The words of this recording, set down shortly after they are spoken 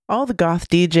All the goth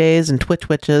DJs and Twitch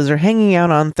witches are hanging out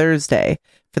on Thursday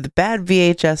for the bad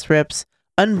VHS rips,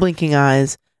 unblinking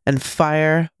eyes, and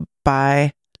fire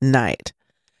by night.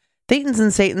 Thetans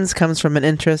and Satans comes from an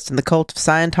interest in the cult of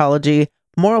Scientology,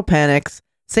 moral panics,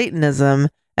 Satanism,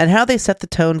 and how they set the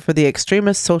tone for the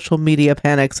extremist social media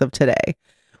panics of today.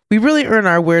 We really earn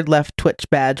our Weird Left Twitch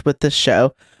badge with this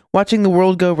show, watching the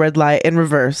world go red light in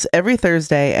reverse every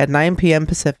Thursday at 9 p.m.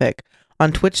 Pacific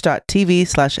on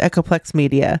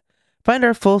twitch.tv/echoplexmedia. Find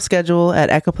our full schedule at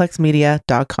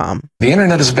echoplexmedia.com. The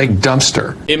internet is a big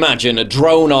dumpster. Imagine a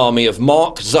drone army of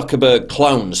Mark Zuckerberg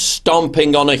clones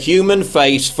stomping on a human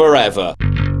face forever.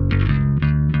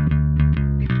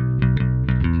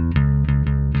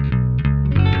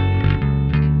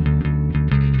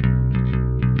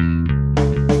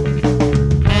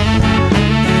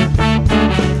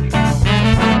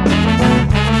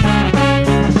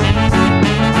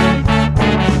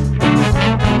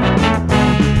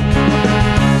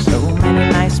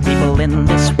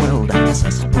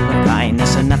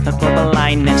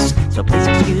 So please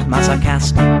excuse my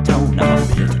sarcastic tone. I'm a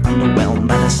bit underwhelmed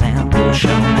by the sample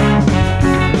shown.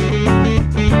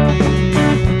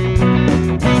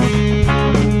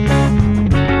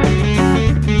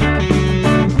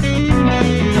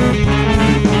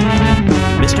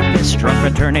 Mr. Piss-drunk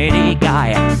fraternity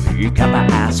guy, you got my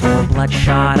asshole,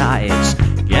 bloodshot eyes.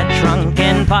 Get drunk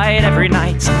and fight every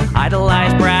night.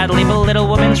 Idolize Bradley, belittle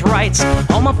women's rights.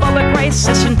 Homophobic,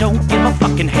 racist, and don't give a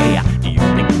fucking hey. Do you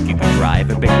think you can drive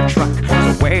a bigger truck?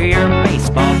 So wear your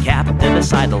baseball cap to the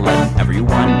side to let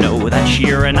everyone know that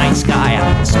you're a nice guy.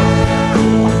 So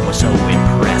cool, was so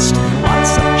impressed.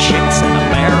 Lots of chicks and a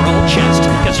barrel chest.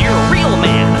 Cause you're a real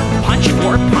man. Punch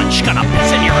for punch, gonna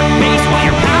piss in your face while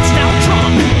you're passed out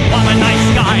drunk. I'm a nice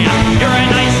guy, you're a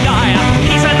nice guy.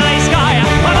 He's a nice guy,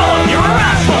 but all of you are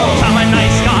assholes. I'm a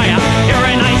nice guy, you're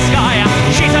a nice guy.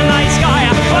 She's a nice guy,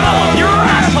 but all of you are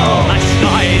assholes. Nice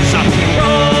guys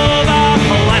rule the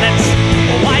planets.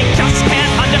 I just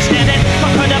can't understand it.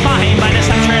 But could divine by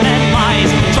deception and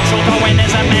lies. Social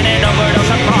Darwinism and an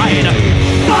overdose of pride.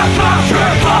 Fuck off,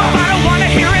 Sherlock! I don't wanna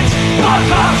hear it.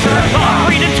 Fuck off, Sherlock!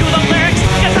 Read into the lyrics,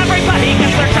 cause everybody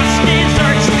gets their just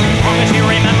desserts. As long as you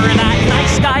remember that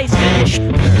nice guys finish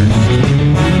first.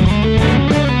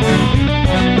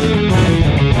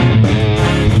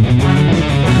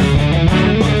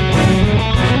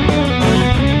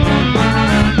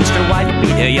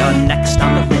 You're next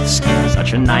on the list.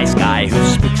 Such a nice guy who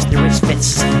speaks through his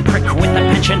fists. Prick with a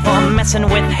penchant for messing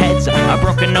with heads. A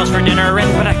broken nose for dinner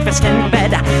and breakfast in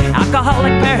bed.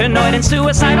 Alcoholic, paranoid, and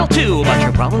suicidal too. But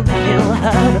you'll probably kill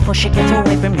her before she gets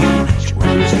away from you.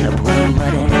 Screws in a blue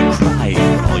blood and cry.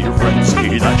 All your friends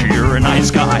say that you're a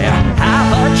nice guy.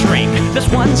 Have a drink, this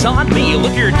one's on me.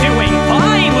 Look, you're doing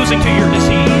fine, losing to your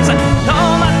disease.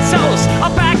 Comatose,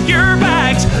 I'll pack your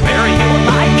bags. Bury you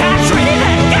like cats ready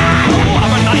to go. I'm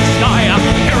a nice guy,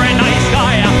 you're a nice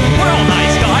guy. We're all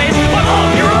nice guys, but all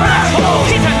of you are assholes.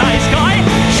 He's a nice guy,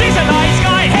 she's a nice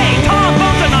guy. Hey, Tom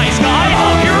Bone's a nice guy.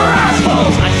 All of you are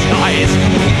assholes. Nice guys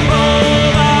rule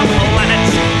the planet.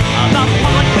 The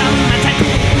public lamented.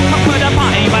 Put a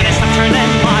body by deception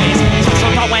and lies. Social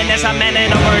Darwinism and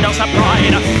an overdose of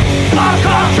pride. Fuck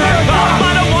off, Sherlock!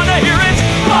 I don't wanna hear it.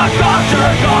 Fuck off,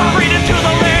 Sherlock! Read into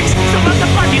the lyrics, so let the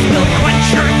buggies will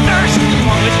quench your thirst. As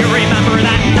long as you remember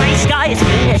that nice guys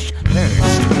finish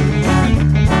first.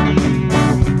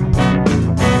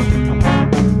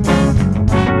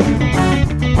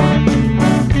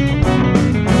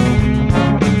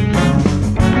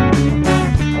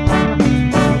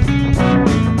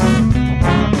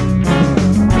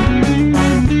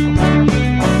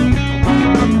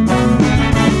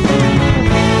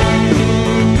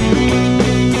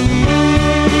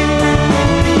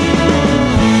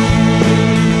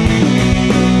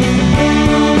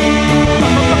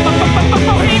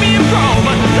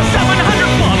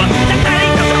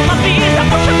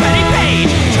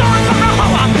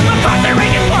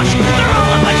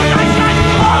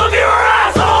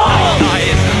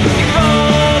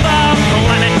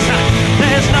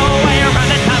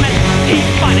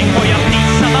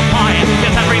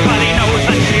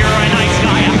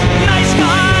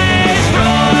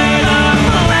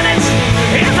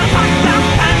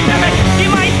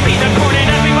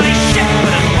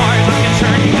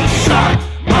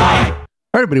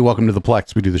 Everybody, welcome to the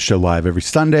Plex. We do the show live every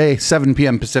Sunday, 7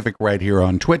 p.m. Pacific, right here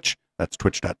on Twitch. That's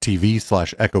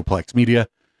twitch.tv/echoplexmedia.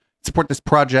 Support this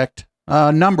project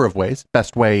a number of ways.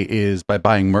 Best way is by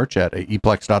buying merch at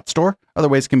eplex.store. Other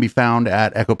ways can be found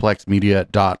at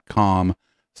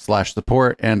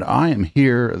echoplexmedia.com/support. And I am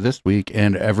here this week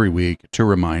and every week to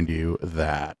remind you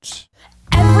that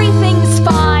everything's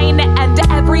fine and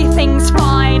everything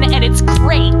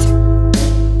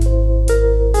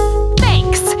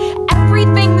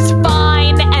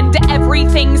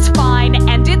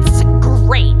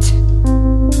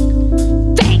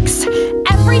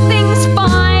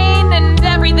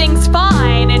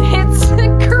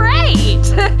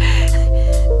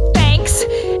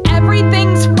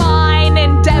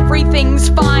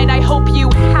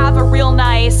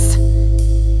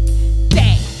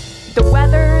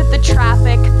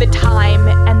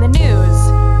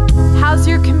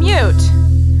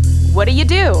what do you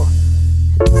do?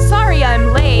 Sorry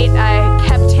I'm late, I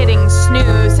kept hitting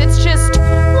snooze. It's just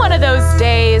one of those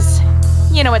days.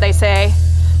 You know what they say.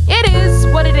 It is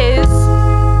what it is.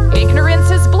 Ignorance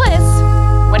is bliss.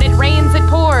 When it rains, it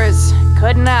pours.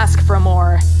 Couldn't ask for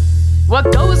more.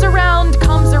 What goes around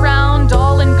comes around,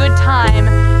 all in good time.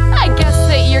 I guess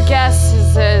that your guess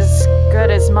is as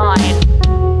good as mine.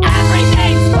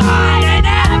 Everything's fine and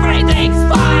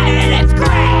everything's fine and it's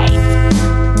great.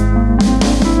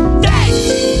 Thanks.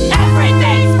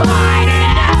 Everything's fine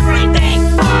and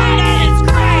everything's fine and it's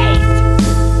great.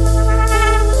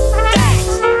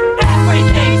 Thanks.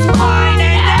 Everything's fine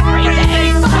and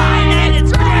everything's fine and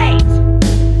it's great.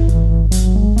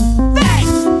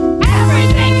 Thanks.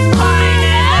 Everything's fine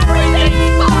and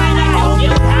everything's fine. I hope you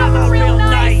have a real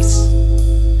nice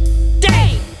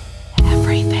day.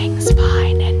 Everything's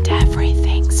fine and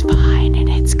everything's fine and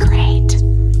it's great.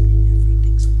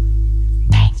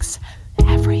 Thanks.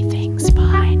 Everything's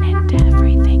fine and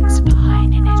everything's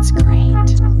fine and it's great.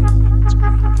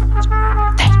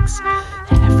 Thanks.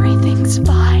 Everything's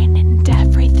fine and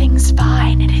everything's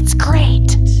fine and it's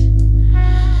great.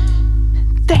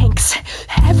 Thanks.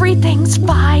 Everything's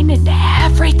fine and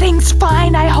everything's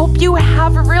fine. I hope you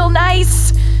have a real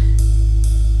nice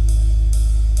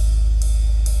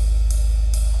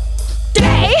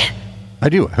day. I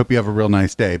do. I hope you have a real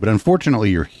nice day. But unfortunately,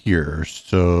 you're here,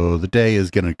 so the day is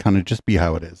going to kind of just be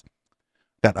how it is.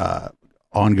 Got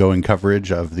ongoing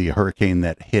coverage of the hurricane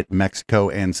that hit Mexico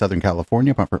and Southern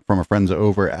California from our friends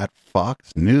over at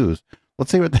Fox News.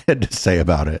 Let's see what they had to say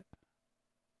about it.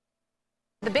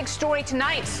 The big story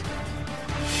tonight.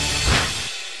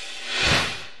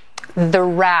 The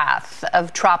wrath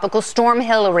of Tropical Storm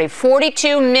Hilary.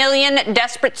 42 million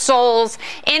desperate souls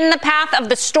in the path of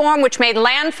the storm, which made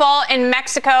landfall in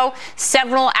Mexico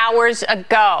several hours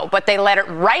ago. But they let it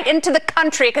right into the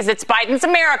country because it's Biden's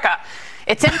America.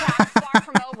 Its impact far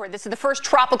from over. This is the first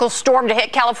tropical storm to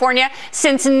hit California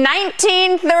since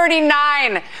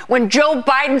 1939, when Joe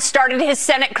Biden started his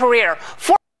Senate career.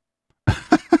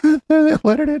 They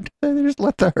just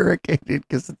let the hurricane in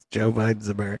because it's Joe Biden's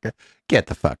America. Get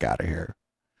the fuck out of here.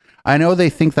 I know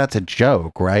they think that's a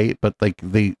joke, right? But like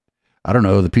I don't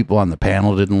know, the people on the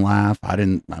panel didn't laugh. I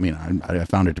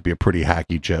found it to be a pretty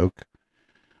hacky joke.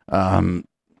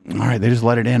 All right, they just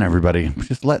let it in, everybody.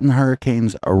 Just letting the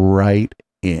hurricanes right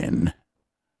in.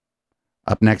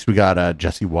 Up next, we got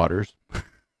Jesse Waters.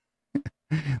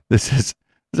 This is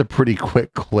a pretty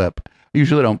quick clip. I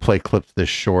usually don't play clips this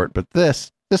short, but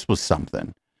this was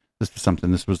something.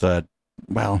 This was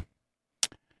well,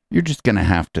 you're just gonna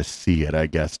have to see it, I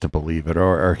guess, to believe it,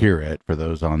 or hear it for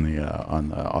those on the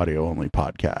audio only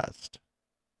podcast.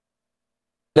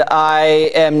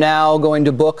 I am now going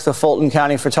to book the Fulton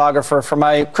County photographer for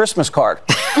my Christmas card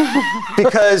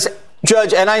because,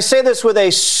 Judge, and I say this with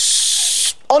a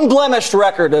unblemished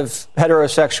record of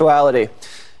heterosexuality,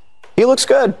 he looks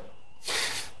good.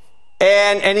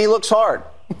 And he looks hard.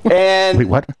 And wait,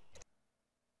 what? I'm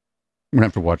gonna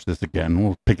have to watch this again.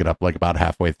 We'll pick it up like about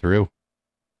halfway through.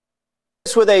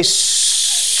 With a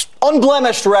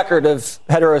unblemished record of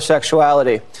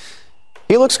heterosexuality,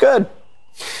 he looks good.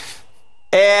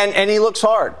 And he looks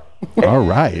hard. All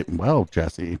right. Well,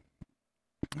 Jesse,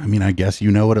 I mean, I guess you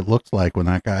know what it looks like when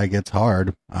that guy gets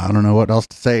hard. I don't know what else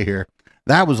to say here.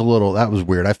 That was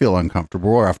weird. I feel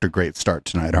uncomfortable. We're off to a great start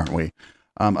tonight, aren't we?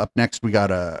 Up next, we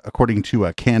got, according to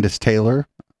Candace Taylor,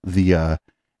 the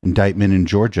indictment in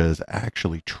Georgia is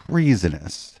actually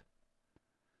treasonous.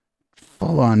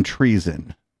 Full-on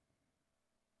treason.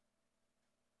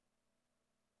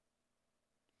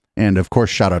 And, of course,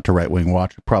 shout out to Right Wing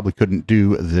Watch. We probably couldn't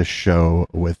do this show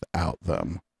without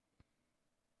them.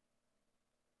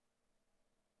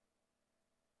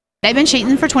 They've been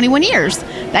cheating for 21 years.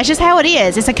 That's just how it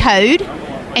is. It's a code,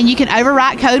 and you can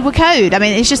overwrite code with code. I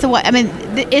mean, it's just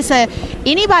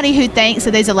anybody who thinks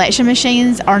that these election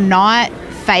machines are not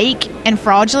fake and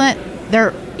fraudulent,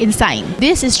 they're insane.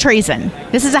 This is treason.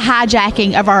 This is a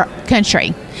hijacking of our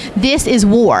country. This is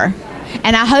war.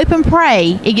 And I hope and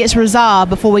pray it gets resolved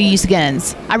before we use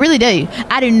guns. I really do.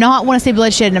 I do not want to see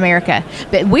bloodshed in America.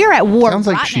 But we're at war. Sounds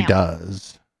like right she now.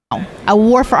 does. A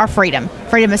war for our freedom.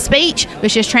 Freedom of speech,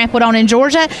 which is trampled on in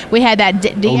Georgia. We had that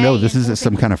Oh, no, this is at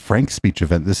some kind of Frank speech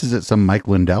event. This is at some Mike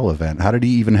Lindell event. How did he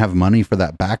even have money for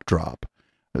that backdrop?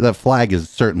 That flag is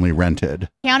certainly rented.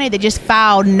 County that just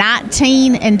filed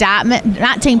 19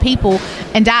 people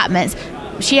indictments.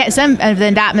 She had some of the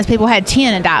indictments. People had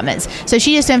 10 indictments. So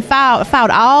she just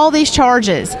filed all these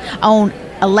charges on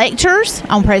electors,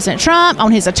 on President Trump,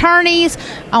 on his attorneys,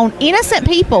 on innocent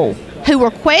people. who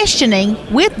were questioning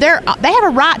they have a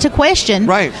right to question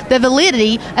the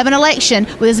validity of an election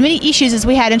with as many issues as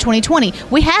we had in 2020.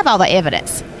 We have all the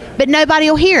evidence, but nobody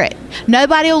will hear it.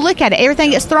 Nobody will look at it.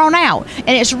 Everything gets thrown out. And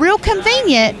it's real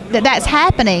convenient that that's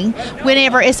happening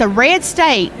whenever it's a red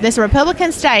state, that's a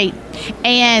Republican state,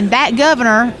 and that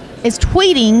governor is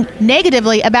tweeting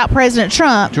negatively about President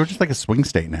Trump. Georgia's like a swing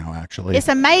state now, actually. It's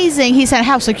amazing. He said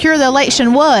how secure the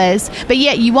election was, but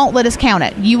yet you won't let us count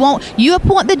it. You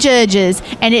appoint the judges,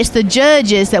 and it's the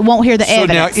judges that won't hear the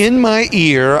evidence. So now in my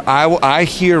ear, I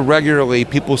hear regularly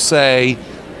people say,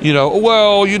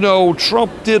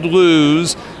 Trump did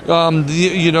lose.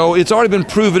 It's already been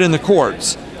proven in the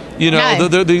courts.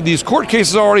 These court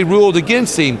cases already ruled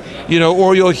against him,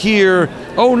 or you'll hear,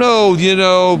 oh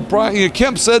no, Brian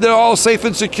Kemp said they're all safe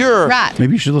and secure. Right.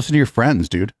 Maybe you should listen to your friends,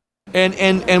 dude.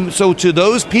 And so to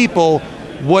those people,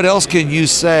 what else can you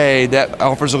say that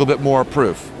offers a little bit more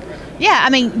proof? Yeah, I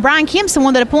mean, Brian Kemp's the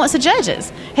one that appoints the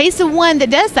judges. He's the one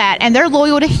that does that, and they're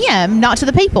loyal to him, not to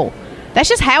the people. That's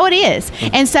just how it is.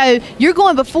 And so you're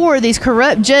going before these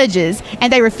corrupt judges,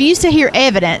 and they refuse to hear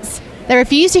evidence. They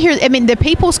refuse to hear. I mean, the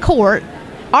people's court.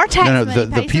 Our tax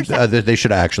money they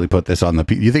should actually put this on the.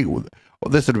 You think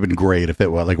this would have been great if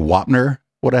it was like Wapner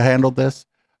would have handled this?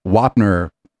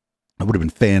 Wapner would have been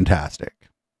fantastic.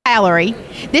 Salary.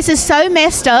 This is so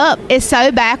messed up. It's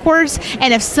so backwards.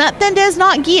 And if something does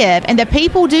not give, and the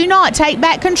people do not take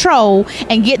back control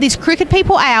and get these crooked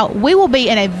people out, we will be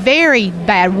in a very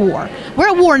bad war. We're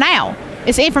at war now.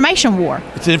 It's an information war.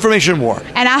 It's an information war.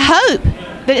 And I hope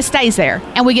that it stays there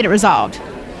and we get it resolved.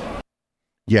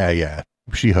 Yeah.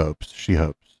 She hopes.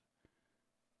 Oh,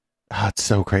 it's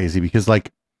so crazy because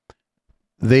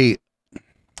they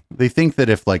think that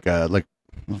if like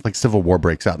civil war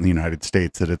breaks out in the United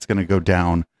States, that it's going to go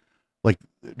down like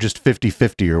just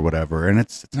 50-50 or whatever. And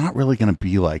it's not really going to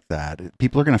be like that.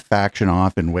 People are going to faction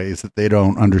off in ways that they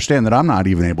don't understand, that I'm not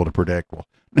even able to predict. Well,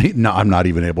 no, I'm not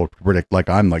even able to predict, like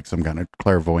I'm like some kind of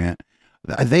clairvoyant.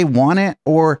 They want it,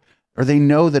 or they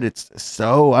know that it's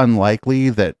so unlikely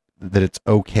that it's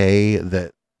okay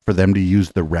that for them to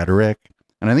use the rhetoric.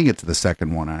 And I think it's the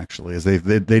second one, actually, is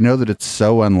they know that it's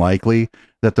so unlikely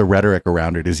that the rhetoric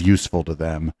around it is useful to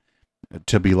them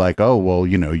to be like, oh, well,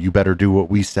 you better do what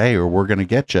we say or we're going to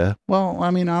get you. Well, I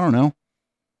mean, I don't know.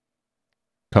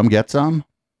 Come get some.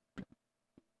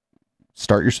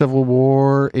 Start your civil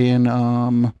war in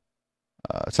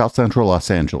South Central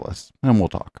Los Angeles, and we'll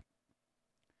talk.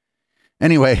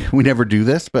 Anyway, we never do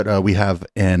this, but we have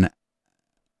an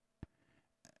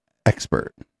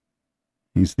expert.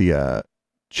 He's the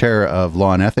chair of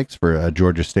law and ethics for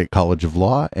Georgia State College of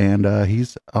Law, and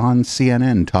he's on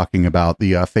CNN talking about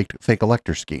the fake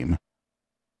elector scheme.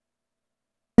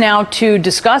 Now to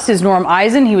discuss is Norm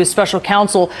Eisen. He was special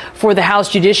counsel for the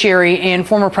House Judiciary in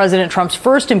former President Trump's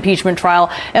first impeachment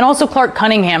trial, and also Clark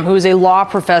Cunningham, who is a law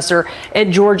professor at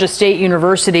Georgia State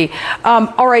University.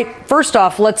 All right, first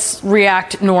off, let's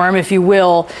react, Norm, if you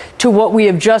will, to what we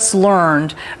have just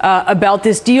learned about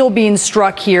this deal being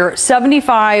struck here.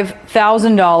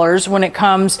 $75,000 when it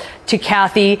comes to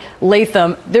Kathy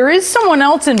Latham. There is someone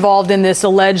else involved in this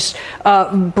alleged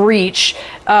breach,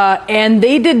 and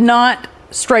they did not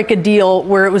strike a deal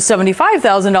where it was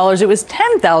 $75,000. It was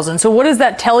 $10,000. So what does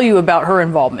that tell you about her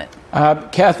involvement?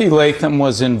 Kathy Latham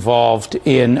was involved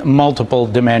in multiple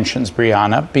dimensions,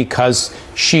 Brianna, because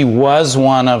she was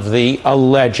one of the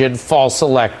alleged false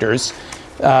electors.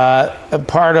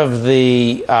 Part of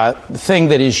the thing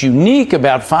that is unique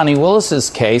about Fani Willis's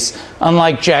case,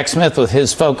 unlike Jack Smith with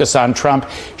his focus on Trump,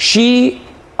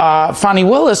 Fani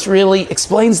Willis really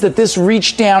explains that this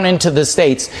reached down into the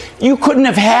states. You couldn't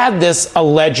have had this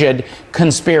alleged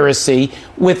conspiracy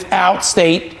without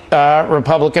state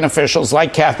Republican officials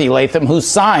like Kathy Latham, who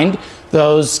signed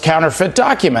those counterfeit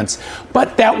documents.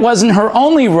 But that wasn't her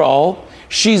only role.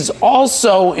 She's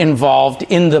also involved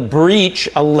in the breach,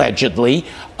 allegedly,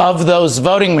 of those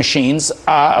voting machines,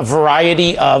 a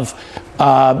variety of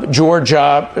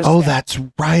Georgia. Oh, that's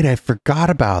right. I forgot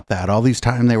about that. All these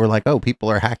times they were like, oh, people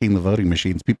are hacking the voting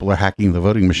machines. People are hacking the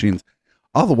voting machines.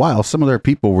 All the while, some of their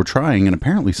people were trying, and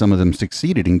apparently some of them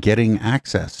succeeded in getting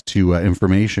access to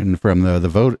information from the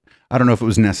vote. I don't know if it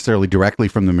was necessarily directly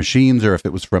from the machines or if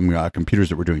it was from computers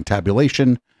that were doing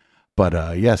tabulation.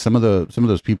 But yeah, some of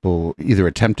those people either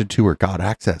attempted to or got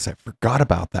access. I forgot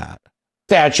about that.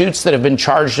 statutes that have been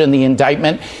charged in the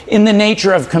indictment in the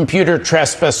nature of computer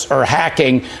trespass or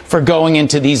hacking for going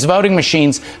into these voting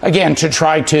machines, again, to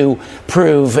try to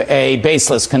prove a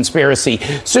baseless conspiracy.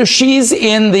 So she's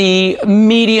in the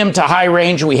medium to high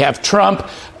range. We have Trump,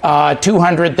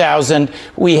 200,000.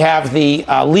 We have the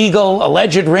legal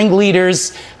alleged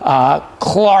ringleaders,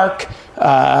 Clark,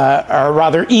 or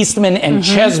rather Eastman and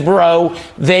Chesbrough.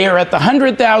 They are at the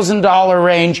 $100,000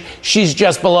 range. She's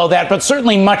just below that, but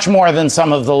certainly much more than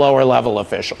some of the lower level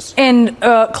officials. And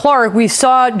Clark, we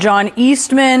saw John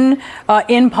Eastman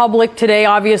in public today,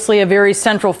 obviously a very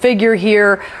central figure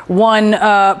here, one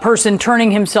person turning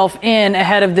himself in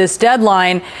ahead of this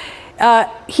deadline.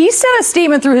 He sent a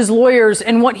statement through his lawyers,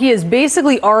 and what he is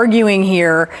basically arguing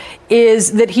here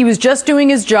is that he was just doing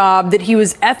his job, that he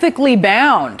was ethically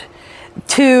bound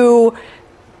to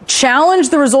challenge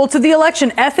the results of the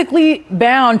election, ethically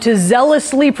bound to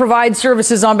zealously provide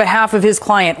services on behalf of his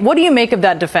client. What do you make of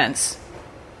that defense?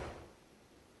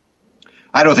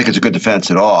 I don't think it's a good defense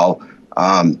at all.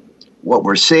 What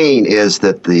we're seeing is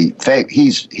that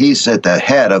he's at the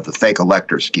head of the fake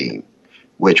elector scheme,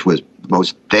 which was the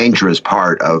most dangerous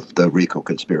part of the RICO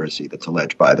conspiracy that's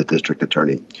alleged by the district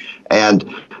attorney. And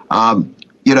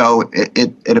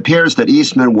it appears that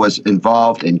Eastman was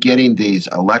involved in getting these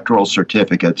electoral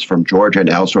certificates from Georgia and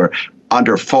elsewhere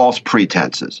under false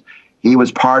pretenses. He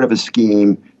was part of a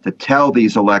scheme to tell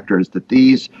these electors that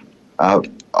these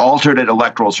alternate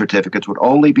electoral certificates would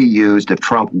only be used if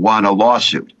Trump won a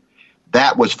lawsuit.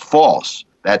 That was false.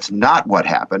 That's not what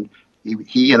happened.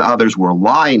 He and others were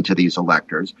lying to these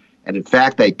electors. And in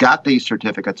fact, they got these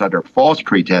certificates under false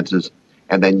pretenses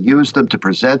and then used them to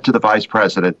present to the vice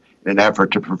president in an effort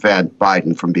to prevent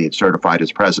Biden from being certified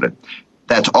as president.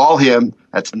 That's all him.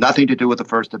 That's nothing to do with the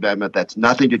First Amendment. That's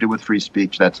nothing to do with free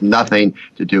speech. That's nothing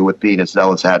to do with being a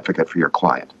zealous advocate for your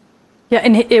client. Yeah,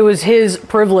 and it was his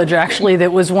privilege, actually,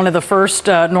 that was one of the first,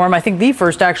 Norm, I think the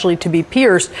first actually to be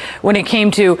pierced when it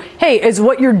came to, hey, is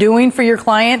what you're doing for your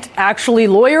client actually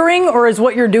lawyering, or is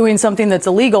what you're doing something that's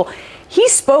illegal? He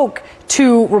spoke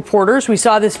to reporters. We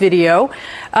saw this video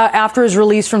after his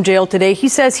release from jail today. He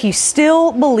says he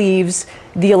still believes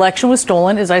the election was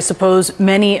stolen, as I suppose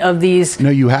many of these. No,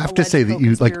 you have to say that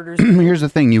you like. Here's the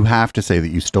thing: you have to say that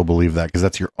you still believe that, because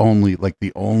that's your only,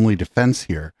 the only defense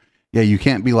here. Yeah, you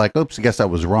can't be like, oops, I guess I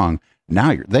was wrong.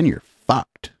 Now you're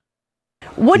fucked.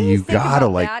 What do you gotta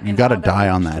you gotta die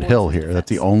on that hill here. That's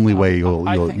the only way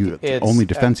the only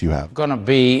defense you have. Going to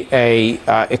be a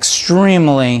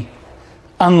extremely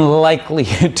unlikely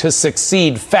to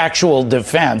succeed factual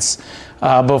defense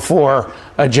before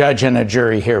a judge and a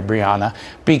jury here, Brianna,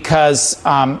 because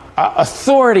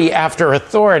authority after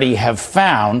authority have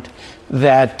found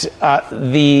that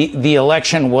the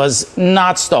election was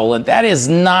not stolen. That is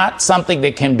not something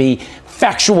that can be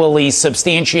factually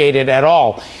substantiated at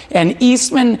all. And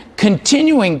Eastman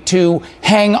continuing to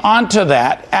hang on to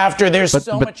that after there's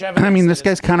so much evidence. I mean, this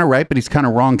guy's kind of right, but he's kind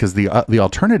of wrong, because the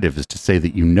alternative is to say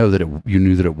that you knew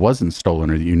that it wasn't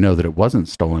stolen, or that you know that it wasn't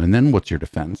stolen, and then what's your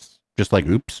defense? Just like,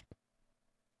 oops.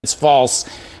 It's false,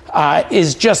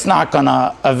 is just not going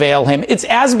to avail him. It's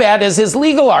as bad as his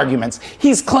legal arguments.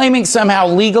 He's claiming somehow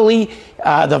legally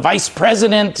the vice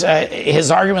president, his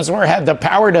arguments were, had the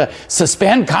power to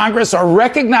suspend Congress or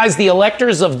recognize the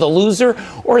electors of the loser,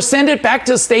 or send it back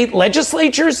to state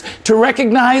legislatures to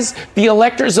recognize the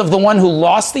electors of the one who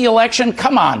lost the election.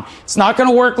 Come on. It's not going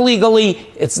to work legally.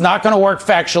 It's not going to work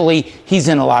factually. He's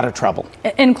in a lot of trouble.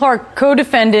 And Clark,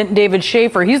 co-defendant David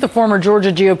Schaefer, he's the former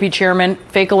Georgia GOP chairman,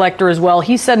 fake elector as well.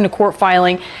 He said in a court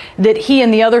filing that he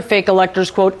and the other fake electors,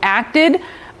 quote, acted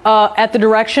at the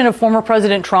direction of former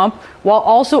President Trump, while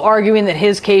also arguing that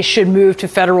his case should move to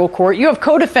federal court. You have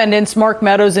co-defendants Mark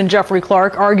Meadows and Jeffrey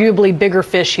Clark, arguably bigger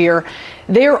fish here.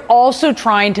 They are also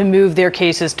trying to move their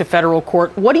cases to federal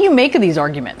court. What do you make of these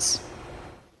arguments?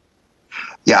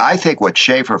 Yeah, I think what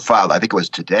Schaefer filed, I think it was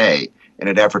today, in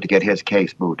an effort to get his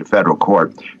case moved to federal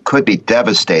court, could be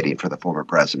devastating for the former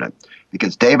president,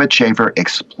 because David Schaefer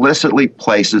explicitly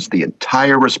places the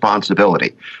entire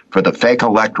responsibility for the fake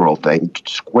electoral thing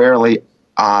squarely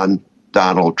on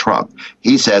Donald Trump.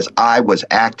 He says, I was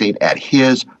acting at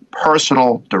his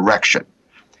personal direction.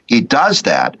 He does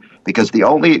that because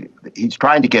he's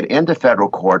trying to get into federal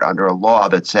court under a law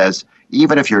that says,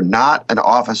 even if you're not an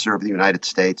officer of the United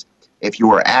States, if you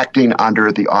are acting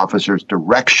under the officer's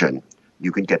direction,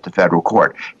 you can get to federal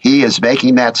court. He is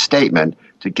making that statement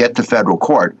to get to federal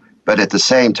court, but at the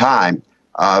same time,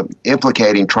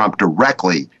 implicating Trump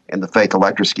directly in the fake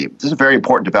elector scheme. This is a very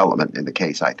important development in the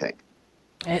case, I think.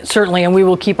 Certainly, and we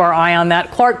will keep our eye on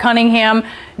that. Clark Cunningham,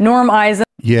 Norm Eisen.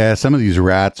 Yeah, some of these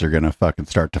rats are going to fucking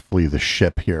start to flee the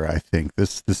ship here, I think.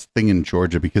 This thing in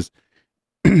Georgia, because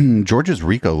Georgia's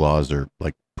RICO laws are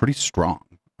like pretty strong.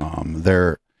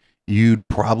 You'd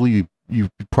probably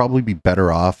be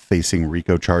better off facing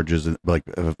RICO charges like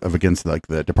of against like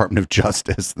the Department of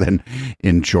Justice than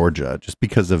in Georgia, just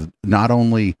because of not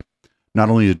only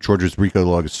Georgia's RICO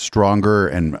law is stronger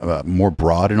and more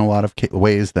broad in a lot of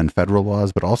ways than federal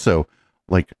laws, but also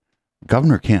like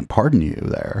governor can't pardon you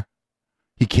there.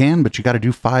 He can, but you got to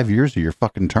do 5 years of your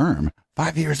fucking term.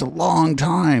 5 years is a long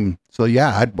time. So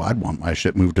yeah, I'd want my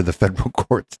shit moved to the federal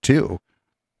courts too.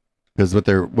 Because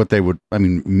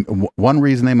one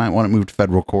reason they might want to move to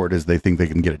federal court is they think they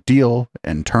can get a deal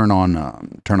and turn on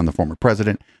the former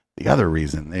president. The other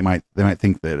reason they might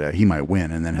think that he might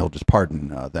win and then he'll just pardon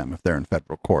them if they're in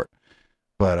federal court.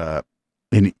 But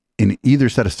in either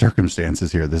set of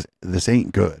circumstances here, this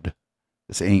ain't good.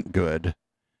 This ain't good.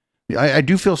 I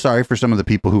do feel sorry for some of the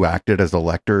people who acted as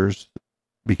electors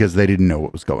because they didn't know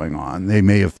what was going on. They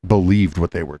may have believed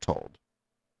what they were told.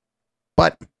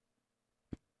 But,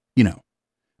 you know,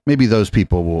 maybe those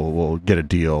people will get a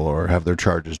deal or have their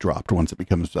charges dropped once it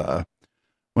becomes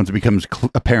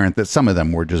apparent that some of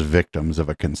them were just victims of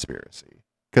a conspiracy.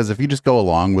 Because if you just go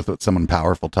along with what someone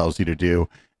powerful tells you to do,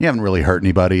 you haven't really hurt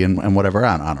anybody and whatever.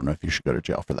 I don't know if you should go to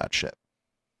jail for that shit.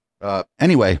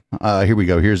 Anyway, here we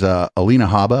go. Here's Alina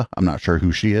Habba. I'm not sure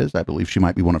who she is. I believe she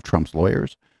might be one of Trump's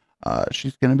lawyers.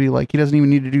 She's going to be like, he doesn't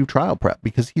even need to do trial prep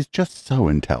because he's just so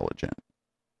intelligent.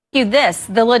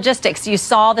 The logistics, you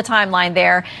saw the timeline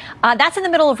there. That's in the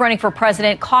middle of running for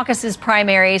president, caucuses,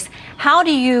 primaries. How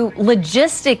do you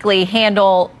logistically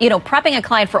handle, prepping a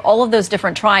client for all of those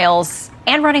different trials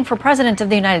and running for president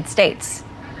of the United States?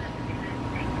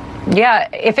 Yeah,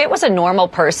 if it was a normal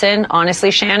person, honestly,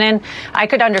 Shannon, I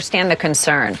could understand the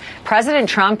concern. President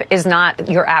Trump is not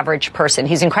your average person.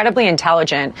 He's incredibly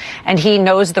intelligent and he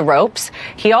knows the ropes.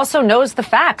 He also knows the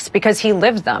facts because he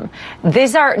lived them.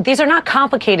 These are not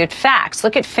complicated facts.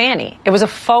 Look at Fannie. It was a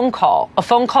phone call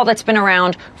that's been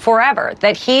around forever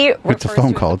that he It's a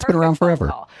phone call. It's been around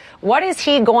forever. What is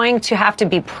he going to have to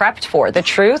be prepped for? The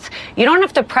truth? You don't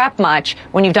have to prep much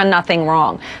when you've done nothing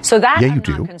wrong. So that I'm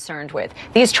not concerned with.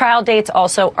 These trial dates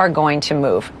also are going to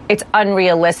move. It's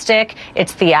unrealistic.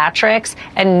 It's theatrics.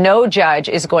 And no judge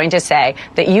is going to say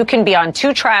that you can be on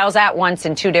 2 trials at once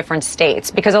in 2 different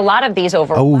states because a lot of these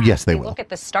overlap. Oh, yes, they will. Look at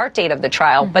the start date of the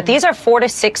trial. But these are 4 to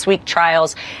 6 week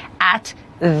trials at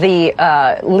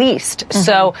the least.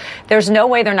 So there's no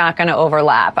way they're not going to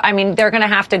overlap. I mean, they're going to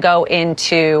have to go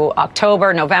into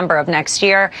October, November of next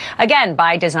year, again,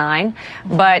 by design.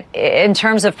 But in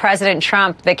terms of President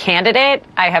Trump, the candidate,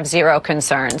 I have zero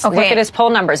concerns. Okay. Look at his poll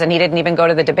numbers, and he didn't even go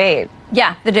to the debate.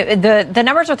 Yeah, the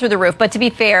numbers are through the roof. But to be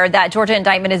fair, that Georgia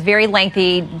indictment is very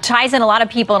lengthy, ties in a lot of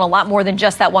people and a lot more than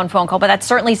just that one phone call. But that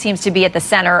certainly seems to be at the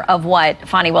center of what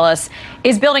Fani Willis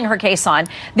is building her case on.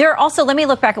 There are also, let me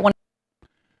look back at one.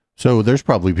 So there's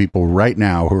probably people right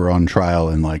now who are on trial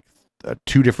in like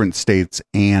 2 different states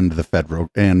and the federal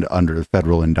and under the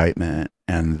federal indictment.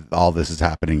 And all this is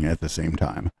happening at the same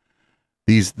time.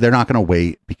 They're not going to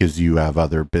wait because you have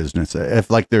other business.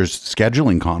 If like there's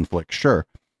scheduling conflict, sure.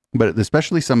 But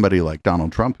especially somebody like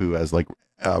Donald Trump who has like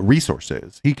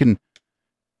resources, he can,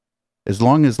 as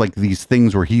long as like these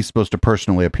things where he's supposed to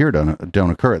personally appear don't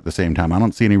occur at the same time. I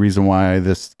don't see any reason why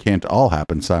this can't all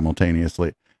happen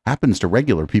simultaneously. Happens to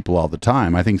regular people all the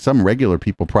time. I think some regular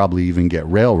people probably even get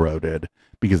railroaded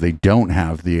because they don't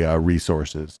have the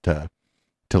resources to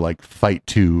like fight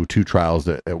two trials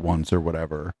at once or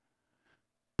whatever.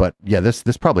 But yeah, this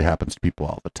probably happens to people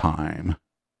all the time.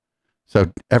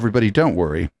 So everybody, don't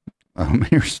worry.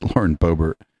 Here's Lauren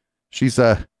Boebert. She's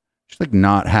like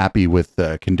not happy with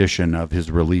the condition of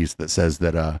his release that says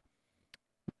that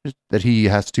he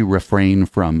has to refrain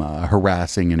from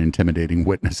harassing and intimidating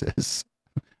witnesses.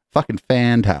 Fucking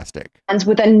fantastic.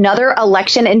 With another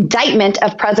election indictment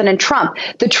of President Trump.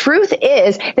 The truth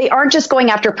is they aren't just going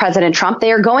after President Trump.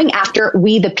 They are going after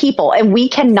we the people, and we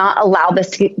cannot allow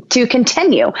this to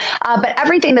continue. But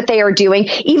everything that they are doing,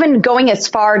 even going as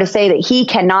far to say that he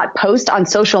cannot post on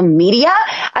social media,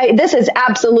 this is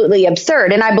absolutely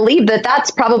absurd. And I believe that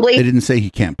that's probably... They didn't say he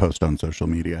can't post on social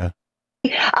media.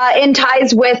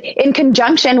 In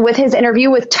conjunction with his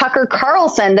interview with Tucker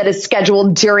Carlson that is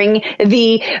scheduled during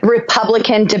the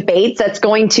Republican debates that's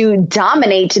going to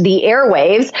dominate the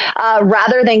airwaves,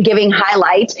 rather than giving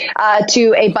highlight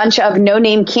to a bunch of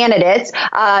no-name candidates.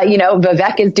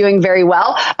 Vivek is doing very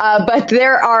well, but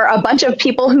there are a bunch of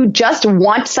people who just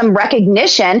want some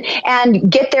recognition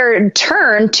and get their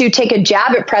turn to take a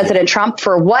jab at President Trump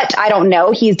for what, I don't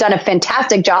know. He's done a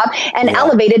fantastic job and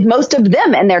elevated most of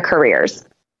them in their careers.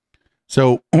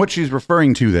 So what she's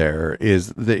referring to there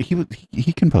is that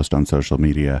he can post on social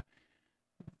media.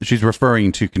 She's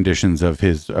referring to conditions of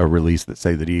his release that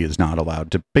say that he is not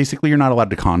allowed to, basically you're not allowed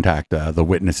to contact the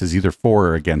witnesses either for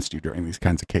or against you during these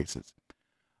kinds of cases.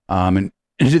 And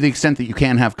to the extent that you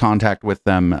can have contact with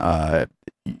them,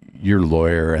 your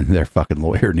lawyer and their fucking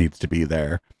lawyer needs to be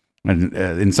there. And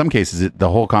in some cases, the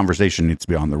whole conversation needs to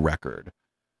be on the record.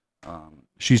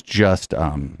 She's just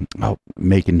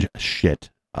making shit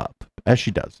up, as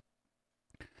she does.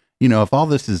 You know, if all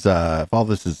this is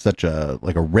such a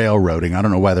like a railroading, I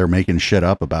don't know why they're making shit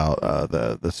up about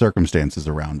the circumstances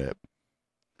around it.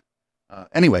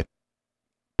 Anyway,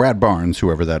 Brad Barnes,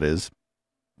 whoever that is,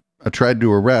 tried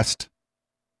to arrest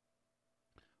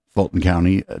Fulton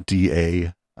County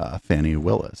DA Fannie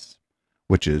Willis,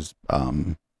 which is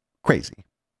crazy.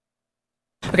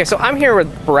 Okay, so I'm here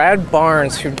with Brad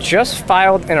Barnes, who just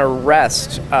filed an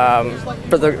arrest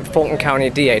for the Fulton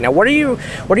County DA. Now, what are you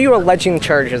alleging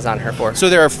charges on her for? So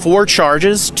there are 4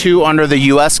 charges, 2 under the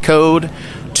U.S. Code,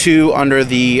 2 under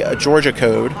the Georgia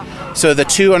Code. So the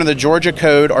 2 under the Georgia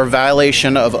Code are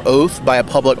violation of oath by a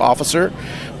public officer,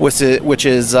 which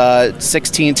is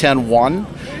 1610-1,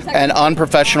 and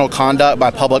unprofessional conduct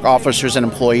by public officers and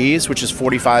employees, which is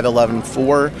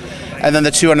 4511-4. And then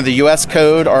the 2 under the U.S.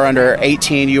 Code are under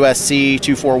 18 U.S.C.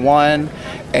 241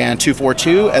 and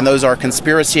 242, and those are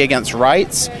conspiracy against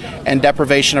rights and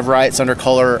deprivation of rights under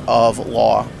color of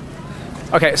law.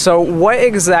 Okay, so what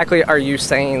exactly are you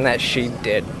saying that she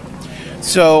did?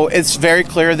 So it's very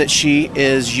clear that she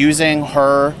is using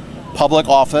her public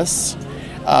office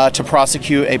to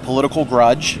prosecute a political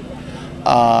grudge,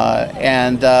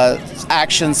 and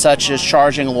actions such as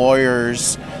charging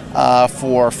lawyers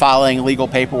for filing legal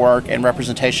paperwork and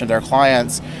representation of their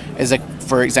clients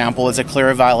for example, is a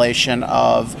clear violation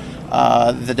of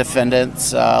the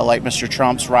defendants, like Mr.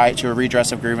 Trump's right to a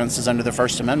redress of grievances under the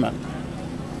First Amendment.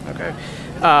 Okay.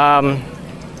 I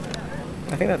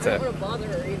think that's it. Do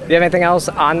you have anything else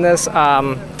on this?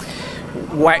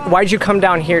 Why'd you come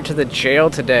down here to the jail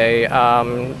today?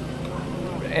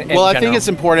 Well, I think it's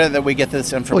important that we get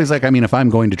this information. Well, he's like, I mean, if I'm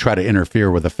going to try to interfere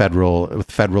with federal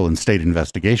and state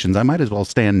investigations, I might as well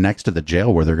stand next to the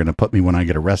jail where they're going to put me when I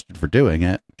get arrested for doing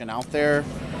it. Out there,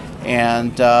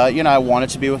 and I wanted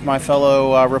to be with my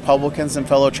fellow Republicans and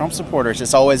fellow Trump supporters.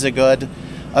 It's always a good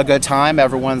time.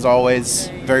 Everyone's always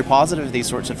very positive of these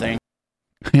sorts of things.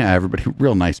 Yeah, everybody,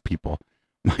 real nice people.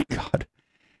 My God.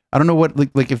 I don't know what,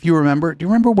 like if you remember, do you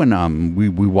remember when we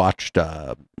watched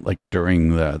like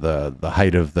during the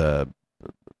height of the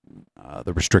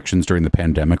restrictions during the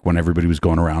pandemic, when everybody was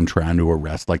going around trying to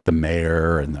arrest like the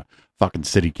mayor and the fucking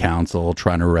city council,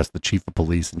 trying to arrest the chief of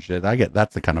police and shit.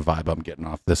 That's the kind of vibe I'm getting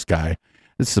off this guy.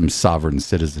 This is some sovereign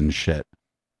citizen shit.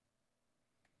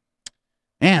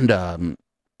 And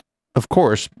of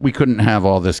course, we couldn't have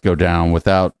all this go down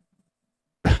without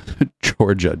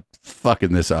Georgia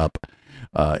fucking this up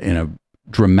in a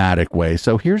dramatic way.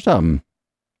 So here's from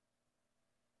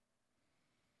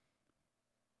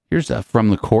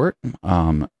the court.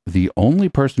 The only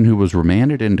person who was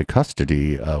remanded into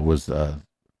custody was the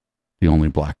only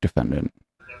black defendant.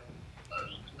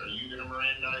 Are you going to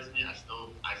Mirandize me? I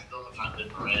still have not been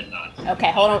Mirandized.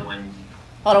 Okay, hold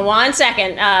on 1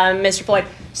 second, Mr. Floyd.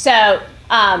 So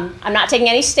I'm not taking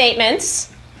any statements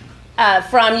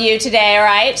from you today, all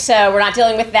right? So we're not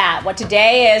dealing with that. What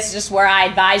today is just where I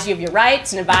advise you of your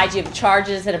rights and advise you of the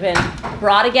charges that have been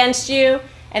brought against you,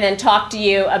 and then talk to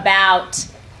you about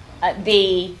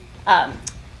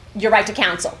your right to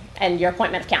counsel and your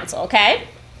appointment of counsel, okay?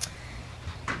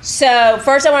 So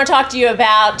first I want to talk to you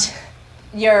about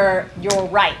your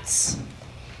rights.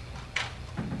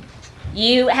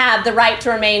 You have the right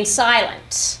to remain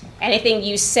silent. Anything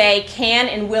you say can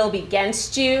and will be used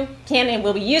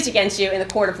against you in the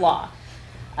court of law.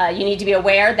 You need to be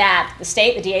aware that the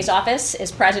state, the DA's office,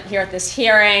 is present here at this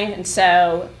hearing, and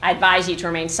so I advise you to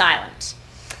remain silent.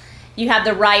 You have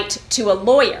the right to a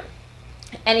lawyer.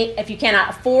 And if you cannot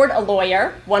afford a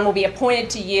lawyer, one will be appointed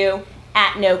to you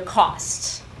at no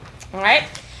cost. All right?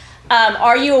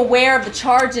 Are you aware of the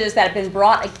charges that have been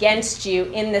brought against you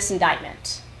in this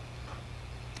indictment?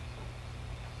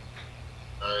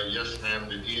 Yes, ma'am.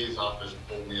 The DA's office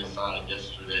pulled me aside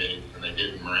yesterday and they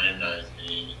didn't Mirandize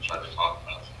me and tried to talk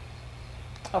about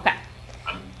something. Okay.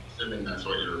 I'm assuming that's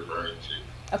what you're referring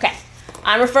to. Okay.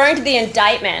 I'm referring to the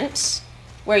indictment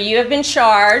where you have been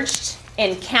charged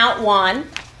in count 1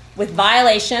 with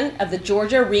violation of the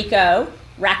Georgia RICO,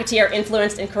 Racketeer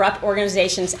Influenced and Corrupt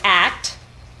Organizations Act,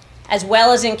 as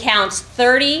well as in counts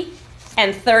 30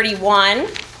 and 31.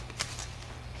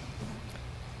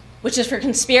 which is for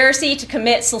conspiracy to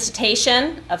commit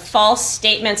solicitation of false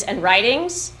statements and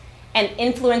writings and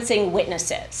influencing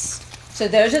witnesses. So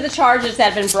those are the charges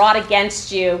that have been brought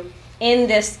against you in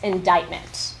this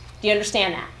indictment. Do you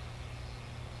understand that?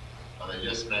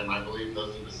 Yes, ma'am. I believe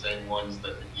those are the same ones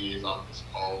that the DA's office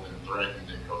called and threatened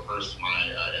and coerced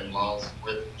my in-laws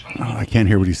with. I can't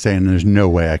hear what he's saying. There's no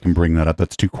way I can bring that up.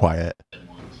 That's too quiet.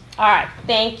 All right.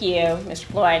 Thank you, Mr.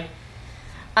 Floyd.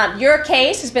 Your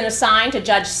case has been assigned to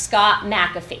Judge Scott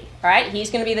McAfee. All right.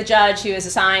 He's going to be the judge who is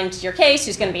assigned to your case,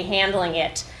 who's going to be handling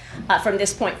it from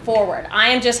this point forward. I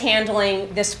am just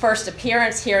handling this first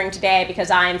appearance hearing today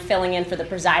because I am filling in for the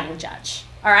presiding judge.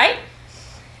 All right?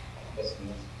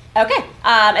 Okay.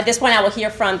 At this point, I will hear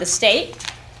from the state.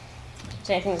 Is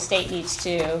there anything the state needs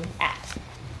to add?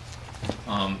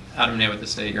 Adam Nay with the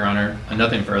state, Your Honor.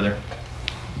 Nothing further.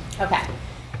 Okay.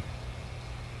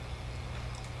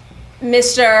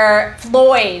 Mr.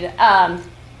 Floyd,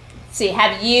 see,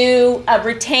 have you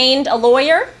retained a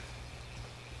lawyer?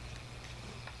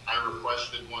 I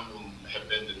requested one who have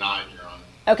been denied, Your Honor.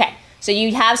 Okay. So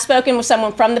you have spoken with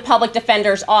someone from the public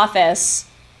defender's office,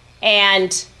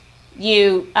 and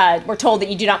you were told that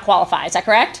you do not qualify. Is that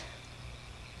correct?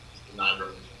 Denied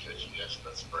representation, yes,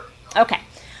 that's correct. Okay.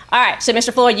 All right. So,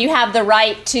 Mr. Floyd, you have the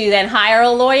right to then hire a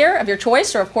lawyer of your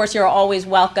choice, or of course, you're always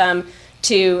welcome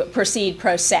to proceed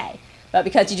pro se. But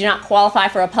because you do not qualify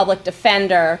for a public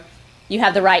defender, you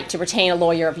have the right to retain a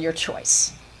lawyer of your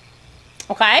choice.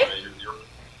 Okay?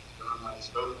 I've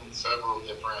spoken with several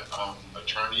different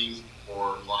attorneys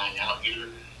for flying out here.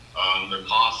 The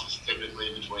cost is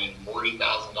typically between $40,000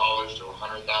 to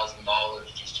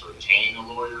 $100,000 just to retain a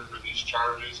lawyer for these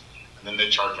charges. And then they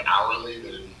charge hourly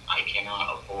that I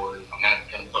cannot afford. I'm not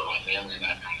going to put my family in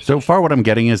that kind of So far, what I'm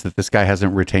getting is that this guy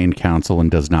hasn't retained counsel and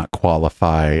does not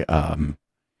qualify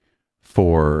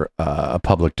for a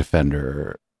public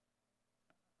defender.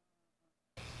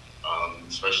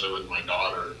 Especially with my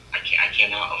daughter, I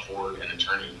cannot afford an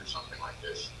attorney for something like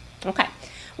this. Okay.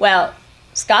 Well,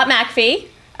 Scott McAfee,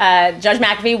 Judge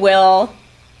McAfee will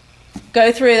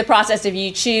go through the process. If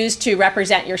you choose to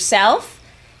represent yourself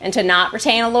and to not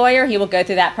retain a lawyer, he will go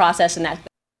through that process. And that.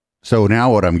 So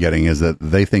now what I'm getting is that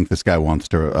they think this guy wants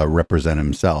to represent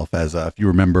himself. As if you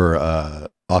remember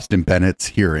Austin Bennett's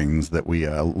hearings that we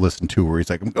listened to, where he's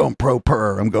like, I'm going pro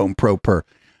per.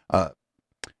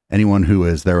 Anyone who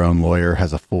is their own lawyer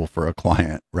has a fool for a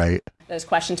client, right? Those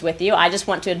questions with you. I just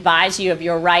want to advise you of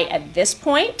your right at this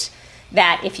point,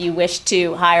 that if you wish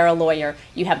to hire a lawyer,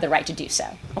 you have the right to do so.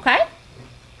 Okay?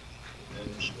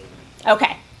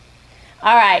 Okay.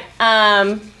 All right.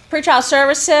 Pretrial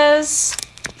services.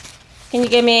 Can you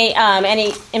give me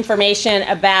any information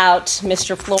about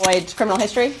Mr. Floyd's criminal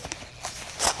history?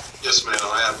 Yes, ma'am.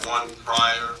 I have one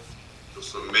prior. It was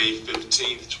from May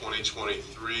 15th,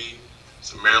 2023.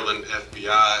 It's a Maryland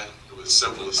FBI. It was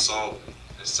simple assault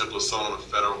on a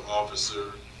federal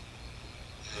officer.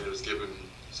 And it was given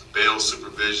bail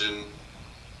supervision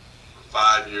for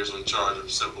 5 years on charge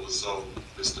of simple assault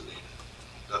misdemeanor.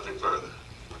 Nothing further.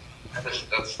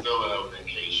 That's still an open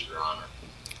case, Your Honor.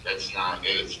 It's not.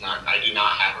 I do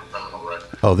not have a criminal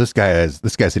record. Oh, this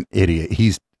guy's an idiot.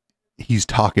 He's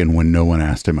talking when no one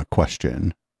asked him a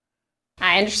question.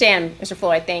 I understand, Mr.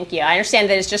 Floyd. Thank you. I understand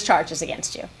that it's just charges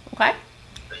against you. Okay?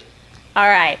 All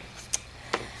right.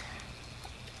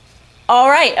 All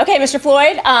right. Okay, Mr.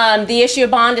 Floyd, the issue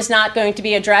of bond is not going to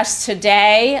be addressed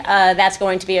today. That's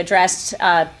going to be addressed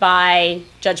by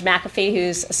Judge McAfee,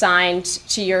 who's assigned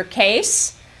to your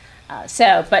case.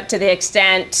 But to the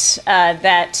extent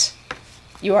that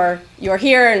you're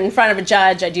here in front of a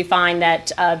judge, I do find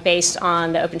that based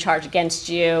on the open charge against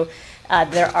you,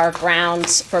 there are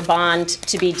grounds for bond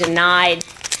to be denied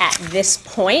at this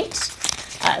point.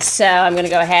 So I'm going to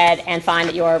go ahead and find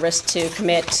that you are a risk to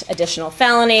commit additional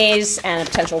felonies and a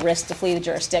potential risk to flee the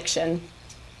jurisdiction.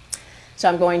 So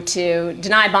I'm going to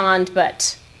deny bond,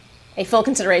 but a full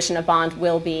consideration of bond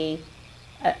will be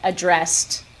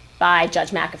addressed by Judge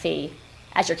McAfee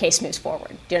as your case moves forward.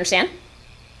 Do you understand?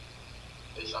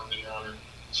 Say something, Your Honor.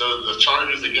 So the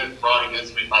charges brought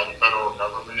against me by the federal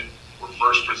government were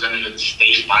first presented to the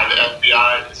state by the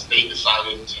FBI. The state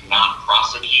decided to not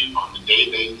prosecute. On the day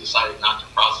they decided not to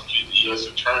prosecute, the U.S.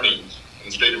 attorney in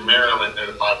the state of Maryland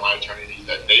notified my attorney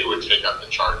that they would take up the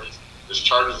charges. This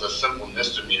charge is a simple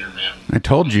misdemeanor, ma'am. I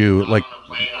told you,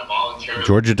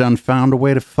 Georgia done found a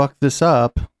way to fuck this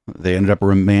up. They ended up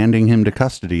remanding him to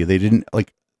custody. They didn't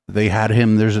they had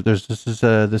him. This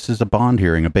is a bond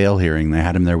hearing, a bail hearing. They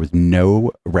had him there with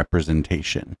no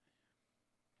representation.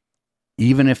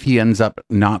 even if he ends up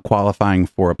not qualifying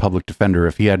for a public defender,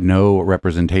 if he had no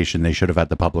representation, they should have had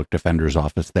the public defender's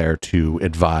office there to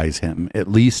advise him, at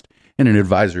least in an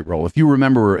advisory role. If you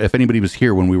remember, if anybody was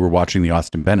here when we were watching the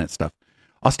Austin Bennett stuff,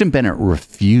 Austin Bennett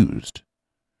refused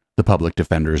the public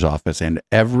defender's office. And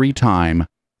every time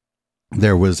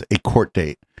there was a court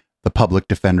date, the public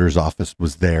defender's office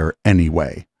was there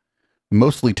anyway,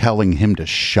 mostly telling him to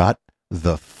shut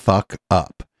the fuck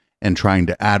up and trying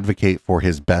to advocate for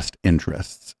his best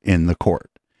interests in the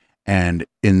court. And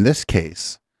in this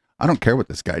case, I don't care what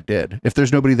this guy did. If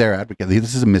there's nobody there advocating,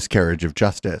 this is a miscarriage of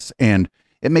justice. And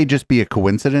it may just be a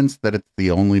coincidence that it's the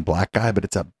only black guy, but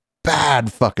it's a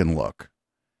bad fucking look.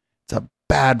 It's a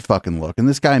bad fucking look. And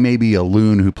this guy may be a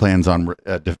loon who plans on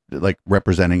like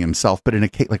representing himself, but in a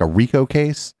case like a RICO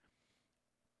case,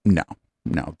 no.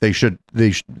 They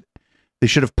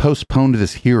should have postponed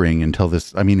this hearing until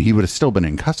this. I mean, he would have still been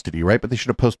in custody, right? But they should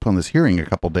have postponed this hearing a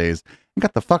couple days and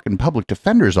got the fucking public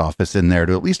defender's office in there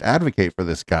to at least advocate for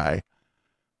this guy.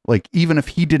 Like, even if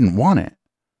he didn't want it.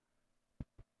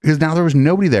 Because now there was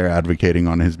nobody there advocating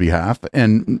on his behalf.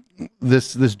 And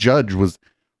this judge was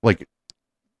like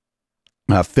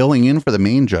filling in for the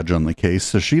main judge on the case.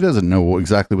 So she doesn't know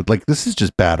exactly what, like, this is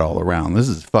just bad all around. This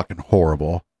is fucking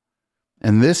horrible.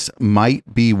 And this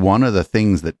might be one of the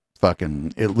things that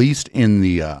fucking, at least in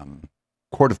the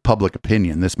court of public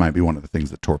opinion, this might be one of the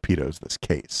things that torpedoes this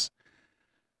case.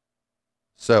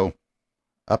 So,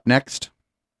 up next,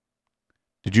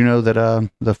 did you know that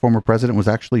the former president was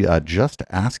actually just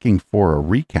asking for a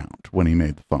recount when he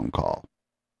made the phone call?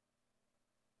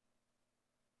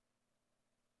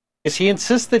 He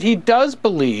insists that he does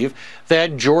believe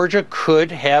that Georgia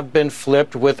could have been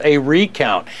flipped with a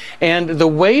recount. And the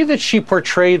way that she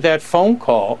portrayed that phone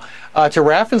call to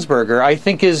Raffensperger, I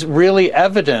think, is really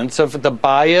evidence of the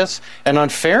bias and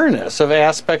unfairness of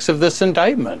aspects of this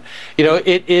indictment. You know,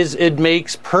 it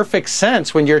makes perfect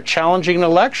sense when you're challenging an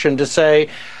election to say,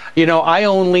 you know, I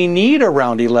only need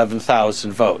around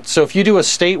 11,000 votes. So if you do a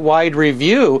statewide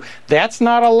review, that's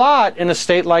not a lot in a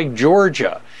state like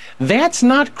Georgia. That's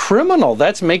not criminal.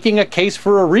 That's making a case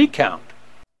for a recount.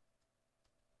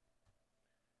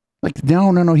 Like,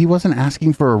 no. He wasn't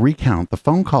asking for a recount. The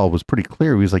phone call was pretty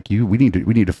clear. He was like, we need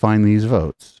to find these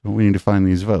votes. We need to find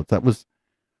these votes.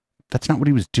 That's not what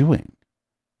he was doing.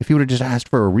 If he would have just asked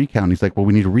for a recount, he's like, well,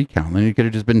 we need a recount. Then he could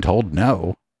have just been told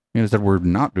no. He said, we're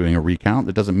not doing a recount.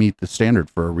 That doesn't meet the standard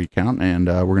for a recount. And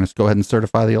we're going to go ahead and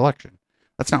certify the election.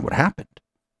 That's not what happened.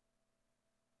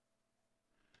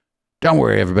 Don't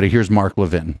worry, everybody. Here's Mark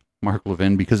Levin. Mark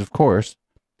Levin, because of course,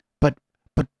 but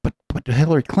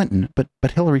Hillary Clinton,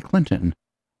 but Hillary Clinton.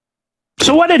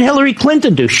 So what did Hillary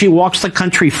Clinton do? She walks the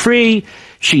country free.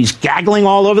 She's gaggling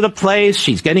all over the place.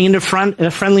 She's getting into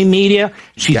friendly media.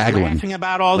 She's laughing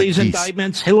about all these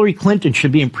indictments. Hillary Clinton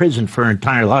should be in prison for her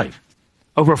entire life.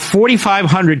 Over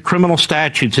 4,500 criminal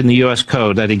statutes in the U.S.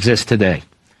 Code that exist today.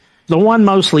 The one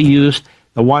mostly used.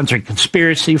 The ones are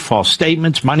conspiracy, false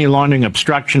statements, money laundering,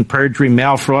 obstruction, perjury,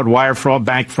 mail fraud, wire fraud,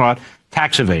 bank fraud,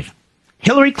 tax evasion.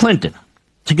 Hillary Clinton.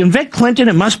 To convict Clinton,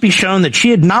 it must be shown that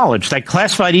she acknowledged that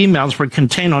classified emails were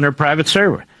contained on her private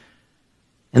server.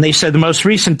 And they said the most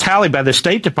recent tally by the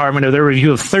State Department of their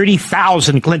review of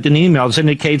 30,000 Clinton emails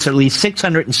indicates at least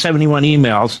 671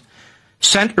 emails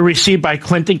sent or received by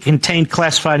Clinton contained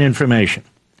classified information.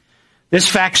 This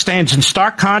fact stands in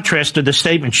stark contrast to the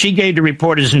statement she gave to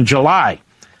reporters in July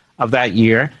of that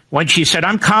year when she said,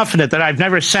 I'm confident that I've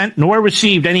never sent nor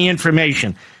received any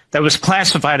information that was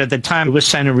classified at the time it was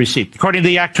sent and received. According to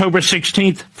the October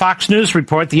 16th Fox News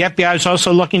report, the FBI is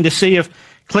also looking to see if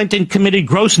Clinton committed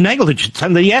gross negligence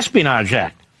under the Espionage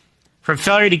Act for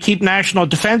failure to keep national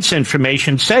defense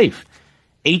information safe.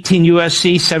 18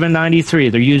 U.S.C. 793.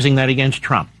 They're using that against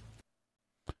Trump.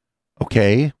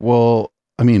 Okay, well,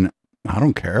 I mean, I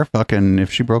don't care. Fucking,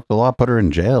 if she broke the law, put her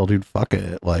in jail, dude. Fuck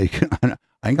it. Like, I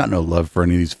ain't got no love for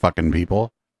any of these fucking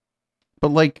people. But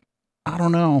like, I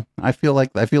don't know. I feel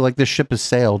like this ship has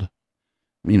sailed.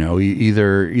 You know,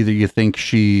 either you think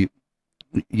she,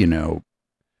 you know,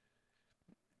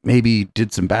 maybe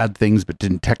did some bad things but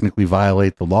didn't technically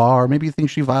violate the law, or maybe you think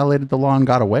she violated the law and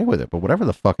got away with it. But whatever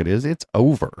the fuck it is, it's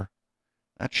over.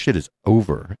 That shit is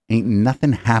over. Ain't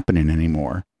nothing happening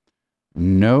anymore.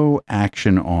 No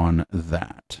action on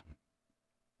that.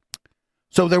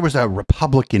 So there was a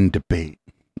Republican debate,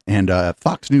 and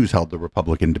Fox News held the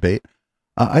Republican debate.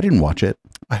 I didn't watch it.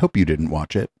 I hope you didn't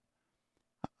watch it.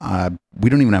 We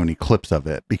don't even have any clips of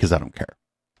it because I don't care.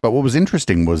 But what was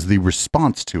interesting was the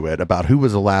response to it about who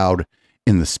was allowed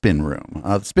in the spin room.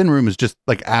 The spin room is just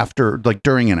like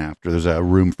during and after. There's a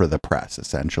room for the press,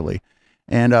 essentially.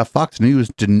 And Fox News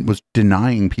was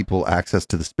denying people access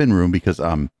to the spin room because,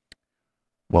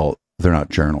 well, they're not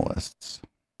journalists.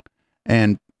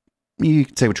 And you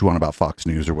can say what you want about Fox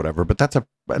News or whatever, but that's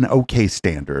an okay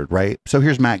standard, right? So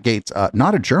here's Matt Gaetz,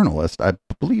 not a journalist. I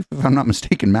believe, if I'm not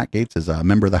mistaken, Matt Gaetz is a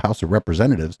member of the House of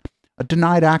Representatives,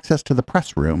 denied access to the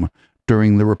press room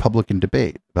during the Republican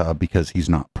debate because he's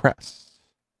not press.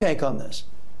 Take on this.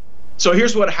 So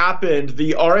here's what happened.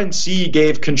 The RNC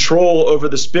gave control over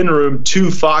the spin room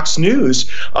to Fox News.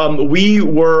 We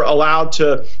were allowed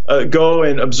to go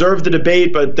and observe the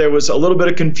debate, but there was a little bit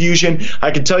of confusion. I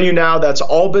can tell you now that's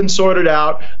all been sorted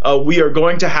out. We are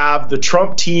going to have the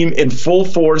Trump team in full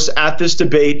force at this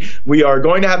debate. We are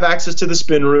going to have access to the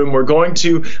spin room. We're going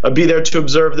to be there to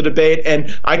observe the debate.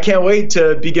 And I can't wait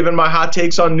to be given my hot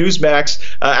takes on Newsmax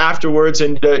afterwards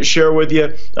and share with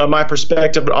you my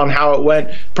perspective on how it went.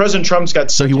 President Trump's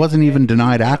got so he wasn't even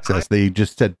denied access. They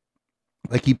just said,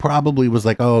 like, he probably was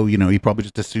like, oh, you know, he probably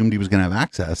just assumed he was going to have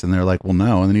access. And they're like, well,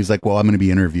 no. And then he's like, well, I'm going to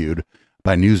be interviewed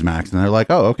by Newsmax. And they're like,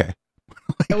 oh, okay.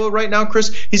 Well, right now,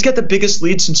 Chris, he's got the biggest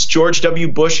lead since George W.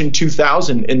 Bush in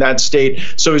 2000 in that state.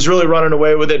 So he's really running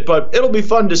away with it. But it'll be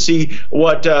fun to see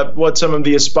what some of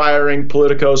the aspiring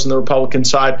politicos on the Republican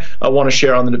side want to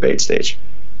share on the debate stage.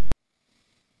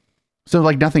 So,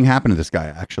 like, nothing happened to this guy,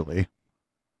 actually.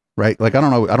 Right? Like, I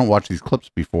don't know. I don't watch these clips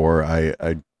before. I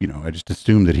just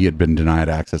assumed that he had been denied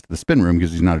access to the spin room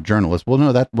because he's not a journalist. Well,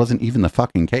 no, that wasn't even the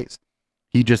fucking case.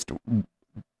 He just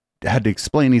had to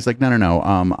explain. He's like, no.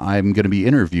 I'm going to be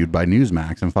interviewed by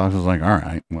Newsmax. And Fox was like, all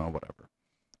right, well, whatever.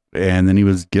 And then he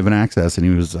was given access and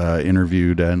he was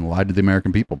interviewed and lied to the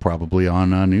American people, probably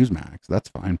on Newsmax. That's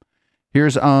fine.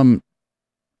 Here's, I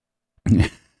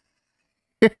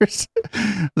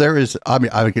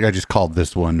just called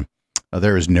this one.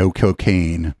 There is no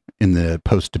cocaine in the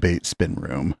post-debate spin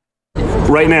room.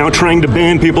 Right now, trying to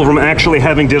ban people from actually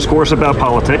having discourse about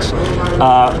politics.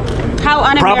 How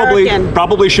un-American.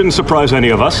 Probably shouldn't surprise any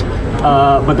of us,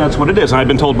 but that's what it is. And I've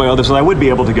been told by others that I would be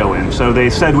able to go in. So they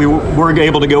said we were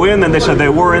able to go in, then they said they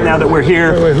weren't. Now that we're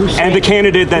here, and the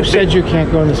candidate that said you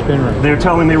can't go in the spin room. They're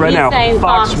telling me right now,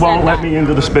 Fox won't let me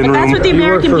into the spin room. That's what the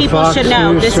American people should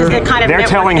know. This is the kind of they're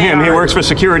telling him he works for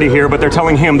security here, but they're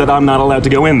telling him that I'm not allowed to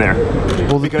go in there.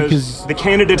 Well, because the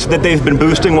candidates that they've been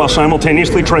boosting while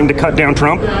simultaneously trying to cut down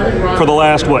Trump for the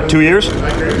last, 2 years,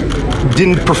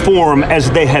 didn't perform as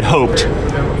they had hoped.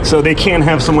 So they can't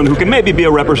have someone who can maybe be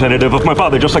a representative of my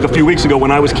father. Just like a few weeks ago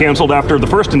when I was canceled after the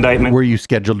first indictment. Were you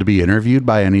scheduled to be interviewed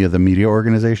by any of the media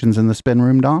organizations in the spin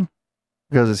room, Don?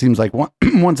 Because it seems like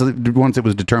once it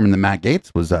was determined that Matt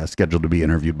Gaetz was scheduled to be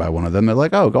interviewed by one of them, they're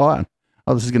like, oh, go on.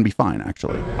 Oh, this is going to be fine,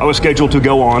 actually. I was scheduled to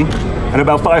go on, and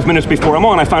about 5 minutes before I'm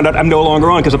on, I found out I'm no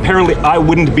longer on because apparently I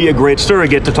wouldn't be a great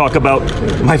surrogate to talk about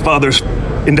my father's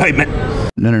indictment.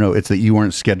 No. It's that you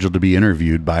weren't scheduled to be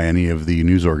interviewed by any of the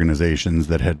news organizations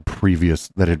that had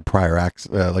pre-cleared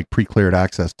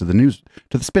access to the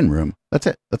spin room. That's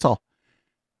it. That's all.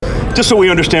 Just so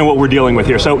we understand what we're dealing with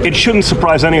here. So it shouldn't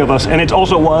surprise any of us, and it's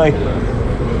also why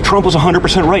Trump was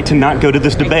 100% right to not go to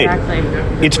this debate.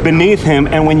 Exactly. It's beneath him,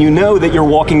 and when you know that you're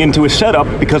walking into a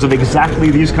setup because of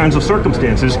exactly these kinds of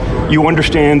circumstances, you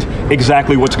understand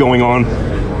exactly what's going on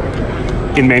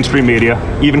in mainstream media,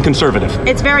 even conservative.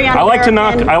 It's very I like to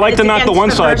knock the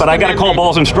one side, but I got to call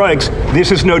balls and strikes.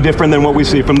 This is no different than what we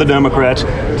see from the Democrats.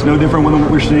 It's no different than what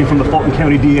we're seeing from the Fulton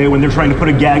County DA when they're trying to put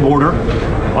a gag order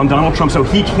on Donald Trump so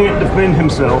he can't defend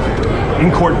himself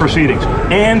in court proceedings.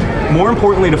 And more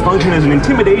importantly, to function as an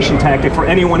intimidation tactic for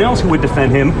anyone else who would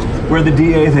defend him, where the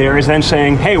DA there is then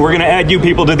saying, hey, we're going to add you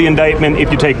people to the indictment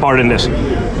if you take part in this.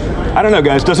 I don't know,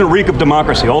 guys. Doesn't reek of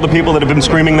democracy. All the people that have been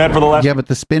screaming that for the last... Yeah, but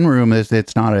the spin room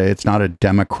it's not a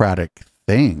democratic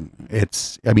thing.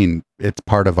 It's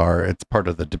part of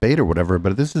the debate or whatever,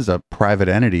 but this is a private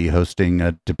entity hosting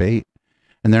a debate.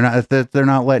 And they're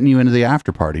not letting you into the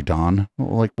after party, Don.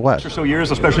 Like what? Or so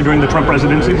years, especially during the Trump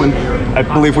presidency, when I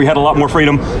believe we had a lot more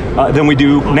freedom than we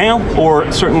do now,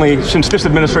 or certainly since this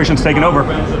administration's taken over,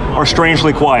 are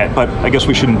strangely quiet. But I guess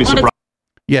we shouldn't be surprised.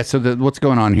 Yeah. So what's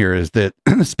going on here is that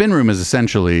the spin room is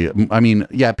essentially,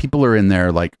 people are in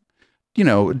there like,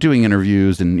 doing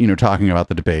interviews and, talking about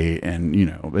the debate, and,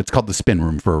 it's called the spin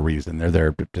room for a reason. They're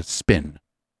there to spin,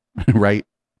 right?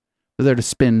 They're there to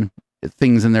spin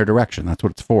things in their direction. That's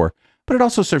what it's for. But it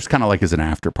also serves kind of like as an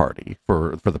after party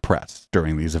for the press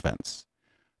during these events.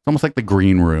 It's almost like the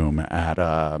green room at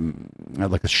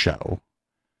like a show.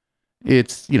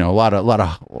 It's, a lot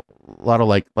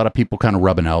of people kind of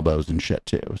rubbing elbows and shit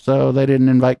too. So they didn't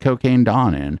invite Cocaine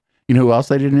Don in. You know who else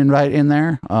they didn't invite in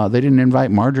there? They didn't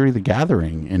invite Marjorie the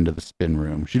Gathering into the spin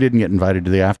room. She didn't get invited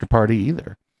to the after party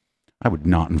either. I would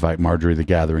not invite Marjorie the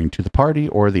Gathering to the party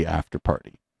or the after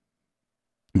party.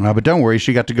 But don't worry,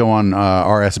 she got to go on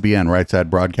RSBN, Right Side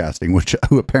Broadcasting,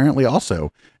 who apparently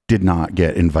also did not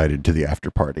get invited to the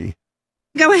after party.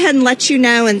 Go ahead and let you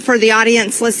know, and for the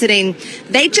audience listening,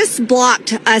 they just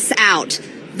blocked us out.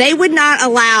 They would not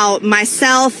allow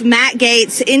myself, Matt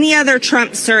Gaetz, any other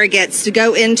Trump surrogates to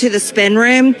go into the spin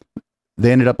room.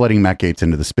 They ended up letting Matt Gaetz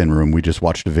into the spin room. We just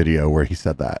watched a video where he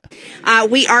said that.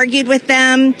 We argued with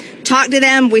them, talked to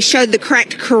them. We showed the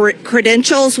correct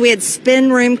credentials. We had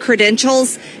spin room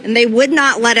credentials, and they would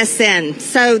not let us in.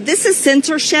 So this is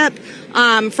censorship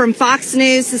from Fox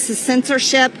News. This is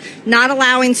censorship, not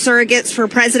allowing surrogates for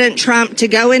President Trump to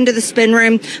go into the spin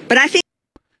room. But I think,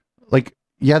 like,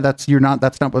 yeah, that's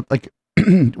not what, like,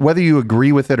 whether you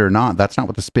agree with it or not, that's not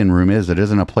what the spin room is. It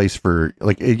isn't a place for,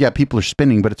 like, yeah, people are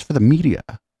spinning, but it's for the media.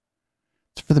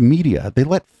 It's for the media. They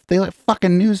let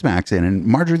fucking Newsmax in, and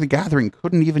Marjorie the Gathering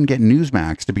couldn't even get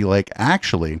Newsmax to be like,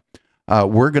 actually,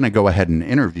 we're going to go ahead and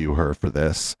interview her for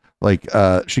this. Like,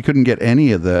 she couldn't get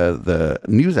any of the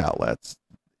news outlets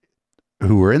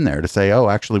who were in there to say, oh,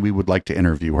 actually, we would like to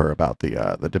interview her about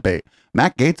the debate.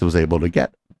 Matt Gaetz was able to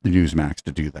get the Newsmax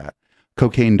to do that.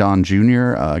 Cocaine Don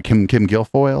Jr., Kim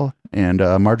Guilfoyle, and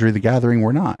Marjorie the Gathering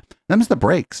were not. Them's the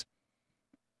breaks.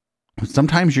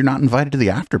 Sometimes you're not invited to the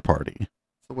after party.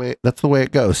 That's the way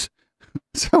it goes.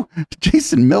 So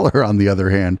Jason Miller, on the other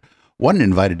hand, wasn't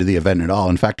invited to the event at all.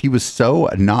 In fact, he was so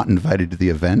not invited to the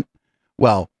event.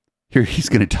 Well, here he's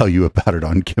going to tell you about it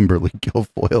on Kimberly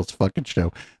Guilfoyle's fucking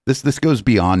show. This goes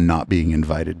beyond not being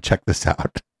invited. Check this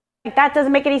out. That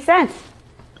doesn't make any sense.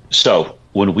 So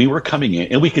when we were coming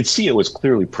in, and we could see it was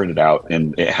clearly printed out,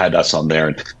 and it had us on there,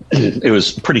 and it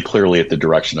was pretty clearly at the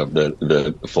direction of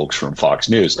the folks from Fox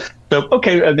News. So,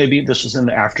 okay, maybe this was in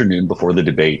the afternoon before the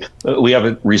debate. We have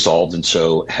it resolved, and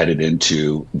so headed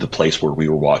into the place where we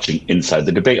were watching inside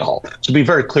the debate hall. So to be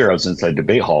very clear, I was inside the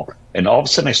debate hall, and all of a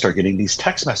sudden I start getting these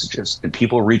text messages and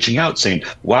people reaching out saying,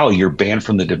 wow, you're banned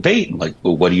from the debate. I'm like,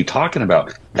 well, what are you talking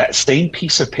about? That same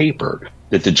piece of paper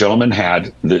that the gentleman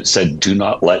had that said, do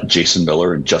not let Jason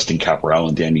Miller and Justin Caporal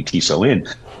and Danny Tiso in,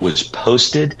 was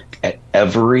posted at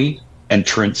every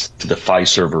entrance to the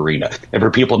Fiserv Arena. And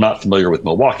for people not familiar with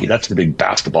Milwaukee, that's the big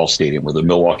basketball stadium where the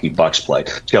Milwaukee Bucks play.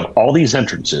 So you have all these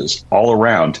entrances all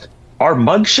around. Our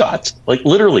mugshots, like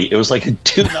literally, it was like,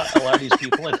 do not allow these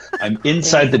people in. I'm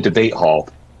inside the debate hall,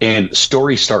 and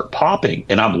stories start popping,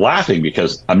 and I'm laughing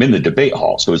because I'm in the debate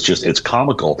hall. So it's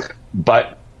comical,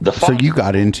 but so you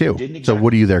got in too. So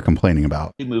what are you there complaining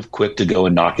about? You move quick to go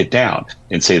and knock it down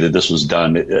and say that this was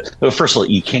done. First of all,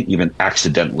 you can't even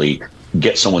accidentally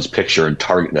get someone's picture and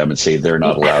target them and say they're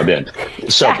not allowed in.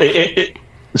 So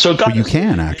but you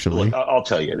can actually. I'll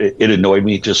tell you, it annoyed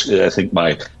me. Just I think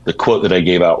the quote that I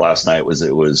gave out last night was,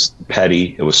 it was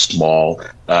petty, it was small,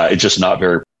 it's just not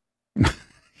very.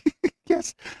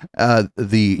 Yes, either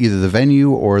the venue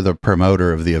or the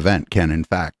promoter of the event can in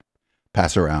fact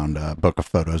pass around a book of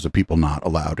photos of people not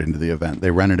allowed into the event.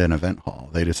 They rented an event hall.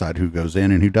 They decide who goes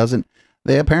in and who doesn't.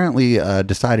 They apparently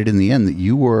decided in the end that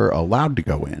you were allowed to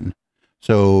go in.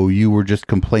 So you were just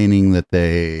complaining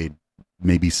that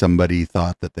maybe somebody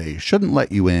thought that they shouldn't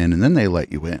let you in, and then they let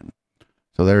you in.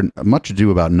 So they're much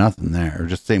ado about nothing there.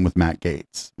 Just same with Matt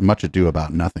Gaetz. Much ado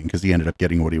about nothing, because he ended up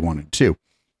getting what he wanted too.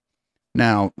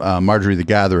 Now, Marjorie the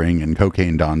Gathering and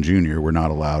Cocaine Don Jr. were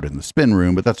not allowed in the spin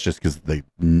room, but that's just because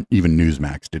even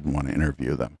Newsmax didn't want to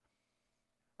interview them.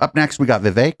 Up next, we got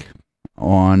Vivek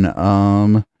on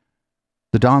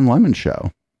the Don Lemon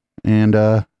Show.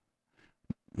 And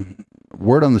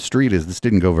word on the street is this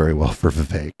didn't go very well for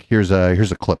Vivek. Here's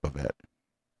a clip of it.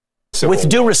 With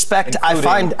due respect,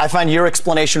 I find your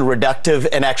explanation reductive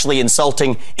and actually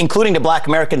insulting, including to black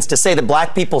Americans, to say that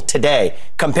black people today,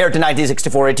 compared to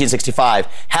 1964, 1865,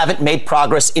 haven't made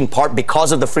progress in part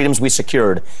because of the freedoms we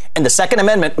secured. And the Second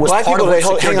Amendment was black part people, of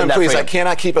what secured hang on, that please. freedom. I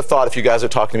cannot keep a thought if you guys are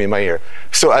talking to me in my ear.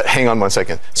 So hang on 1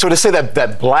 second. So to say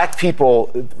that black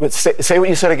people, say what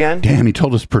you said again. Damn, he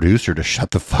told his producer to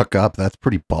shut the fuck up. That's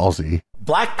pretty ballsy.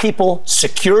 Black people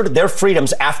secured their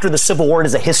freedoms after the Civil War. It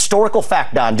is a historical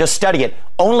fact, Don. Just study it.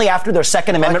 Only after their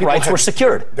Second Amendment rights were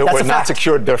secured. They were not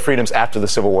secured their freedoms after the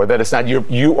Civil War. That is not,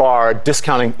 you are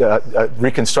discounting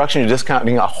Reconstruction. You're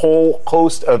discounting a whole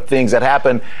host of things that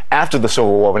happened after the Civil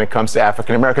War when it comes to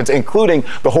African Americans, including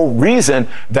the whole reason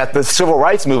that the Civil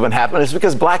Rights Movement happened is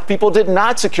because black people did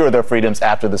not secure their freedoms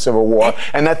after the Civil War,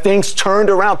 and that things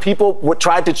turned around. People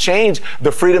tried to change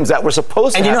the freedoms that were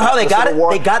supposed to happen. And you know how they got it?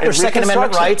 They got their Second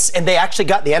Amendment rights, and they actually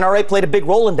got the NRA played a big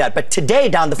role in that. But today,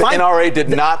 Don, the NRA did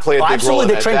not play a big role in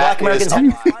that. They trained black Americans.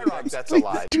 That's a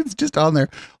lie. Dude's just on there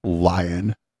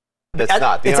lying. It's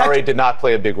not. The NRA did not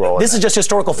play a big role. This is just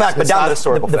historical fact. It's but not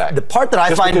historical fact. The part that I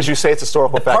just find because you say it's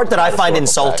historical fact. The part that I find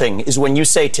insulting fact. is when you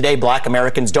say today Black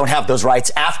Americans don't have those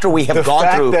rights after we have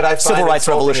gone through civil rights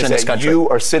revolution in this country. You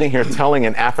are sitting here telling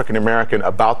an African American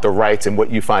about the rights and what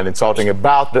you find insulting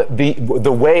about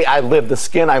the way I live, the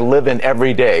skin I live in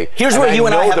every day. Here's where you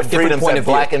and I have a different point of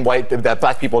view. Black and white that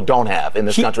Black people don't have in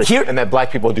this country, and that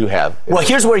Black people do have. Well,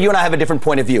 here's where you and I have a different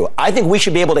point of view. I think we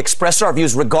should be able to express our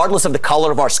views regardless of the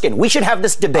color of our skin. We should have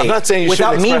this debate. I'm not saying you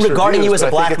without me regarding you as a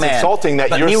Black man, insulting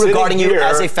that but you're me regarding you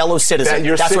as a fellow citizen.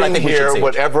 That's what I think we should say.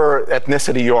 Whatever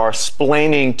ethnicity you are,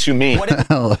 explaining to me.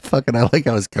 I like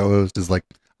how his co-host is like,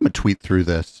 I'm gonna tweet through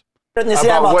this.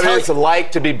 About what it's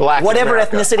like to be Black. Whatever in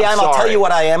America. ethnicity I am, I'll tell you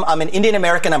what I am. I'm an Indian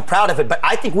American. I'm proud of it. But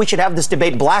I think we should have this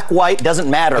debate. Black, white doesn't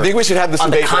matter. I think we should have this on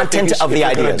debate. The content of the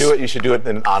ideas. If you're going to do it, you should do it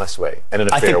in an honest way and in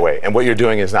a fair way. And what you're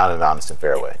doing is not an honest and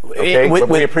fair way. Okay?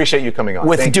 We appreciate you coming on.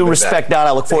 With due respect, Don,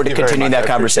 I look forward to continuing that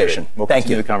conversation. We'll Thank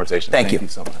you. The conversation. Thank you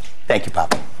so much. Thank you,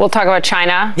 Papa. We'll talk about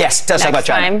China. Yes, let's talk about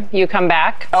China. Next time you come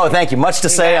back. Oh, thank you. Much to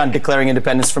say on declaring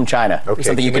independence from China. Okay,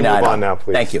 something you can move add on now,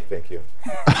 please. Thank you. Thank you.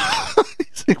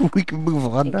 We can move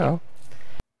on now.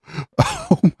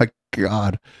 Oh my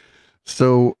God.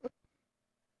 So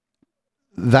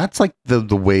that's like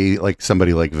the way like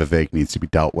somebody like Vivek needs to be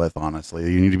dealt with,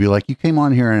 honestly. You need to be like, you came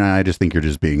on here and I just think you're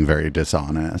just being very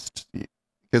dishonest.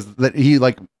 Because that he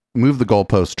like moved the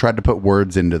goalpost, tried to put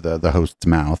words into the host's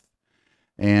mouth.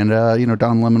 And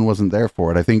Don Lemon wasn't there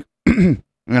for it. I think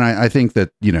and I think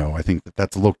that, I think that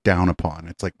that's looked down upon.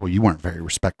 It's like, well, you weren't very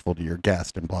respectful to your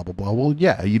guest and blah, blah, blah. Well,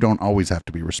 yeah, you don't always have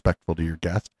to be respectful to your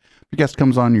guest. If your guest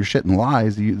comes on your shit and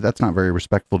lies, that's not very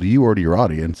respectful to you or to your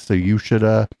audience. So you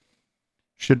should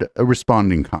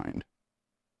respond in kind.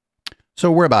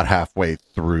 So we're about halfway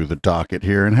through the docket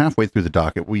here, and halfway through the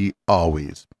docket, we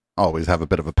always have a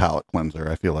bit of a palate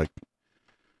cleanser. I feel like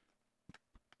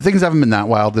things haven't been that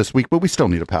wild this week, but we still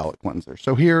need a palate cleanser.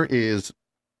 So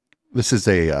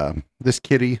this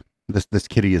kitty. This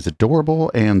kitty is adorable,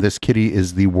 and this kitty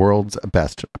is the world's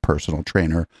best personal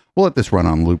trainer. We'll let this run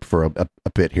on loop for a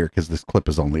bit here because this clip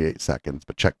is only 8 seconds,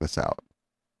 but check this out.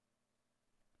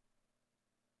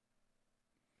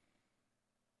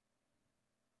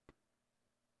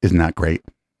 Isn't that great?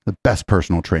 The best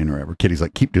personal trainer ever. Kitty's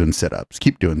like, keep doing sit-ups.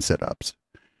 Keep doing sit-ups.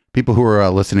 People who are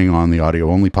listening on the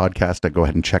audio-only podcast, go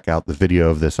ahead and check out the video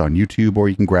of this on YouTube, or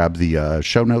you can grab the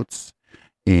show notes.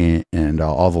 And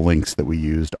all the links that we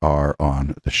used are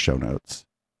on the show notes.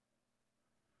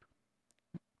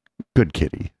 Good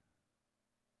kitty.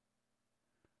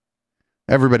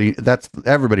 Everybody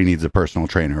needs a personal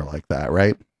trainer like that,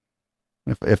 right?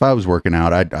 If I was working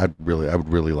out, I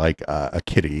would really like a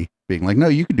kitty being like, no,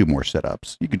 you can do more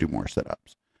sit-ups. You can do more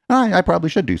sit-ups. I probably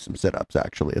should do some sit-ups,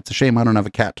 actually. It's a shame I don't have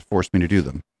a cat to force me to do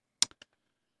them.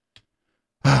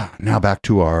 Now back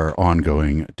to our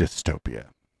ongoing dystopia.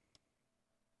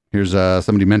 Here's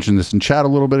somebody mentioned this in chat a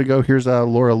little bit ago. Here's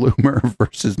Laura Loomer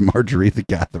versus Marjorie the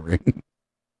Gathering.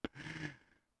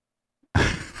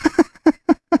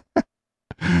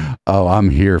 Oh, I'm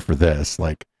here for this.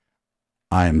 Like,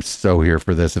 I am so here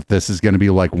for this. If this is going to be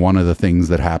like one of the things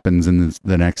that happens in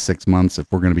the next 6 months, if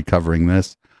we're going to be covering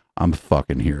this, I'm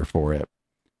fucking here for it.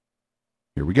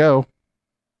 Here we go.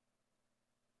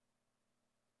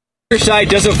 Your side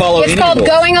doesn't follow. It's called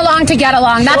going along to get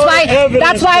along. That's why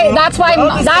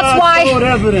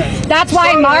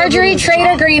Marjorie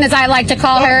Trader Green, as I like to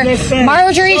call her,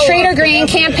 Marjorie Trader Green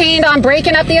campaigned on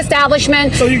breaking up the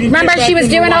establishment. Remember, she was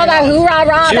doing all that hoorah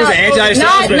rah about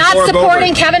not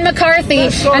supporting Kevin McCarthy,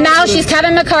 and now she's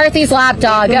Kevin McCarthy's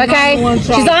lapdog. Okay,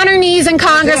 she's on her knees in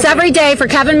Congress every day for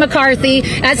Kevin McCarthy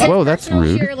as his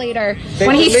cheerleader.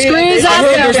 When he screws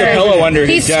us over,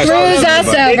 he screws us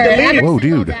over. Whoa,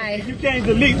 dude. You can't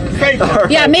delete the paper.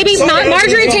 Yeah, maybe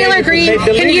Marjorie Taylor Greene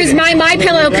can use my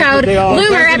pillow code,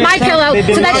 Loomer at my pillow,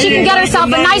 so that she can get herself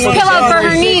a nice pillow for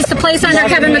her knees to place under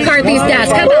Kevin McCarthy's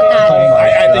desk. How about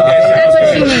that? That's what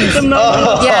she needs.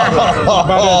 Yeah.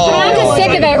 I'm just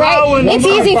sick of it, right? It's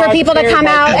easy for people to come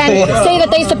out and say that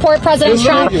they support President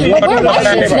Trump. But where was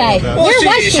she today? Where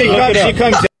was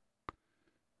she?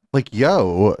 Like,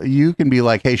 yo, you can be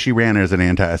like, hey, she ran as an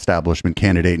anti-establishment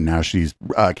candidate and now she's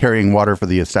carrying water for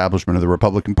the establishment of the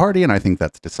Republican Party, and I think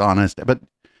that's dishonest. But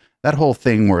that whole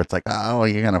thing where it's like, oh,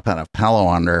 you're going to put a pillow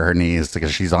under her knees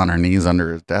because she's on her knees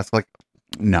under his desk. Like,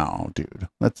 no, dude,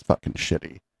 that's fucking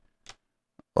shitty.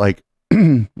 Like,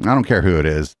 I don't care who it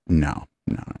is. No.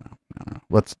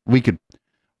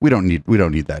 We don't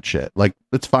need that shit. Like,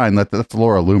 it's fine. That's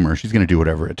Laura Loomer. She's going to do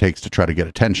whatever it takes to try to get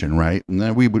attention, right? And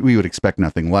then we would expect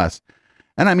nothing less.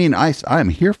 And I mean, I'm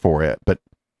here for it, but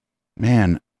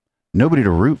man, nobody to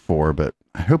root for, but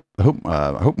I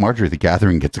hope Marjorie the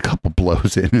Gathering gets a couple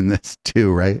blows in this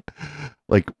too, right?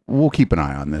 Like, we'll keep an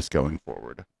eye on this going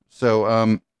forward.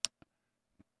 So,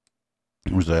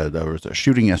 there was a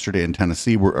shooting yesterday in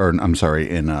Tennessee,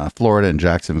 in Florida, in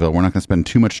Jacksonville. We're not going to spend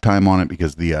too much time on it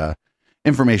because the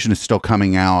information is still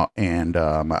coming out, and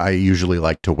I usually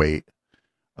like to wait.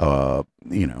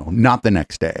 Not the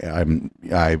next day.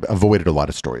 I've avoided a lot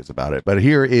of stories about it, but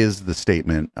here is the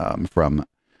statement from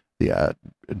the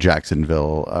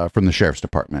Jacksonville, from the sheriff's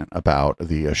department about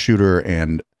the shooter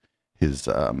and his,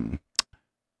 I'm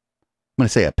going to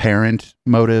say apparent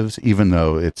motives, even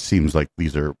though it seems like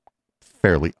these are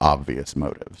fairly obvious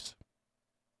motives.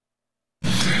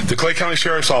 The Clay County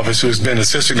Sheriff's Office, who has been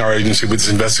assisting our agency with this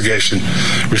investigation,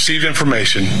 received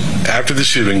information after the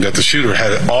shooting that the shooter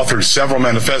had authored several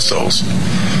manifestos,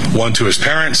 one to his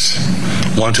parents,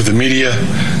 one to the media,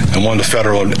 and one to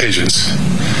federal agents.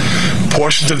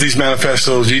 Portions of these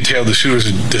manifestos detail the shooter's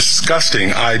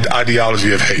disgusting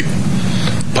ideology of hate.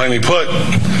 Plainly put,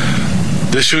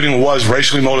 this shooting was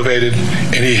racially motivated,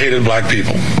 and he hated black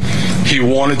people. He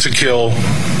wanted to kill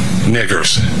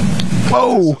niggers.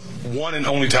 Whoa! One and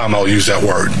only time I'll use that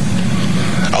word.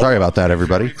 Sorry about that,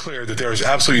 everybody. It's clear that there is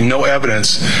absolutely no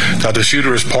evidence that the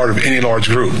shooter is part of any large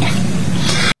group.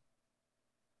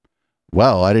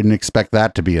 Well, I didn't expect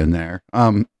that to be in there.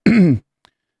 I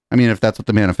mean, if that's what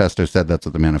the manifesto said, that's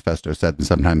what the manifesto said. And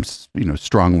sometimes,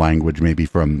 strong language, maybe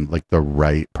from like the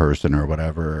right person or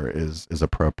whatever, is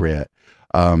appropriate.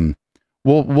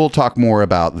 We'll talk more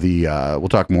about the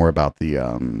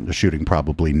shooting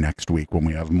probably next week when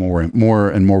we have more and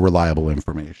more reliable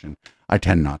information. I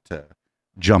tend not to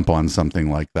jump on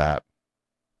something like that.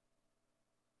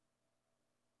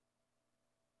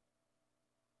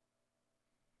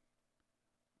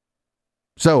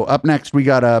 So up next, we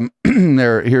got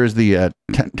here's the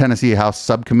Tennessee House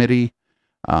Subcommittee.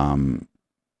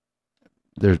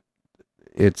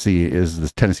 Is the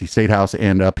Tennessee State House,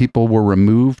 and people were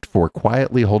removed for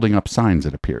quietly holding up signs,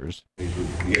 it appears.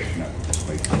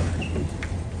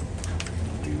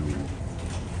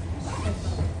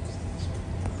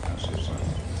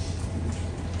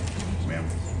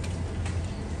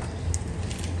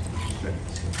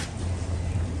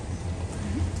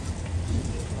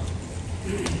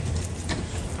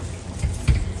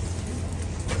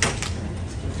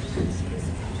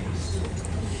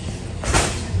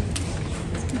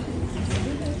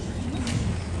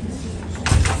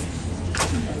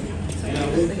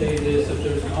 If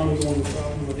there's an ongoing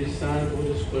problem with these signs,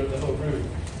 we'll just split the whole room.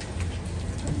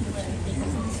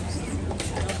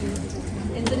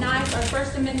 And denies our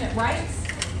First Amendment rights.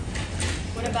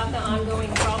 What about the ongoing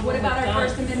problem? What about with our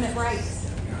guns? First Amendment rights?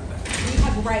 We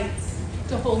have rights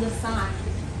to hold a sign.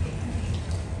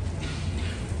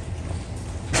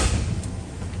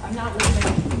 I'm not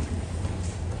leaving.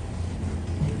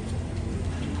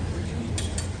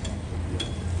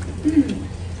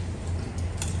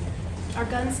 Are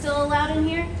guns still allowed in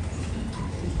here?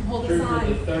 Hold a Turn sign.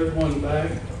 the third one back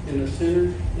in the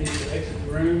center, needs to exit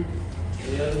the room.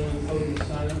 The other one holding the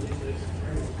sign up needs to exit the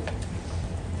room.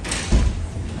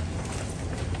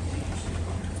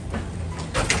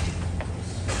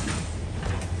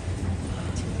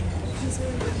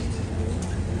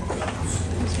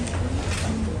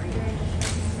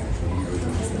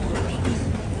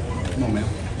 Come on, man.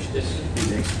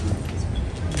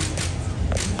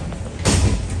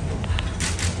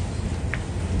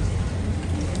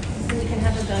 We can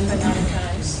have a gun, but not a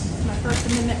gun. It's my First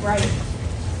Amendment right.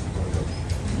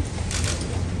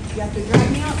 You have to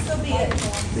drag me out, so be it.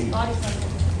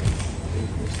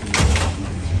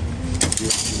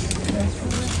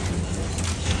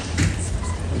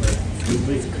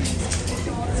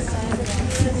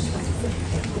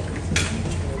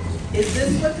 Is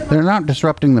this what the They're not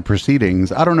disrupting the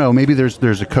proceedings. I don't know. Maybe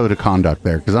there's a code of conduct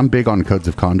there, because I'm big on codes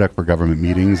of conduct for government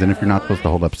meetings. And if you're not supposed to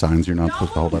hold up signs, you're not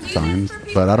supposed to hold up signs.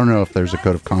 But I don't know if there's a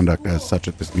code of conduct as such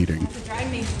at this meeting.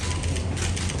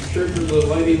 Sure, there's a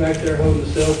lady back there holding a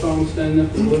cell phone, standing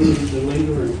up and leaving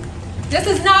the room. This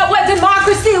is not what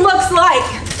democracy looks like.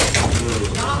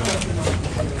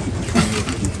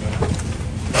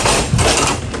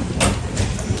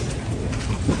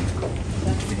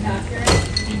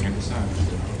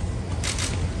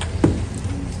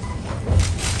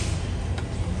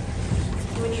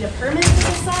 Do we need a permit for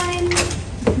the sign?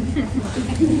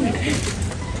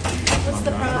 What's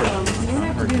the problem? You don't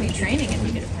have to do any training if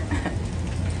you get a permit.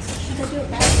 Should I do it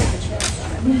back with the chair?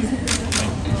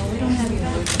 We don't have you.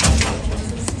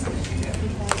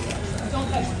 Don't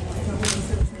touch it.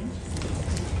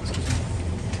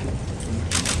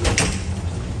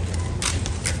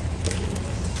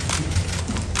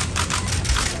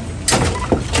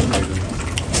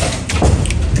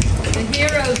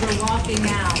 heroes are walking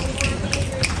out.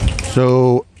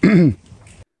 So,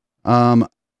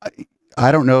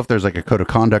 I don't know if there's like a code of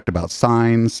conduct about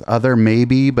signs. There may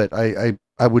be, but I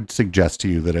would suggest to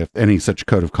you that if any such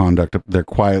code of conduct, they're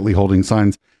quietly holding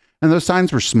signs, and those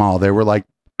signs were small. They were like,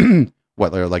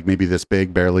 what, they're like maybe this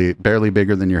big, barely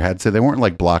bigger than your head. So they weren't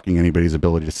like blocking anybody's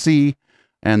ability to see,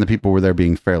 and the people were there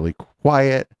being fairly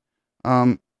quiet.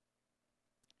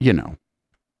 You know,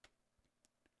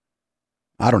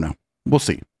 I don't know. We'll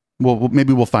see.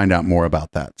 Maybe we'll find out more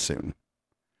about that soon.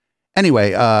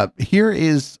 Anyway, here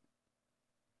is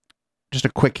just a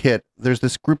quick hit. There's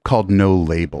this group called No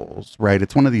Labels, right?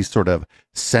 It's one of these sort of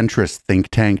centrist think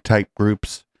tank type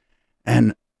groups.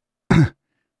 And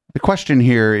the question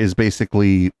here is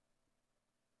basically,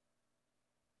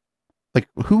 like,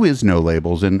 who is No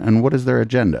Labels and what is their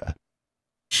agenda?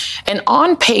 And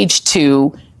on page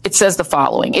 2, it says the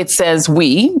following. It says,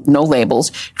 we, No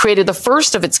Labels, created the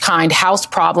first of its kind House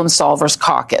Problem Solvers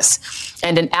Caucus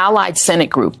and an allied Senate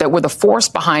group that were the force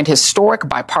behind historic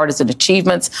bipartisan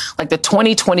achievements like the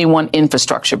 2021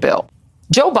 infrastructure bill.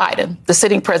 Joe Biden, the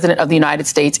sitting president of the United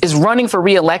States, is running for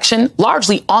re-election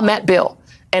largely on that bill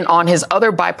and on his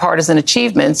other bipartisan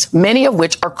achievements, many of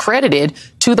which are credited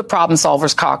to the Problem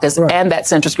Solvers Caucus and that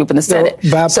centrist group in the Senate.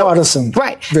 Bipartisan.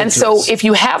 Right. Victories. And so if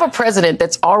you have a president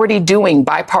that's already doing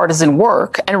bipartisan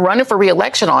work and running for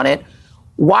re-election on it,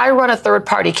 why run a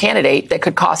third-party candidate that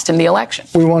could cost him the election?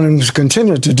 We want him to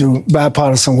continue to do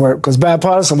bipartisan work because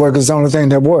bipartisan work is the only thing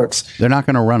that works. They're not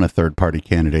going to run a third-party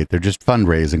candidate. They're just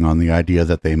fundraising on the idea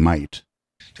that they might.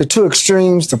 The two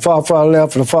extremes, the far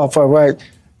left and the far right,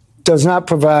 does not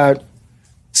provide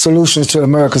solutions to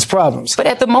America's problems. But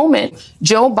at the moment,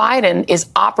 Joe Biden is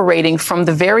operating from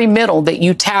the very middle that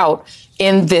you tout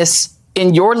in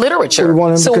your literature. We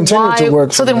want him to continue to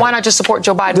work. So then why not just support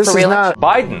Joe Biden for re-election?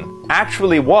 Biden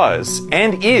actually was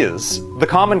and is the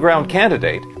common ground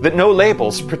candidate that No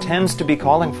Labels pretends to be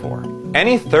calling for.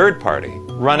 Any third party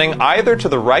running either to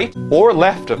the right or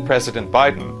left of President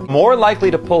Biden more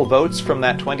likely to pull votes from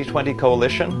that 2020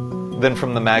 coalition than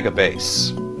from the MAGA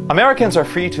base. Americans are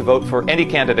free to vote for any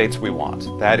candidates we want.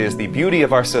 That is the beauty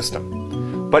of our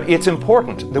system. But it's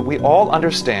important that we all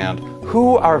understand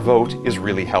who our vote is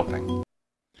really helping.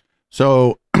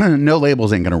 So No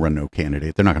Labels ain't going to run no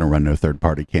candidate. They're not going to run no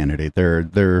third-party candidate.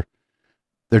 They're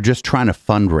just trying to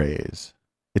fundraise.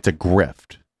 It's a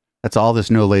grift. That's all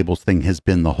this No Labels thing has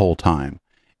been the whole time.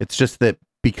 It's just that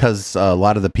because a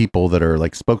lot of the people that are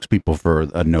like spokespeople for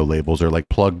No Labels are like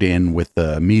plugged in with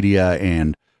the media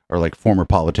and or like former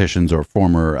politicians or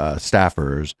former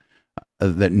staffers,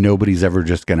 that nobody's ever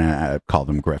just going to call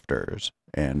them grifters.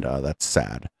 And that's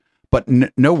sad. But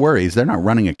no worries. They're not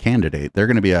running a candidate. They're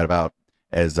going to be at about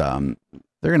as they're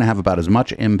going to have about as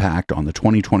much impact on the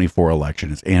 2024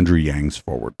 election as Andrew Yang's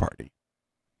Forward Party.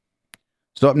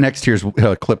 So up next, here's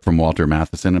a clip from Walter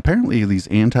Matheson. Apparently, these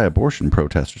anti-abortion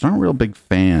protesters aren't real big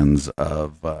fans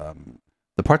of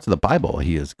the parts of the Bible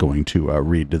he is going to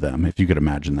read to them, if you could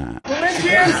imagine that.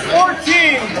 Philippians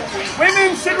 14.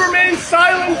 Women should remain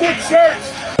silent at church.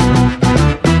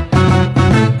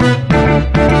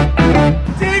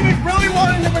 David really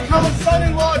wanted to become a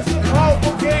son-in-law to the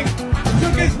powerful king. He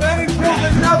took his men and killed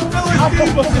enough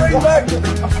Philistines to bring back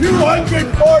 200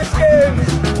 foreskins.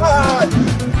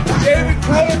 David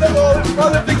counted them all in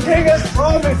front of the king as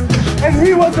promised, and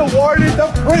he was awarded the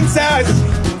princess.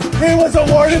 He was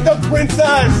awarded the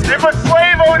princess. If a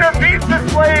slave owner beats the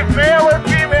slave, male or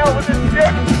female, with a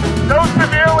stick so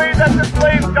severely that the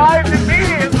slave dies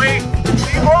immediately,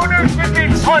 the owner should be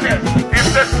punished. If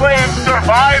the slave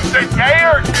survives a day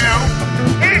or two,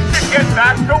 he should get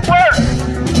back to work.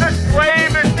 The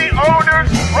slave is the owner's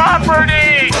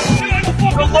property.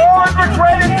 The Lord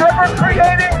regretted ever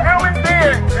creating human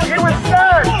beings, and he was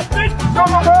sad. So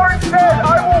the Lord said,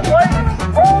 I will wipe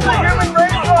all the human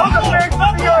race off the face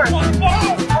of the earth.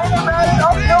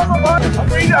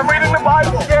 I'm reading the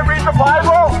Bible. You can't read the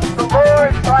Bible? The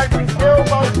Lord tried to kill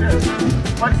Moses.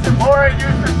 But Zipporah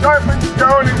used a sharpened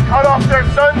stone and cut off their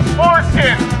son's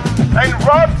foreskin and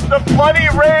rubbed the bloody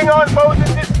ring on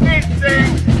Moses' feet,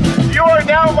 saying, you are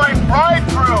now my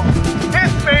bridegroom.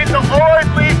 This made the Lord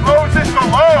leave Moses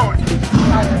alone.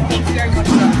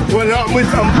 Well, no,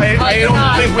 I don't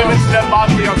think women should have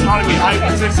bodily autonomy. I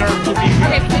deserve to be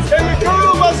here. And the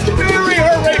colonel must marry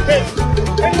her rapist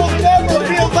and will never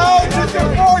be allowed to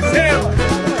divorce him.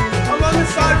 I'm on the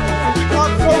sidewalk. The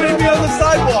cops told me to be on the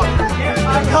sidewalk.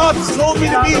 The cops told me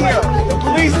to be here. The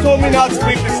police told me not to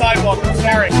leave the sidewalk. I'm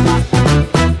sorry.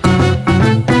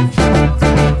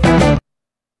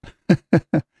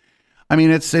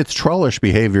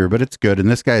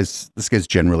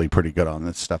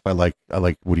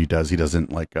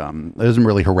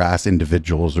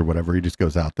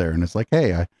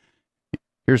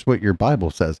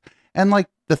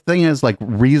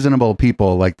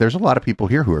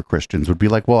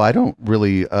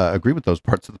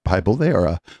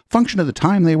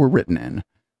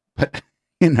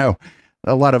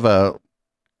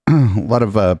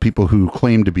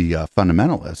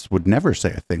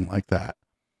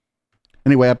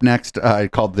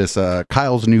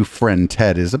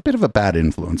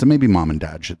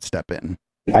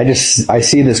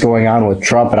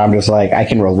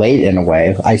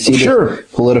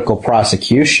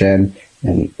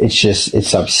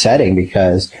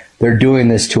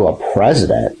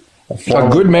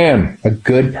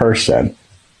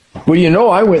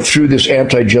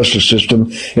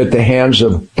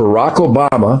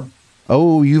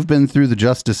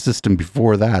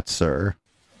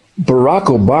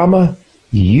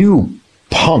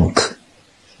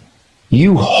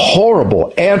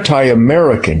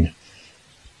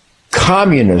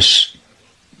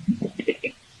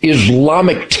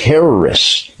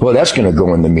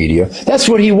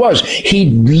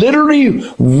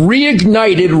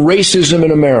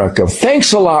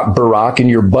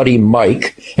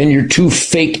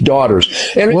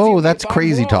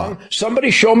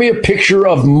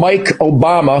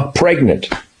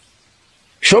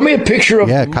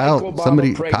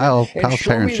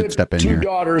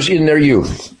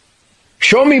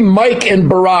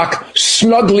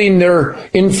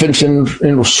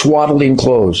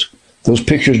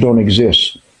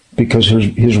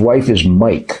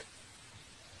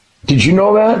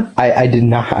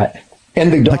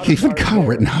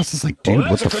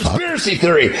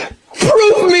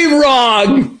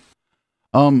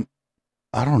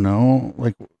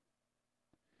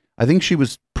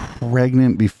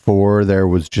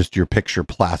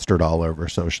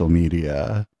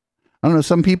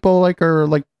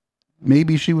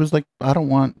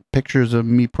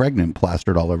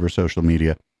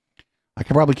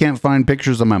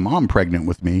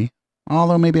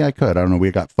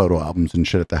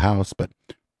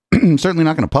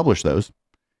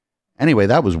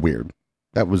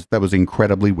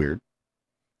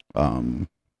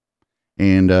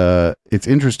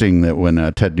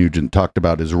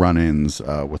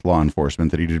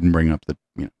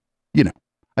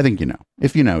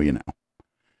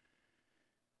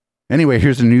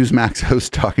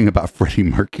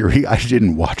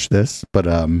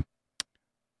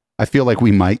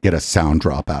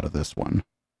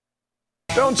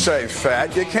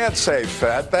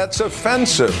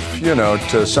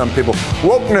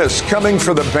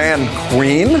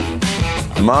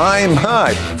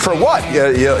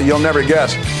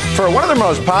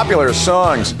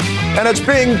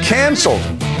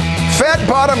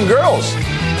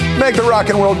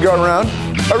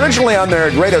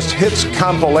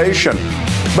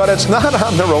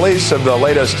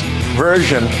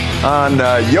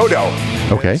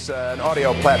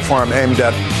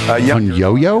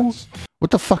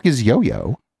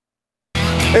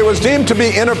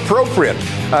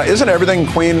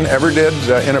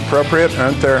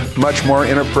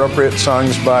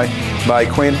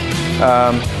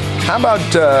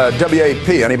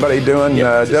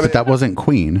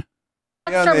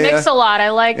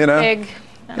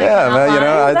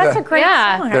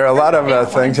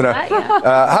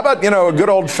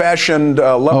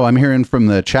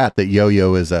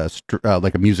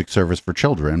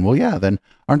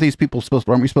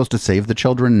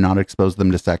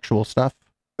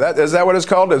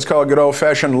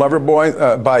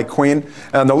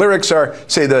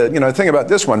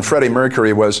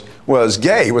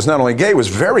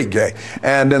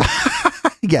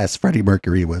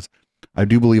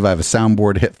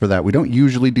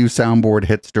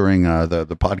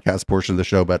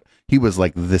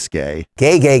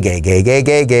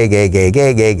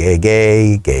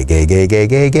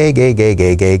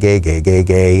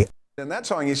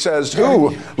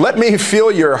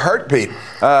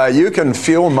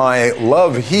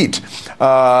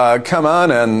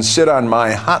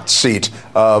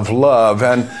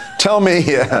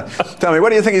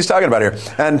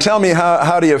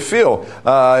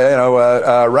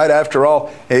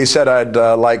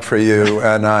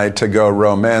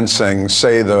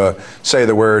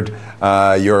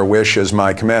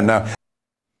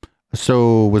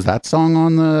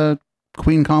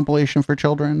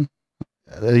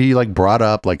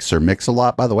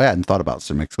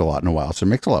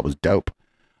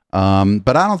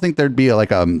 But I don't think there'd be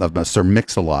like a Sir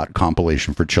Mix-a-Lot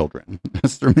compilation for children.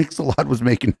 Sir Mix-a-Lot was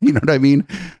making, you know what I mean?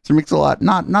 Sir Mix-a-Lot,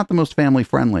 not the most family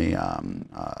friendly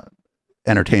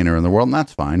entertainer in the world, and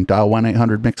that's fine. Dial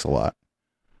 1-800-Mix-a-Lot.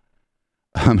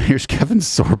 Here's Kevin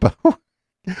Sorbo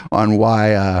on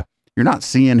why you're not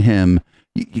seeing him.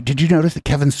 Did you notice that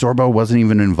Kevin Sorbo wasn't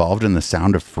even involved in The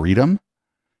Sound of Freedom?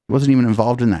 He wasn't even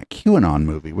involved in that QAnon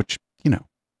movie, which, you know.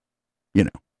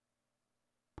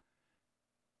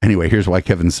 Anyway, here's why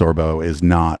Kevin Sorbo is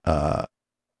not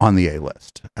on the A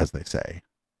list, as they say.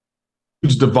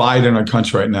 Huge divide in our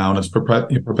country right now, and it's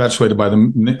perpetuated by the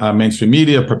mainstream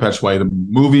media, perpetuated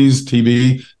movies,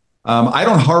 TV. I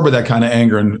don't harbor that kind of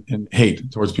anger and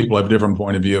hate towards people who have a different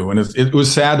point of view. And it was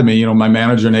sad to me. You know, my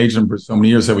manager and agent for so many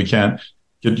years said we can't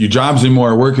get you jobs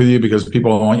anymore or work with you because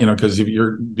people don't want, you know, because if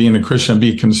you're being a Christian,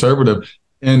 be conservative.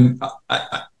 And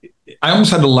I almost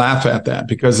had to laugh at that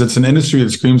because it's an industry that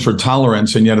screams for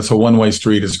tolerance, and yet it's a one-way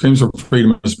street. It screams for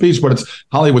freedom of speech, but it's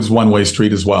Hollywood's one-way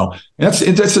street as well. And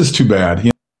that's just too bad.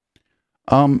 You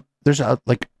know? There's a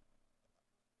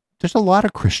lot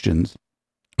of Christians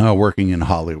working in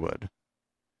Hollywood.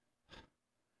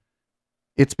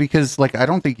 It's because, like, I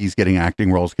don't think he's getting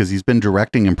acting roles because he's been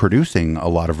directing and producing a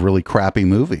lot of really crappy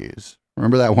movies.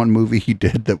 Remember that one movie he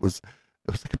did that was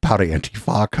like about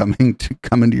Antifa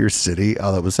coming to your city?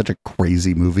 Oh, that was such a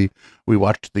crazy movie. We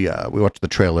watched the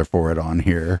trailer for it on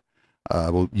here.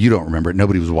 Well, you don't remember it.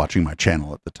 Nobody was watching my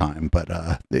channel at the time, but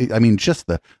I mean, just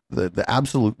the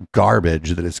absolute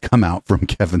garbage that has come out from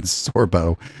Kevin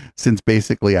Sorbo since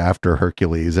basically after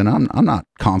Hercules. And I'm not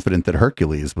confident that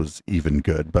Hercules was even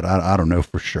good, but I don't know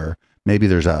for sure. Maybe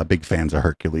there's big fans of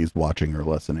Hercules watching or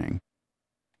listening.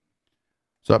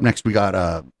 So up next we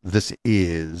got this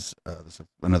is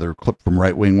another clip from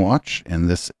Right Wing Watch, and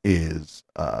this is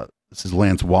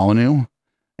Lance Wallanu,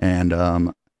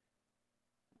 and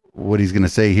what he's going to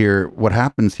say here. What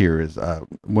happens here is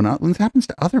when it happens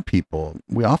to other people,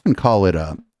 we often call it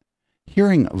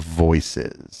hearing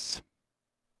voices.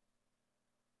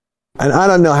 And I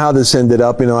don't know how this ended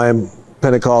up. You know, I am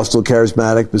Pentecostal,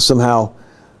 charismatic, but somehow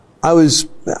I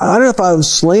don't know if I was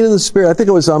slain in the spirit. I think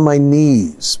I was on my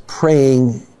knees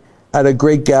praying at a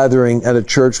great gathering at a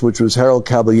church, which was Harold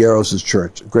Caballeros'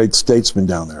 church, a great statesman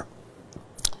down there.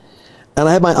 And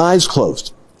I had my eyes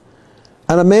closed.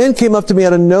 And a man came up to me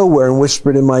out of nowhere and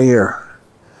whispered in my ear.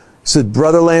 He said,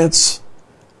 "Brother Lance,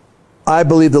 I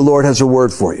believe the Lord has a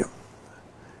word for you.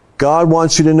 God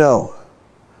wants you to know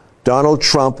Donald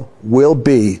Trump will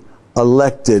be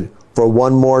elected for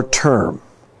one more term.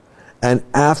 And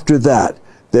after that,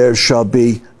 there shall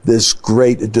be this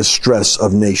great distress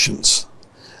of nations.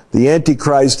 The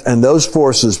Antichrist and those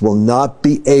forces will not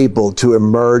be able to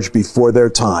emerge before their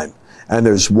time. And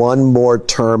there's one more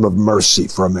term of mercy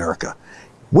for America."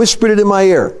 Whispered it in my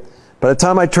ear. By the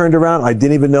time I turned around, I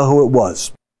didn't even know who it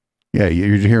was. Yeah,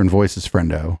 you're hearing voices,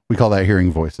 friendo. We call that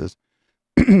hearing voices.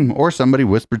 Or somebody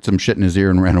whispered some shit in his ear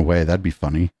and ran away. That'd be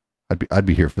funny. I'd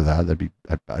be here for that.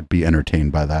 I'd be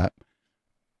entertained by that.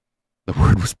 The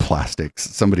word was plastics.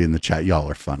 Somebody in the chat, y'all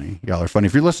are funny. Y'all are funny.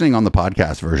 If you're listening on the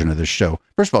podcast version of this show,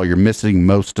 first of all, you're missing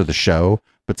most of the show.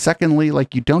 But secondly,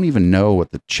 like, you don't even know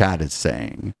what the chat is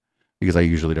saying, because I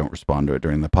usually don't respond to it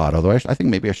during the pod. Although I think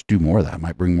maybe I should do more of that. It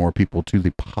might bring more people to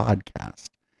the podcast.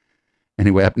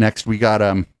 Anyway, up next we got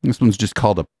this one's just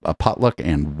called a potluck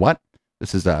and what?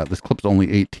 This clip's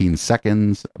only 18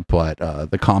 seconds, but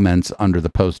the comments under the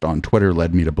post on Twitter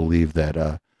led me to believe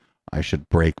that I should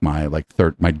break my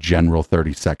my general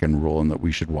 30-second rule, and that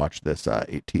we should watch this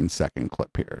 18-second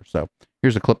clip here. So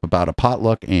here's a clip about a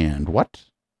potluck and what?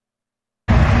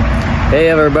 Hey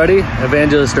everybody,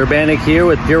 Evangelist Urbanic here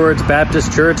with Pure Words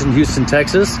Baptist Church in Houston,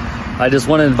 Texas. I just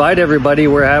want to invite everybody.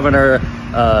 We're having our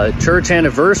church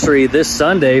anniversary this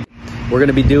Sunday. We're going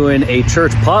to be doing a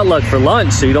church potluck for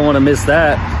lunch, so you don't want to miss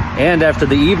that. And after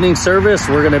the evening service,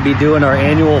 we're going to be doing our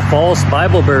annual false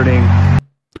Bible burning.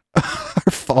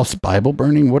 False Bible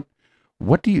burning? What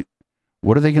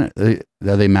are they going to,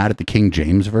 are they mad at the King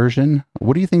James Version?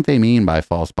 What do you think they mean by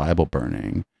false Bible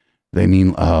burning? They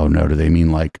mean, oh no, do they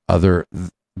mean like they're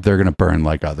going to burn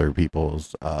like other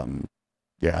people's,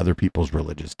 other people's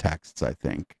religious texts, I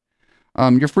think.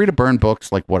 You're free to burn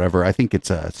books, like whatever. I think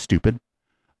it's stupid.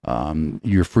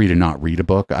 You're free to not read a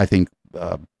book. I think,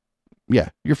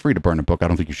 you're free to burn a book. I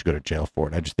don't think you should go to jail for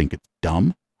it. I just think it's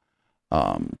dumb.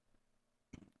 I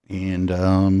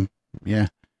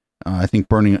think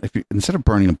instead of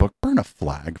burning a book, burn a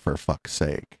flag, for fuck's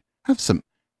sake. Have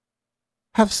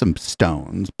some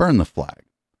stones, burn the flag.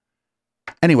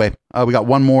 Anyway, we got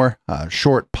one more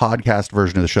short podcast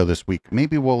version of the show this week.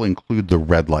 Maybe we'll include the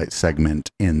red light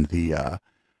segment in the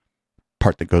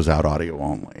part that goes out audio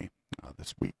only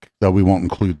this week. Though we won't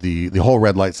include the whole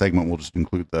red light segment. We'll just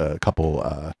include the couple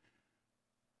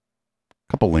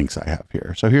links I have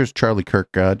here. So here's Charlie Kirk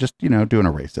just, doing a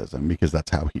racism because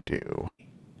that's how he do.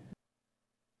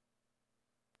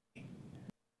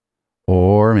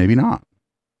 Or maybe not.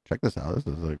 Check this out. This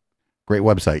is a great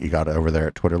website you got over there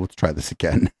at Twitter. Let's try this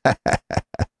again.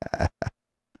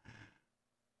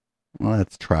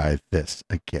 Let's try this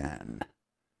again.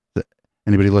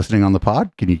 Anybody listening on the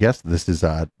pod? Can you guess? This is,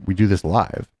 we do this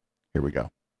live. Here we go.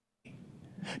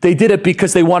 They did it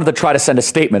because they wanted to try to send a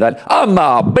statement that I'm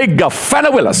a big fan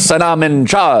of Willis and I'm in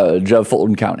charge of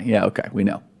Fulton County. Yeah, okay, we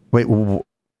know. Wait,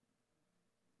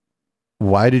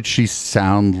 why did she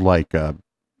sound like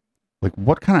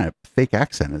what kind of fake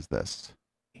accent is this?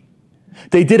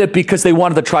 They did it because they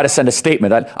wanted to try to send a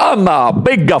statement that I'm a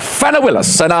big fan of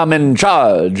Willis and I'm in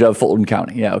charge of Fulton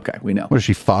County. Yeah, okay, we know. What is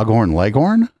she, Foghorn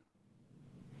Leghorn?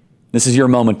 This is your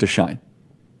moment to shine.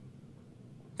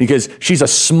 Because she's a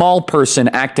small person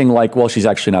acting like, well, she's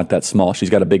actually not that small. She's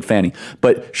got a big fanny.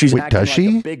 But she's acting like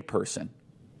a big person.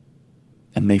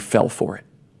 And they fell for it.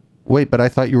 Wait, but I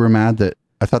thought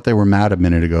they were mad a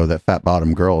minute ago that Fat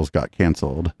Bottom Girls got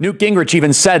canceled. Newt Gingrich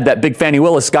even said that Big Fanny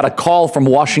Willis got a call from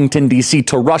Washington, D.C.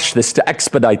 to rush this, to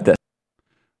expedite this.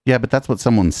 Yeah, but that's what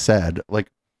someone said.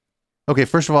 Okay,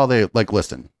 first of all,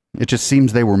 listen. It just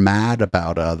seems they were mad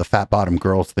about the Fat Bottom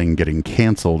Girls thing getting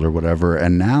canceled or whatever,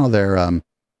 and now they're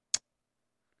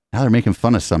making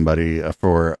fun of somebody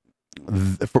for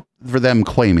them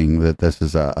claiming that this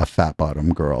is a fat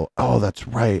bottom girl. Oh, that's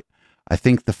right. I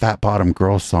think the Fat Bottom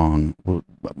Girl song,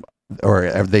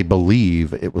 or they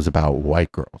believe it was about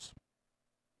white girls.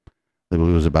 It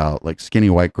was about skinny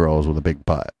white girls with a big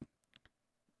butt.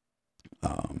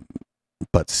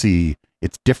 But see,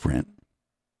 it's different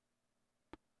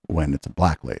when it's a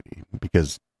black lady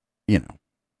because, and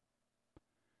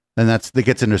that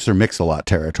gets into Sir Mix-a-Lot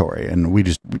territory, and we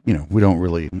just, we don't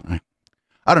really,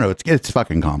 I don't know, it's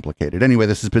fucking complicated. Anyway,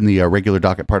 this has been the regular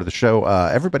docket part of the show.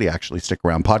 Everybody actually stick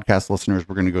around. Podcast listeners,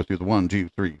 we're going to go through the 1, 2,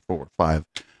 3, 4, 5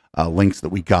 links that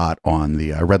we got on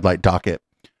the red light docket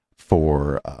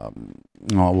for,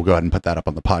 we'll go ahead and put that up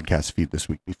on the podcast feed this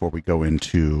week before we go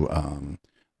into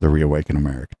the Reawaken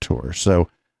America tour. So,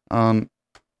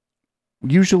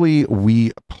 usually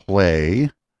we play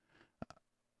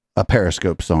a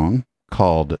Periscope song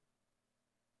called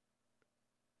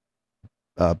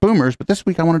Boomers, but this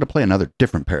week I wanted to play another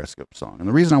different Periscope song. And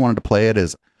the reason I wanted to play it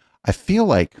is I feel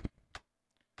like,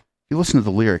 if you listen to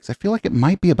the lyrics, I feel like it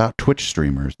might be about Twitch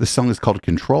streamers. This song is called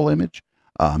Control Image.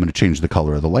 I'm going to change the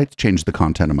color of the lights, change the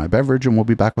content of my beverage, and we'll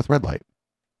be back with Red Light.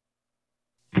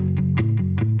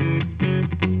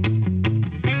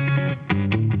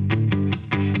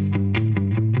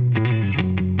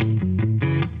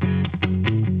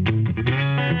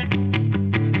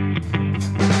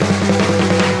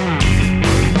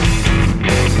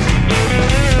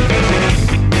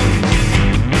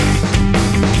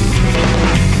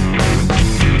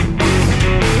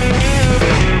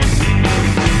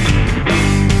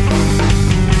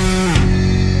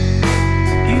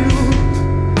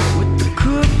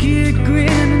 Cookie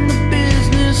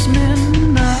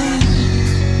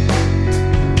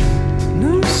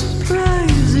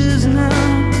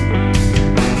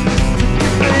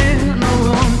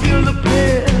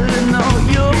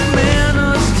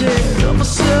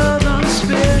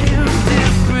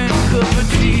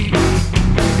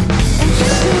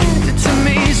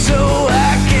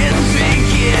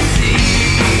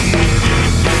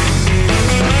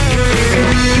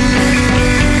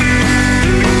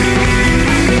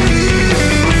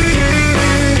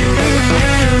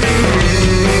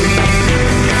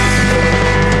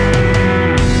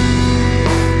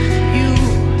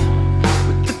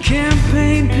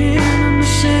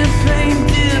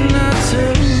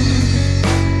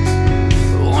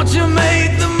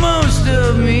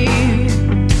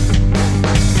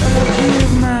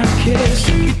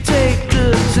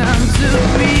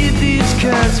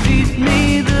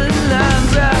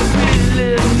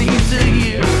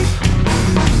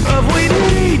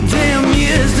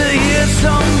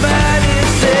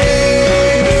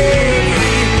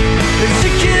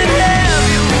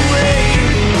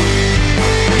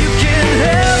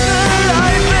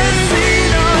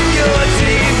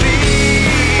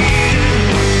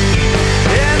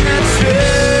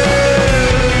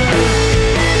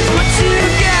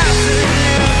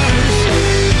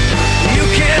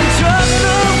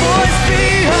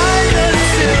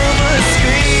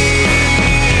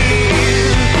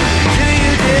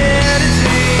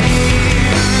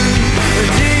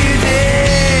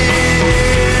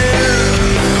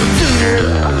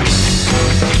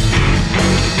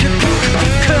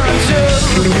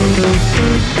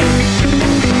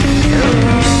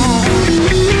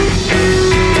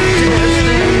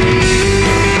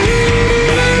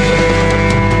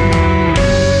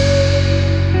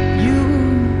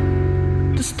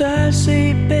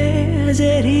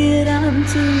said it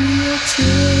onto your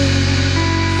chest.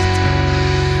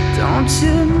 Don't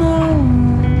you know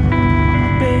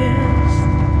best?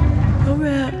 I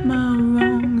right my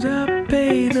wrongs, I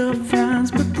pay the fines,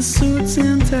 but the suits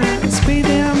and ties pay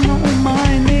them on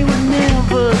mine. They would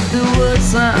never do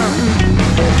us harm.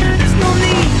 There's no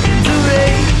need to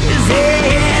raise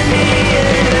any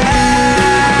alarms.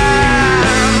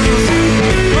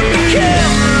 Put the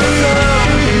cameras up,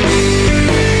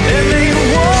 and they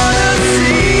wanna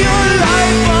see your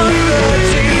life on the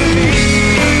TV.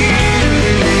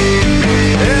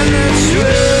 And the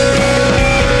truth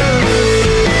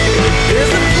is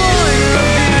the point of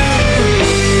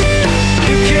view.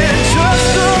 You can't trust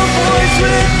the voice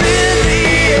within the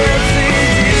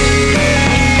LCD.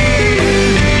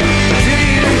 Do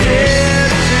you dare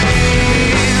dream?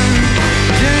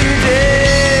 Do you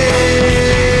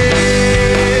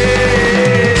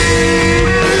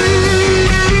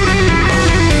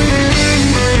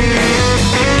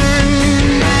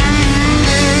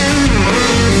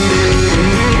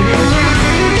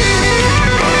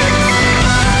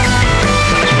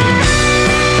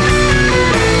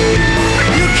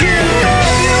You can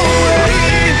love your way.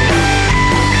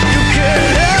 You can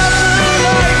have the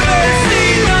life that's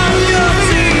seen on your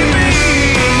TV.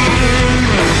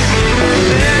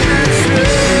 And the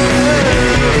truth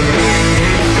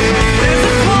is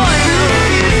the point of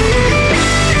view.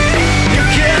 You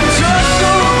can't trust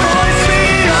the voice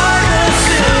behind the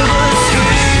silver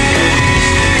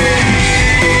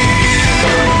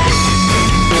I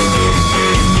don't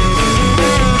want to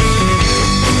be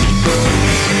grease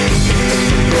in the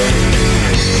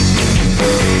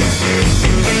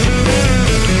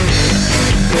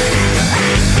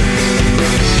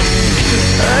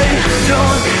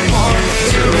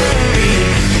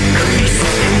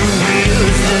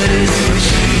wheels of this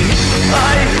machine.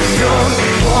 I don't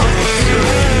want to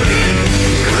be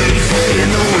grease in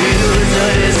the wheels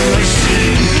of this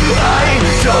machine. I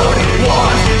don't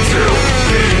want to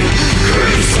be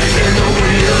grease in the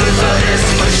wheels of this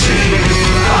machine.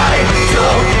 I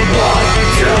don't want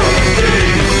to be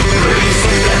grease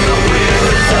in the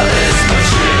wheels of this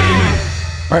machine.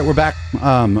 All right, we're back.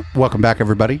 Welcome back,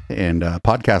 everybody, and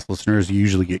podcast listeners. You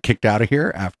usually get kicked out of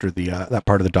here after the that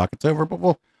part of the docket's over, but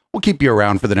we'll keep you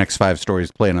around for the next 5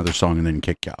 stories. Play another song and then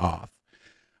kick you off.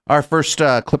 Our first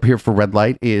clip here for Red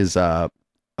Light is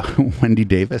Wendy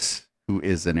Davis, who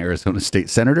is an Arizona state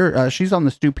senator. She's on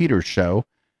the Stu Peters show,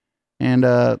 and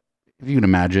if you can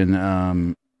imagine,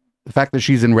 the fact that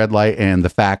she's in Red Light and the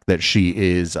fact that she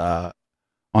is on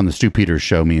the Stu Peters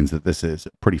show means that this is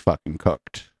pretty fucking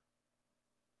cooked.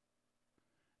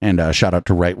 And shout out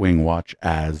to Right Wing Watch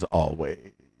as always.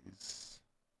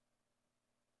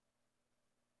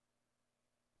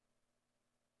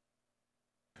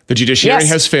 The judiciary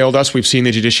has failed us. We've seen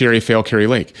the judiciary fail Kari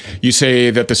Lake. You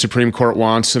say that the Supreme Court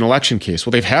wants an election case.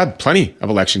 Well, they've had plenty of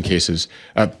election cases.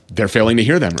 They're failing to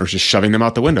hear them or just shoving them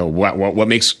out the window. What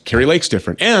makes Kari Lake's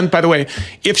different? And by the way,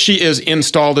 if she is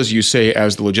installed, as you say,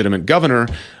 as the legitimate governor,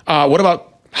 what about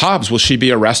Hobbs? Will she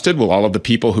be arrested? Will all of the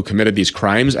people who committed these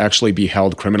crimes actually be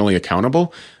held criminally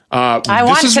accountable? I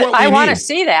want to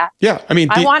see that. Yeah, I mean,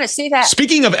 I want to see that.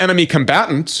 Speaking of enemy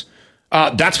combatants,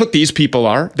 that's what these people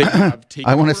are. They have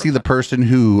I want to see the person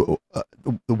who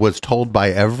was told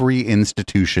by every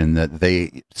institution that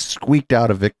they squeaked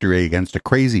out a victory against a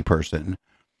crazy person.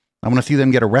 I want to see them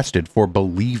get arrested for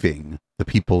believing the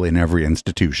people in every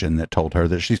institution that told her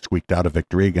that she squeaked out a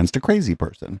victory against a crazy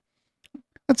person.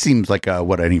 That seems like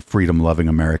what any freedom-loving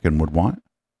American would want.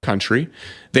 Country.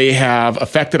 They have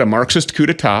effected a Marxist coup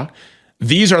d'etat.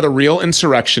 These are the real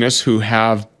insurrectionists who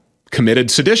have committed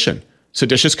sedition.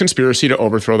 Seditious conspiracy to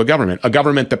overthrow the government. A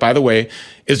government that, by the way,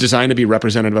 is designed to be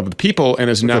representative of the people and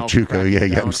is now... Chuka,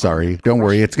 yeah, I'm sorry. Don't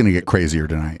worry, it's going to get crazier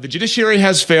tonight. The judiciary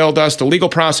has failed us. The legal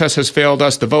process has failed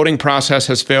us. The voting process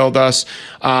has failed us.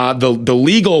 The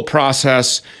legal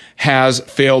process has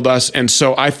failed us. And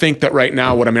so I think that right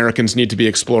now what Americans need to be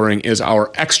exploring is our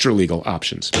extra legal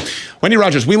options. Wendy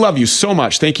Rogers, we love you so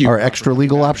much. Thank you. Our extra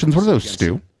legal options? What are those,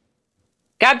 Stu?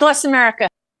 God bless America.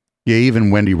 Yeah, even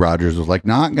Wendy Rogers was like,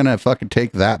 not gonna fucking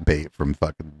take that bait from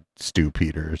fucking Stu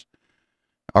Peters.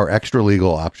 Our extra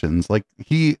legal options, like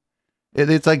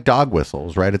it's like dog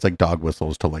whistles, right? It's like dog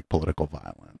whistles to like political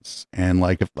violence. And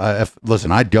like if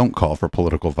listen, I don't call for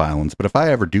political violence, but if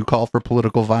I ever do call for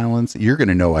political violence, you're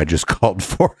gonna know I just called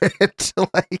for it.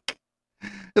 Like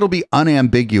it'll be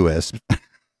unambiguous.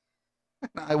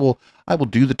 I will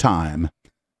do the time.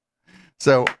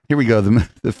 So here we go.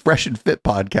 The Fresh and Fit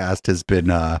podcast has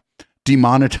been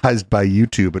demonetized by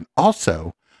YouTube, and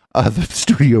also the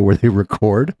studio where they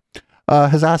record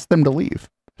has asked them to leave.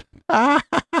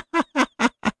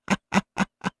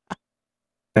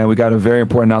 and we got a very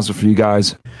important announcement for you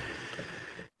guys.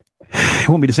 It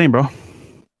won't be the same, bro.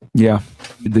 Yeah.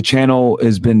 The channel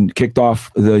has been kicked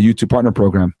off the YouTube partner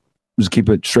program. Just keep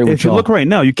it straight with If you y'all. look right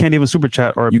now, you can't even super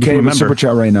chat or You can't even super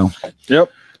chat right now.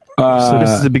 Yep. So this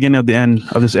is the beginning of the end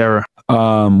of this era.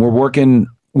 We're working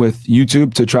with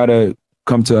YouTube to try to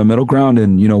come to a middle ground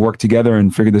and, you know, work together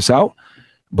and figure this out.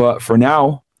 But for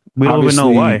now, we don't even know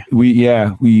why.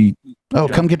 We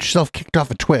come get yourself kicked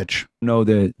off of Twitch. Know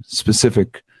the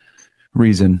specific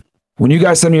reason. When you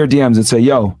guys send me your DMs and say,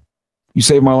 yo, you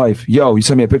saved my life. Yo, you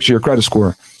send me a picture of your credit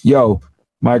score. Yo,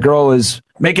 my girl is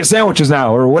making sandwiches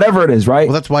now, or whatever it is, right?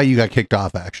 Well, that's why you got kicked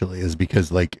off, actually, is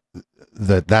because like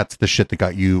that's the shit that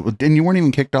got you. And you weren't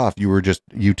even kicked off. You were just,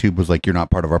 YouTube was like, you're not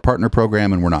part of our partner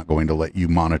program, and we're not going to let you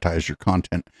monetize your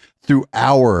content through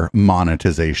our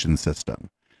monetization system.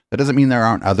 That doesn't mean there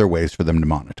aren't other ways for them to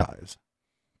monetize.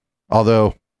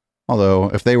 Although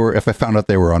if I found out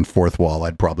they were on Fourth Wall,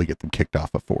 I'd probably get them kicked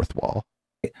off of Fourth Wall.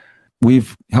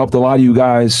 We've helped a lot of you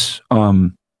guys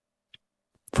from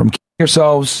killing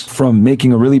yourselves, from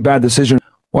making a really bad decision.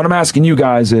 What I'm asking you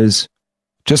guys is,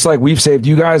 just like we've saved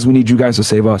you guys, we need you guys to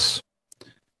save us.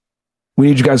 We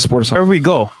need you guys to support us. Wherever we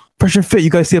go. Fresh and Fit,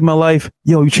 you guys saved my life.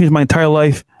 Yo, you changed my entire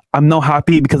life. I'm now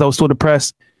happy because I was so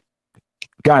depressed.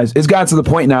 Guys, it's gotten to the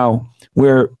point now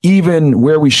where even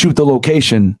where we shoot the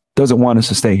location doesn't want us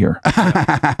to stay here.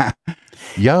 That's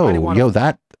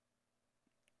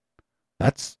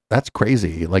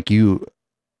crazy.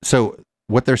 So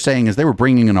what they're saying is they were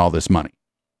bringing in all this money.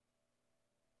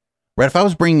 Right? If I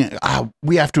was bringing,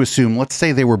 we have to assume, let's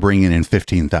say they were bringing in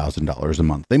 $15,000 a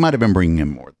month. They might have been bringing in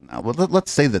more than that. Well,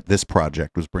 let's say that this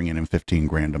project was bringing in 15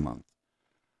 grand a month.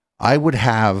 I would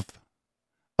have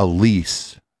a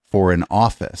lease for an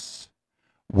office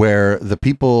where the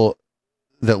people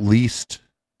that leased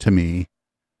to me,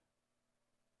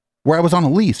 where I was on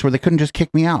a lease where they couldn't just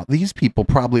kick me out. These people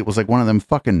probably, it was like one of them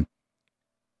fucking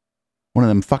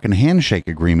handshake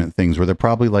agreement things where they're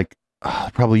probably like,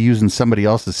 probably using somebody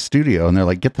else's studio, and they're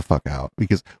like, get the fuck out,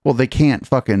 because, well, they can't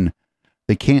fucking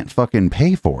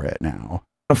pay for it now.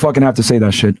 I fucking have to say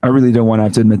that shit. I really don't want to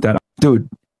have to admit that. Dude,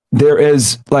 there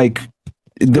is like,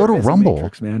 go to Rumble,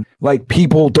 matrix, man. Like,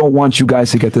 people don't want you guys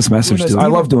to get this message. Dude. I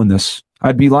love doing this.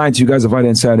 I'd be lying to you guys if I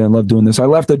didn't say I didn't love doing this. I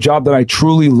left a job that I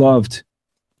truly loved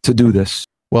to do this.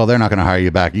 Well, they're not going to hire you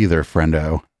back either,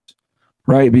 friendo.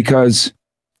 Right? Because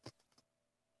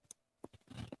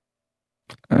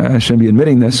I shouldn't be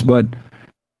admitting this, but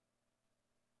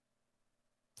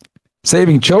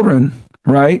saving children,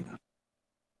 right?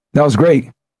 That was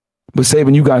great, but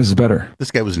saving you guys is better. This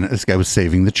guy was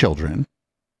saving the children.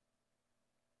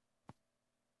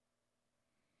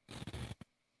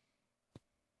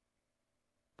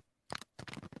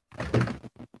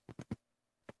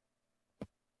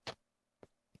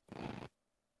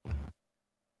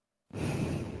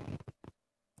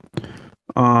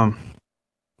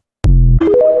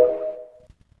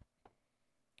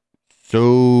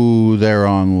 So they're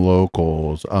on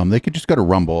locals. They could just go to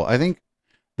Rumble. I think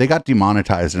they got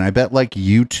demonetized, and I bet like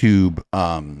YouTube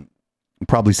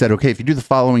probably said, okay, if you do the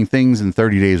following things in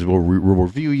 30 days, we'll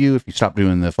review you. If you stop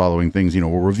doing the following things, we'll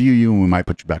review you, and we might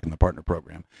put you back in the partner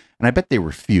program. And I bet they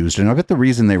refused. And I bet the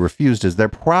reason they refused is they're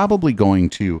probably going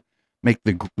to make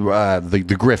the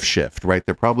grift shift, right?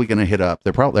 They're probably going to hit up.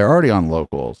 They're already on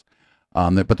locals.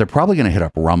 But they're probably going to hit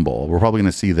up Rumble. We're probably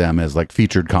going to see them as like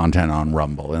featured content on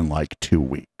Rumble in like 2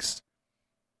 weeks.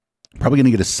 Probably going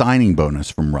to get a signing bonus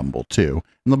from Rumble too.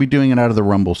 And they'll be doing it out of the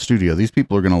Rumble studio. These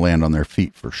people are going to land on their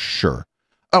feet for sure.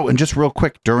 Oh, and just real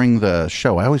quick during the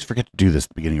show, I always forget to do this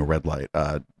at the beginning of Red Light.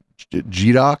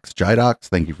 Jidox,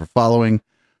 thank you for following.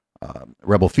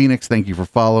 Rebel Phoenix, thank you for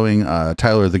following.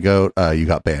 Tyler the Goat, you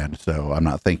got banned, so I'm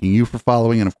not thanking you for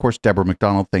following. And of course, Deborah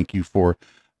McDonald, thank you for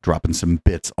dropping some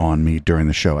bits on me during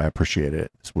the show. I appreciate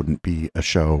it. This wouldn't be a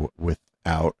show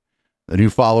without the new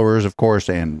followers, of course,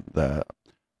 and the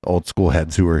old school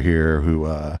heads who are here who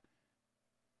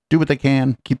do what they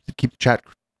can, keep the chat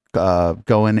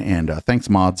going. And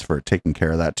thanks, mods, for taking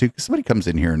care of that too. Because somebody comes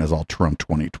in here and is all Trump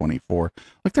 2024.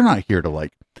 Like, they're not here to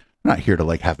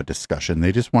have a discussion.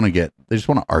 They just want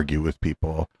to argue with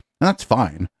people, and that's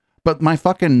fine. But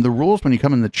the rules when you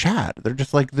come in the chat, they're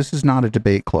just like, this is not a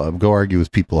debate club. Go argue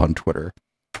with people on Twitter.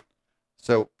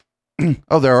 So,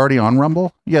 oh, they're already on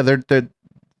Rumble? Yeah, they're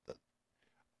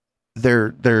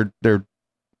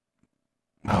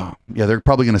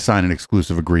probably going to sign an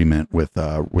exclusive agreement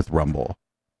with Rumble.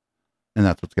 And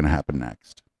that's what's going to happen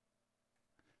next.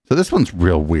 So this one's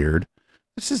real weird.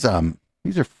 This is,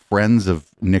 these are friends of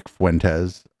Nick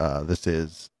Fuentes. This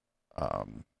is,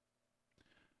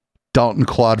 Dalton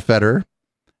Clodfetter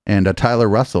and Tyler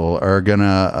Russell are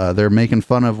gonna they're making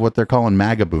fun of what they're calling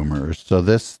MAGA boomers. So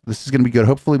this is gonna be good.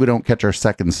 Hopefully we don't catch our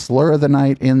second slur of the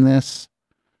night in this,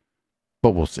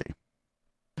 but we'll see.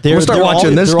 They're all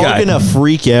gonna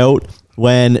freak out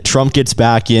when Trump gets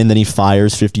back in, then he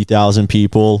fires 50,000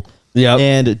 people. Yeah,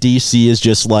 and DC is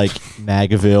just like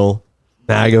MAGAville,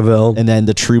 and then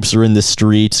the troops are in the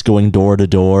streets going door to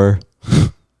door.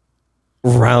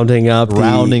 Rounding up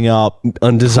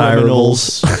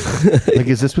undesirables. Like,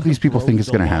 is this what these people think is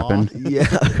going to happen? Yeah,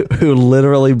 who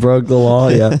literally broke the law.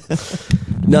 Yeah.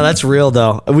 No, that's real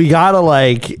though. We gotta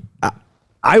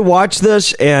I watch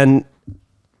this and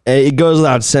it goes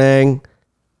without saying,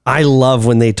 I love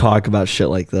when they talk about shit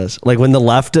like this. Like when the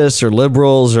leftists or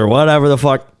liberals or whatever the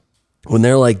fuck, when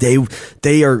they're like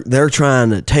they're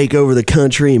trying to take over the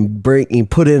country and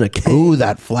put in a king. Ooh,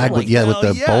 that flag with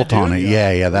the bolt on it.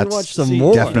 Yeah, that's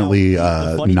definitely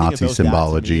Nazi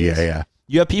symbology. Yeah.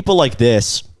 You have people like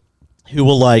this who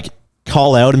will like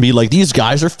call out and be like, these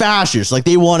guys are fascists. Like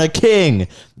they want a king.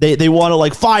 They want to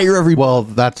like fire everybody.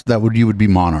 Well, you would be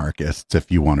monarchists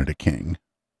if you wanted a king.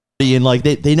 And like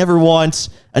they never want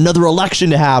another election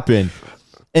to happen.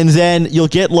 And then you'll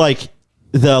get like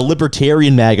the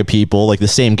libertarian MAGA people, like the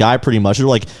same guy pretty much, they're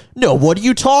like, no, what are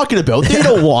you talking about? They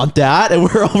don't want that. And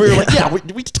we're like, yeah,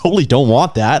 we totally don't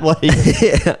want that. Like,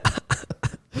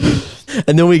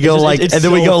 and then we go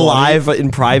live in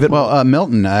private. Well,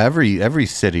 Milton, every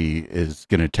city is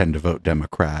going to tend to vote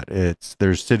Democrat.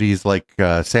 There's cities like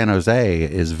San Jose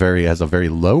has a very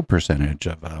low percentage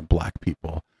of black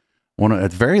people.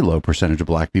 It's very low percentage of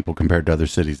black people compared to other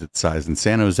cities its size. And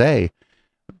San Jose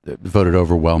voted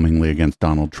overwhelmingly against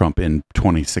Donald Trump in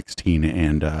 2016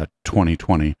 and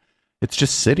 2020. It's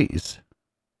just cities.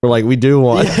 We're like, we do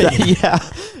want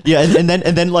and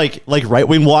then like right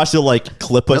wing watch, they'll like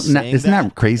clip us. Isn't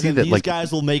that crazy that these like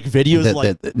guys will make videos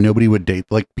that nobody would date,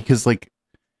 like, because like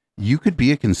you could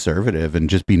be a conservative and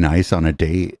just be nice on a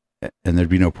date and there'd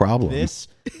be no problem.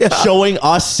 Showing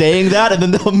us saying that, and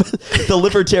then the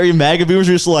libertarian MAGA boomers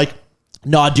are just like,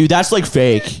 nah, dude, that's like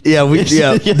fake. Yeah,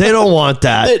 they don't want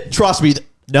that. Trust me,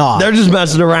 nah. They're just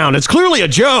messing around. It's clearly a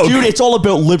joke. Dude, it's all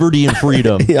about liberty and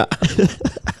freedom. Yeah.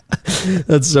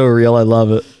 That's so real. I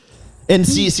love it. And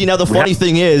see now the funny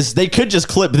thing is they could just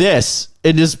clip this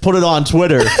and just put it on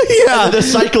Twitter. Yeah. And the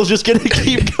cycle's just going to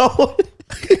keep going.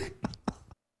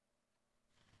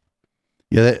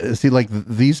 Yeah, see, like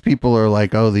these people are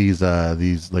like, oh, these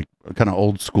like kind of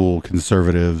old school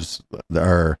conservatives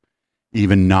are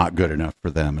even not good enough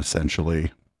for them,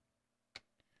 essentially.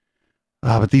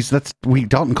 But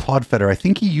Dalton Clodfetter, I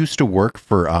think he used to work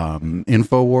for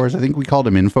InfoWars. I think we called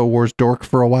him InfoWars dork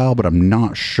for a while, but I'm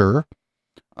not sure.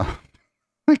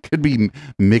 I could be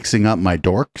mixing up my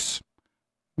dorks.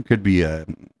 Could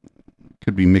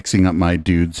be mixing up my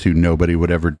dudes who nobody would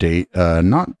ever date,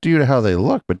 not due to how they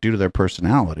look, but due to their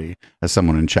personality, as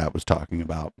someone in chat was talking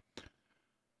about.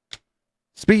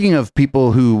 Speaking of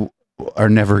people who are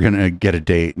never going to get a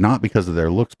date, not because of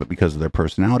their looks, but because of their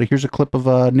personality, here's a clip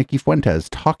of Nikki Fuentes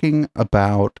talking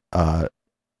about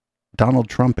Donald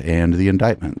Trump and the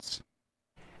indictments.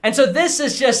 And so this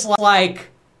is just like,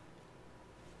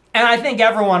 and I think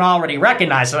everyone already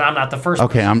recognizes that I'm not the first.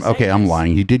 I'm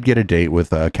lying. He did get a date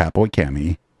with Catboy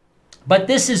Cammy. But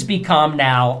this has become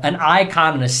now an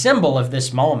icon and a symbol of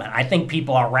this moment. I think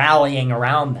people are rallying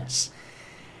around this.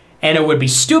 And it would be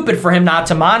stupid for him not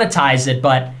to monetize it,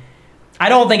 but I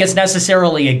don't think it's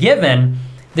necessarily a given.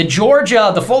 The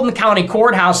Fulton County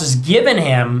Courthouse has given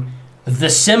him the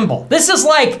symbol. This is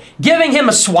like giving him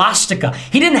a swastika.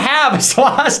 He didn't have a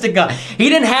swastika. He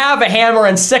didn't have a hammer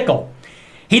and sickle.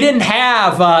 He didn't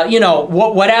have,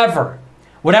 whatever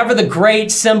the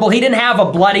great symbol. He didn't have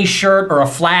a bloody shirt or a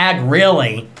flag,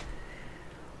 really,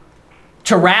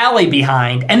 to rally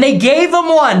behind. And they gave him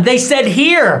one. They said,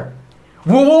 here,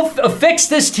 we'll affix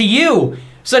this to you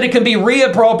so that it can be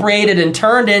reappropriated and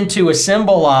turned into a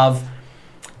symbol of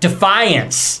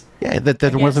defiance. Yeah,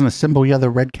 that wasn't a symbol. Yeah, the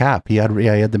red cap. He had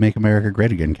the Make America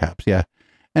Great Again caps. Yeah.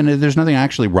 And there's nothing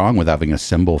actually wrong with having a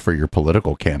symbol for your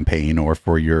political campaign or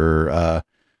for your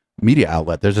media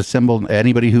outlet. There's a symbol.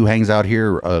 Anybody who hangs out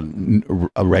here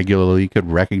regularly could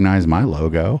recognize my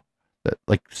logo.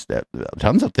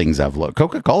 Tons of things have logo.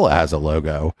 Coca-Cola has a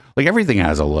logo. Like everything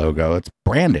has a logo. It's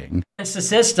branding. It's the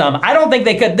system. I don't think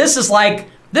they could. This is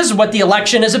what the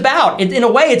election is about. In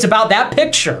a way, it's about that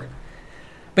picture.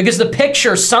 Because the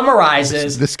picture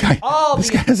summarizes this guy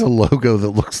has a logo that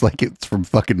looks like it's from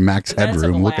fucking Max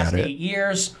Headroom. Look at it. 8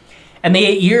 years. And the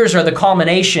 8 years are the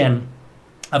culmination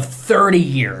of 30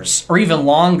 years or even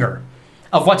longer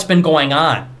of what's been going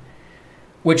on,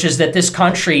 which is that this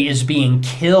country is being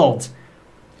killed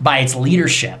by its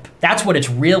leadership. That's what it's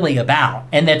really about.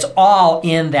 And that's all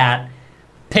in that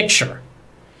picture,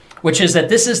 which is that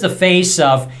this is the face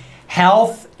of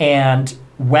health and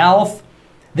wealth.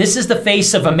 This is the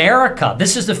face of America.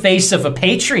 This is the face of a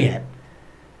patriot.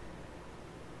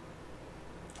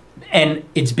 And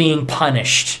it's being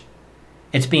punished.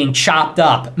 It's being chopped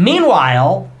up.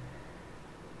 Meanwhile,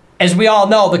 as we all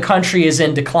know, the country is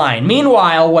in decline.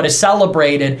 Meanwhile, what is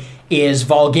celebrated is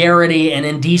vulgarity and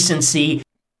indecency.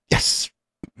 Yes.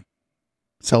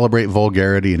 Celebrate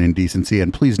vulgarity and indecency.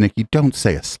 And please, Nikki, don't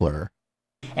say a slur.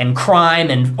 And crime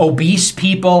and obese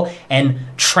people and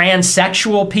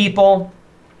transsexual people.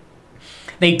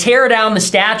 They tear down the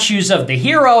statues of the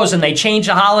heroes and they change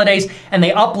the holidays and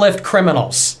they uplift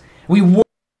criminals.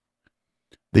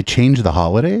 They change the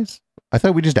holidays? I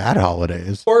thought we just had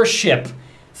holidays. Worship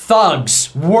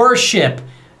thugs, worship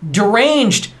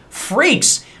deranged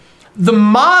freaks. The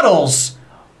models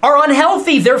are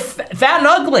unhealthy. They're fat and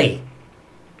ugly.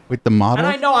 Wait, the models? And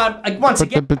I know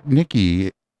But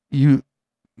Nikki,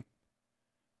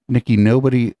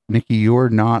 Nikki, you're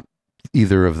not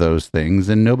either of those things,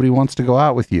 and nobody wants to go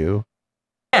out with you.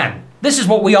 Man, this is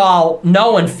what we all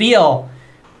know and feel.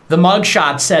 The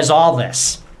mugshot says all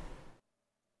this.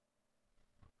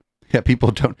 Yeah,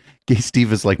 people don't. Gay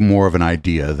Steve is like more of an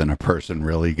idea than a person,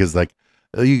 really, because like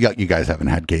you guys haven't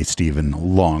had Gay Steve in a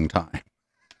long time.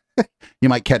 You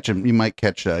might catch him. You might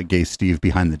catch Gay Steve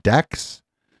behind the decks,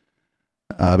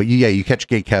 but you catch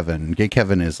Gay Kevin. Gay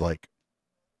Kevin is like.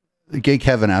 Gay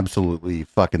Kevin absolutely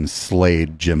fucking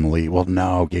slayed Jim Lee. Well,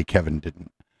 no, Gay Kevin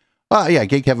didn't. Yeah,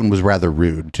 Gay Kevin was rather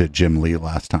rude to Jim Lee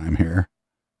last time here.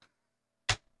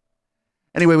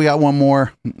 Anyway, we got one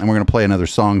more, and we're going to play another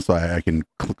song so I can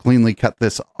cleanly cut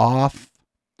this off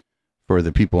for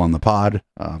the people on the pod.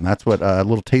 That's what a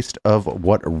little taste of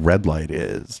what Red Light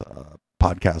is,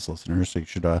 podcast listeners. So you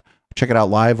should check it out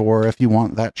live, or if you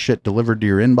want that shit delivered to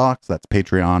your inbox, that's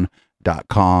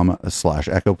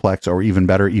patreon.com/echoplex, or even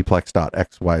better,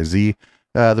 eplex.xyz.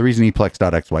 The reason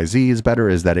eplex.xyz is better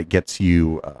is that it gets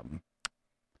you,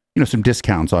 some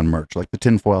discounts on merch, like the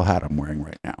tinfoil hat I'm wearing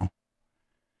right now.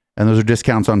 And those are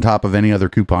discounts on top of any other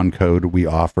coupon code we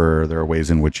offer. There are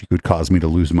ways in which you could cause me to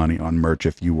lose money on merch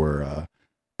if you were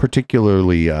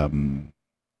particularly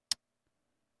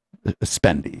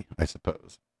spendy, I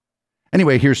suppose.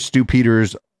 Anyway, here's Stu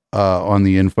Peters on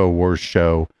the InfoWars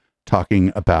show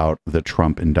talking about the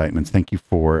Trump indictments. Thank you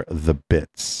for the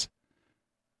bits,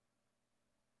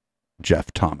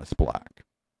 Jeff Thomas Black.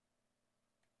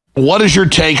 What is your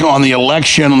take on the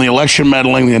election,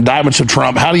 meddling, the indictments of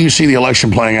Trump? How do you see the election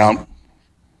playing out?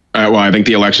 Well, I think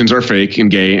the elections are fake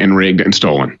and gay and rigged and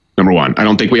stolen. Number one. I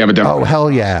don't think we have a Democrat. Oh, hell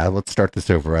yeah. Let's start this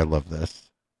over. I love this.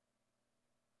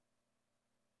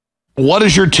 What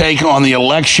is your take on the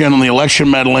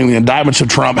election, meddling, the indictments of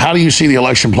Trump? How do you see the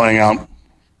election playing out?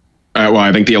 Well,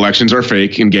 I think the elections are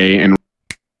fake and gay and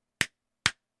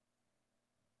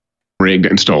rigged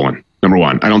and stolen. Number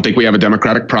one. I don't think we have a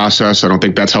democratic process. I don't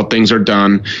think that's how things are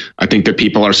done. I think that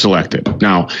people are selected.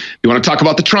 Now, you want to talk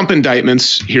about the Trump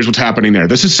indictments? Here's what's happening there.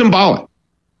 This is symbolic.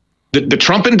 The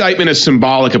Trump indictment is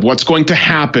symbolic of what's going to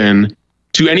happen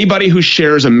to anybody who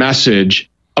shares a message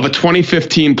of a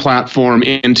 2015 platform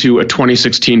into a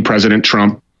 2016 President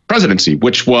Trump presidency,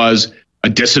 which was a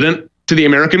dissident to the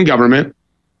American government,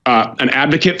 an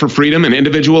advocate for freedom and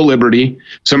individual liberty,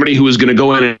 somebody who is going to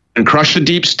go in and crush the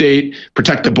deep state,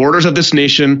 protect the borders of this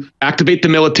nation, activate the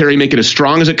military, make it as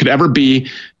strong as it could ever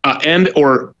be,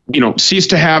 cease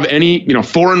to have any,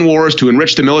 foreign wars to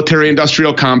enrich the military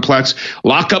industrial complex,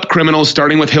 lock up criminals,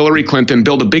 starting with Hillary Clinton,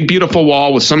 build a big, beautiful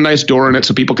wall with some nice door in it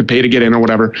so people could pay to get in or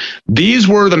whatever. These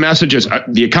were the messages,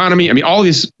 the economy. I mean, all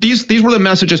these were the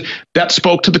messages that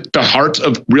spoke to the hearts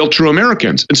of real, true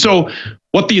Americans. And so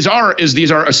what these are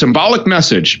a symbolic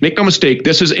message. Make no mistake,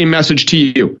 this is a message to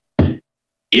you.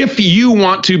 If you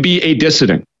want to be a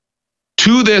dissident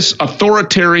to this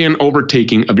authoritarian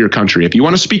overtaking of your country, if you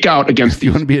want to speak out against if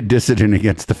you want to be a dissident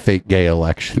against the fake gay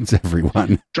elections,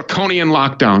 everyone, draconian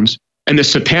lockdowns and this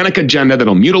satanic agenda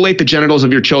that'll mutilate the genitals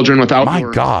of your children without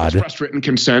your express written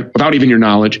consent, without even your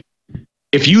knowledge.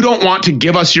 If you don't want to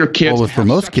give us your kids, well, for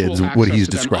most kids, what he's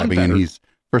describing, and he's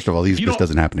first of all, this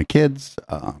doesn't happen to kids,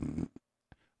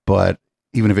 but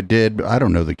even if it did, I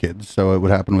don't know the kids, so it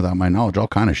would happen without my knowledge. All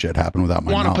kind of shit happened without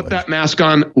my knowledge. Want to put that mask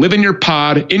on, live in your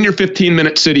pod, in your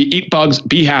 15-minute city, eat bugs,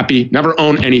 be happy, never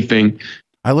own anything.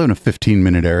 I live in a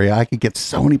 15-minute area. I could get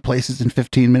so many places in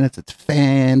 15 minutes. It's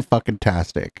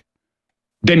fan-fucking-tastic.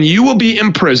 Then you will be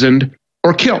imprisoned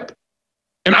or killed.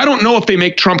 And I don't know if they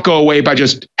make Trump go away by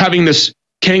just having this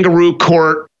kangaroo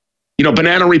court,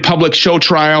 Banana Republic show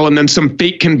trial and then some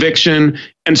fake conviction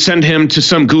and send him to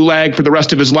some gulag for the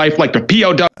rest of his life, like the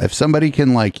POW. If somebody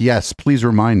can, yes, please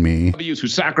remind me. Who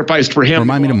sacrificed for him.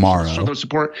 Remind me tomorrow.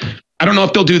 Support. I don't know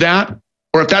if they'll do that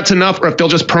or if that's enough or if they'll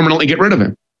just permanently get rid of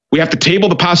him. We have to table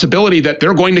the possibility that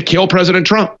they're going to kill President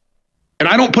Trump. And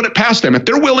I don't put it past them. If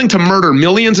they're willing to murder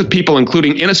millions of people,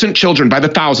 including innocent children by the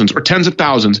thousands or tens of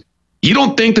thousands, you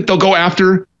don't think that they'll go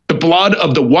after the blood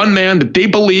of the one man that they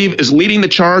believe is leading the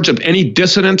charge of any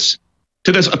dissidence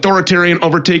to this authoritarian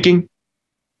overtaking?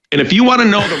 And if you want to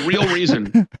know the real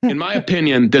reason, in my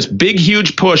opinion, this big,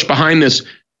 huge push behind this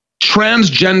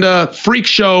transgender freak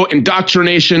show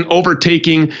indoctrination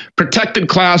overtaking protected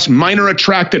class minor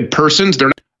attracted persons, they're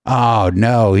not. Oh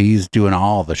no, he's doing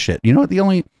all the shit. You know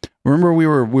what? Remember we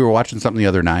were watching something the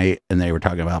other night and they were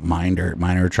talking about minor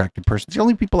attracted persons. The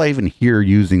only people I even hear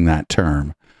using that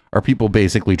term are people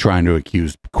basically trying to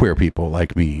accuse queer people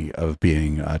like me of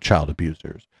being child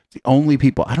abusers. It's the only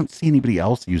people. I don't see anybody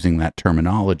else using that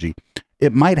terminology.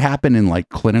 It might happen in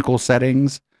clinical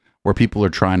settings where people are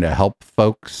trying to help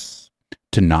folks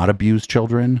to not abuse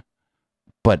children,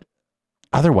 but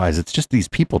otherwise it's just these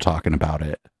people talking about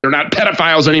it. They're not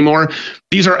pedophiles anymore.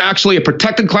 These are actually a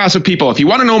protected class of people. If you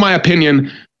want to know my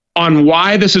opinion on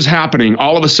why this is happening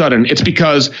all of a sudden, it's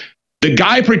because the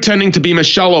guy pretending to be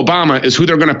Michelle Obama is who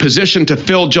they're going to position to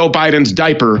fill Joe Biden's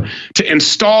diaper, to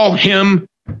install him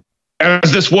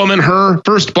as this woman, her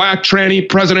first black tranny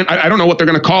president. I don't know what they're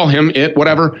going to call him,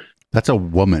 whatever. That's a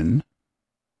woman.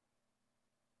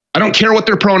 I don't care what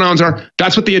their pronouns are.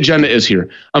 That's what the agenda is here.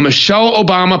 A Michelle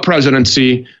Obama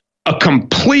presidency, a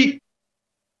complete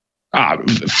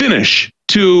finish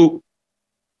to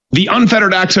the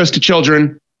unfettered access to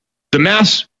children, the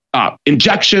mass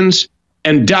injections,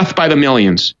 and death by the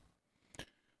millions.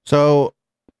 So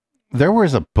there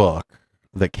was a book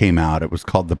that came out. It was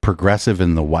called The Progressive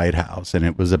in the White House, and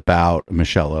it was about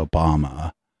Michelle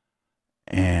Obama.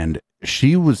 And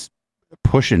she was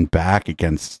pushing back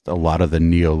against a lot of the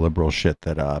neoliberal shit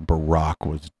that Barack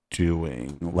was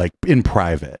doing, in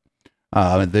private.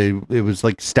 It was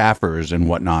staffers and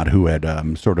whatnot who had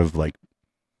sort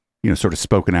of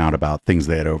spoken out about things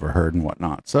they had overheard and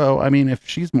whatnot. So, I mean, if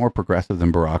she's more progressive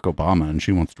than Barack Obama and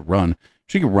she wants to run,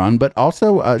 she can run. But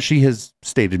also, she has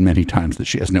stated many times that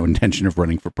she has no intention of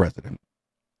running for president.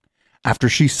 After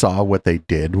she saw what they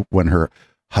did when her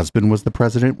husband was the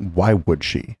president, why would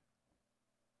she?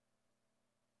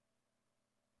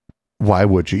 Why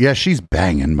would she? Yeah, she's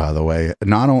banging, by the way.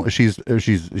 Not only she's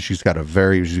got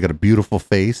a beautiful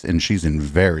face and she's in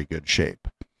very good shape.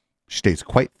 She stays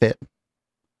quite fit.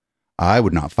 I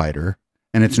would not fight her.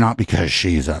 And it's not because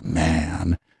she's a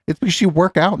man. It's because she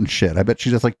work out and shit. I bet she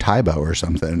does Taibo or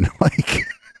something.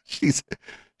 She's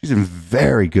in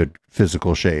very good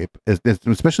physical shape,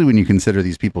 especially when you consider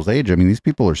these people's age. I mean, these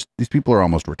people are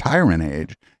almost retirement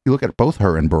age. You look at both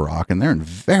her and Barack, and they're in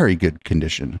very good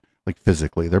condition,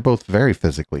 physically. They're both very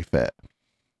physically fit.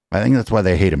 I think that's why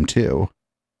they hate him too.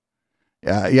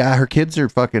 Yeah, her kids are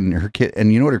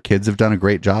and you know what her kids have done a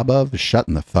great job of? Is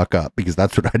shutting the fuck up, because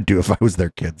that's what I'd do if I was their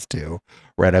kids too.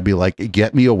 Right? I'd be like,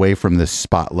 get me away from this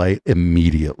spotlight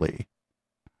immediately.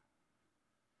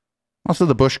 Also,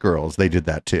 the Bush girls, they did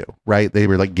that too, right? They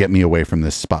were like, get me away from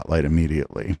this spotlight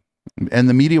immediately. And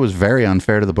the media was very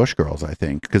unfair to the Bush girls, I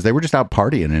think, because they were just out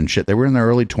partying and shit. They were in their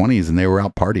early 20s and they were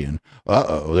out partying.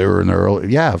 They were in their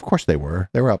early... Yeah, of course they were.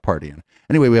 They were out partying.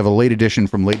 Anyway, we have a late edition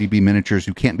from Lady B Miniatures,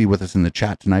 who can't be with us in the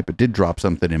chat tonight, but did drop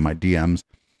something in my DMs.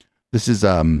 This is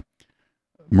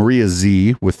Maria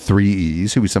Z with 3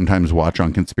 E's, who we sometimes watch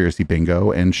on Conspiracy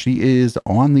Bingo, and she is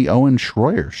on the Owen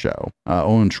Schroyer show.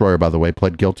 Owen Schroyer, by the way,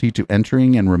 pled guilty to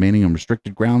entering and remaining on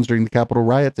restricted grounds during the Capitol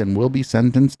riots and will be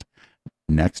sentenced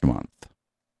next month.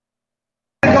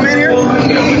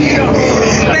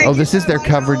 Oh, this is their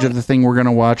coverage of the thing we're going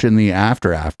to watch in the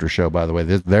after show, by the way.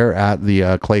 They're at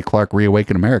the Clay Clark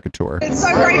Reawaken America tour. It's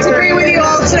so great to be with you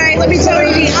all today. Let me tell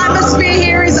you, the atmosphere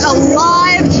here is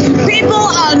alive. People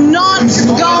are not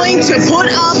going to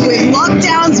put up with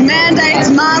lockdowns,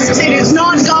 mandates, masks. It is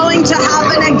not going to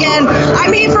happen again.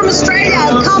 I'm here from Australia.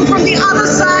 I've come from the other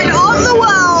side of the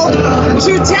world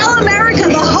to tell America,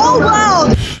 the whole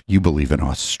world. You believe in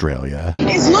Australia.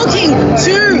 Is looking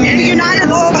to the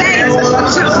United States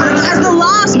as the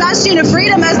last bastion of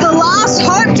freedom, as the last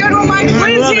hope. General Mike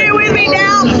Flynn's here with me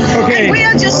now. Okay. And we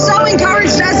are just so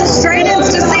encouraged as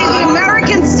Australians to see the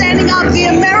Americans standing up, the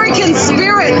American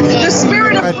spirit, the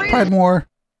spirit of freedom. Pride more.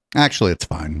 Actually, it's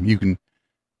fine. You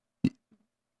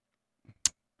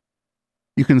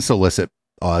can solicit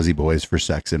Aussie boys for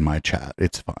sex in my chat.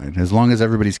 It's fine. As long as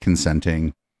everybody's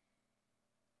consenting.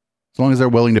 As long as they're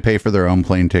willing to pay for their own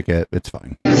plane ticket, it's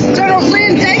fine. General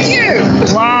Flynn, thank you.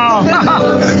 Wow.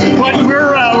 But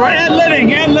we're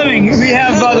ad-libbing. We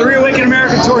have the Reawaken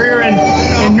America tour here in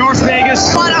North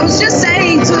Vegas. But I was just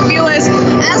saying to the viewers,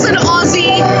 as an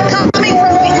Aussie coming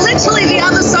from literally the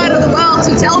other side of the world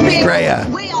to tell people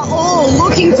we are all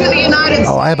looking to the United States.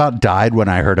 Oh, I about died when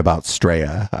I heard about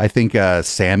Straya. I think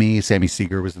Sammy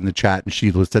Seeger was in the chat, and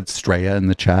she said Straya in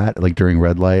the chat, like during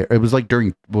Red Light. It was like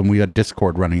during when we had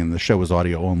Discord running and the show was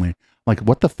audio only. I'm like,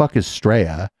 what the fuck is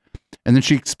Straya? And then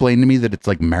she explained to me that it's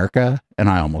like America, and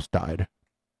I almost died.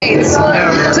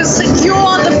 To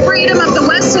secure the freedom of the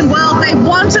Western world. They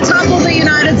want to topple the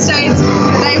United States.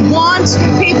 They want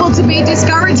people to be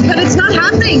discouraged, but it's not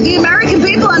happening. The American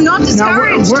people are not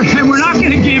discouraged. No, we're not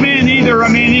going to give in either. I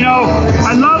mean, you know,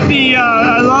 I love the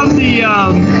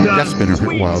Jeff's been here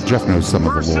for a while. Jeff knows some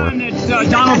of the lore.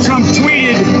 Donald Trump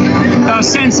tweeted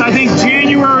since I think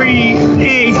January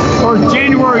 8th or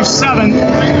January 7th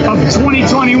of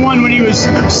 2021 when he was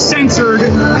censored,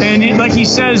 and like he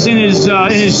says in his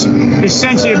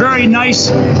essentially a very nice,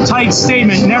 tight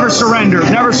statement: never surrender,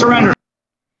 never surrender.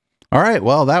 All right,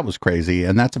 well, that was crazy,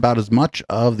 and that's about as much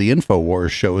of the InfoWars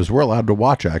show as we're allowed to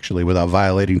watch, actually, without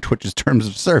violating Twitch's terms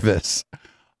of service.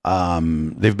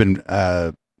 They've been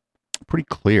pretty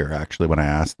clear, actually, when I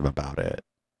asked them about it.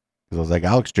 Because I was like,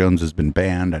 Alex Jones has been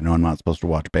banned. I know I'm not supposed to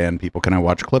watch banned people. Can I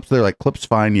watch clips? They're like, clips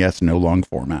fine, yes, no long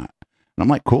format. And I'm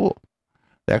like, cool.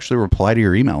 They actually reply to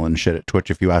your email and shit at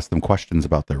Twitch if you ask them questions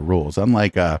about their rules.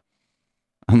 Unlike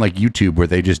YouTube, where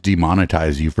they just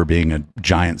demonetize you for being a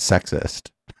giant sexist.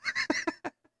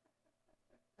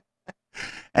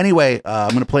 Anyway, I'm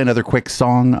going to play another quick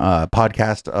song.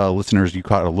 Podcast listeners, you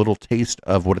caught a little taste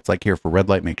of what it's like here for Red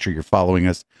Light. Make sure you're following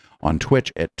us on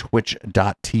Twitch at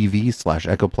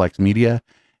twitch.tv/Echoplex Media.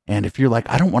 And if you're like,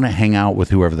 I don't want to hang out with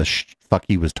whoever the fuck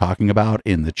he was talking about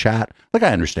in the chat, like,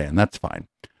 I understand. That's fine.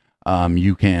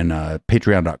 You can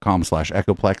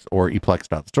patreon.com/Echoplex or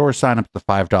eplex.store, sign up at the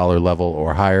 $5 level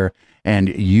or higher, and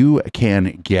you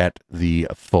can get the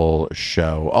full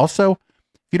show. Also,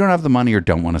 if you don't have the money or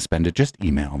don't want to spend it, just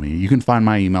email me. You can find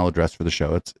my email address for the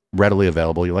show. It's readily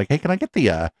available. You're like, hey, can I get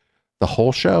the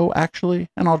whole show, actually?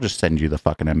 And I'll just send you the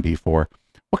fucking MP4.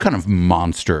 What kind of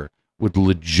monster would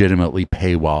legitimately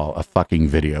paywall a fucking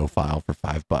video file for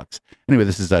 $5? Anyway,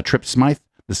 this is Trip Smythe.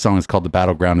 This song is called The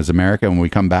Battleground is America. And when we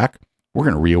come back, we're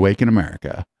going to reawaken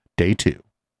America, day 2,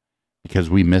 because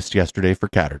we missed yesterday for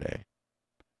Catterday.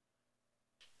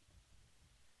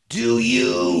 Do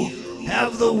you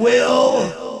have the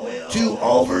will to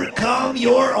overcome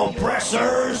your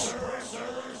oppressors?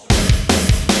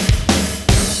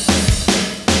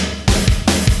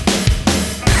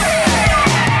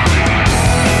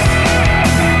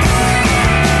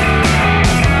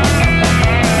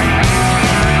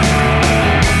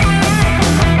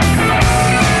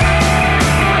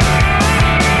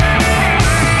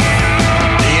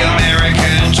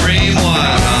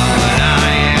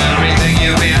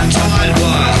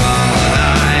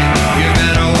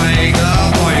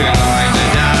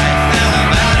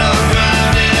 Battle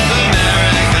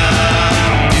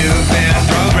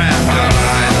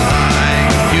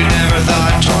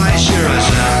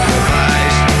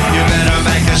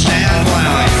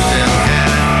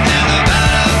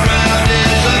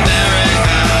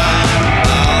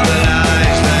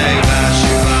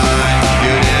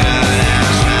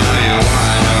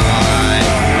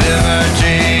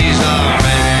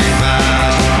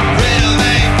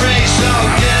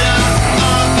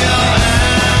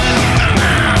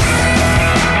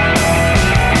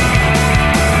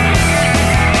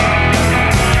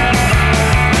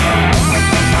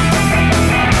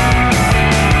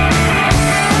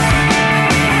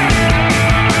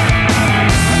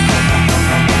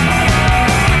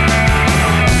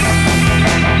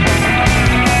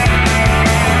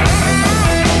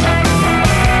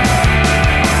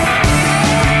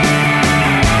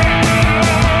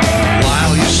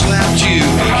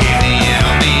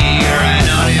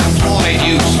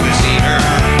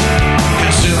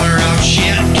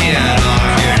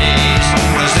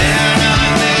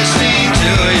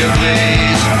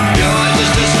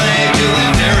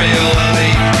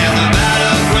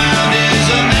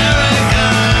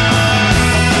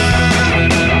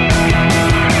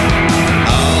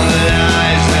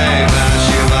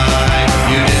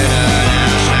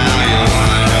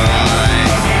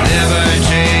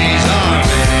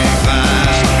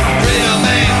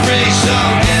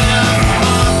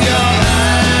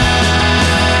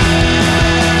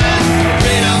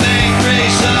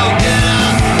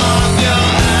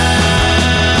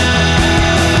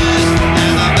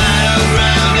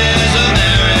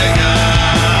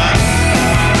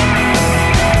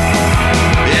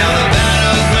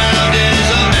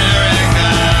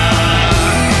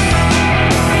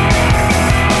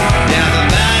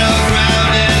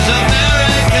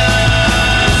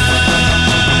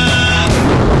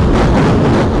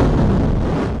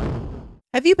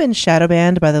been shadow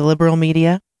banned by the liberal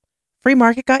media? Free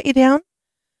market got you down?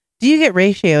 Do you get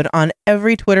ratioed on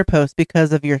every Twitter post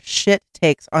because of your shit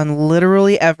takes on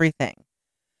literally everything?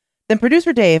 Then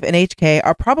producer Dave and HK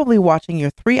are probably watching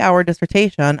your 3-hour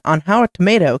dissertation on how a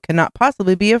tomato cannot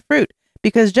possibly be a fruit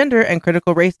because gender and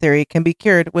critical race theory can be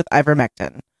cured with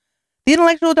ivermectin. The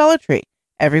Intellectual Dollar Tree,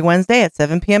 every Wednesday at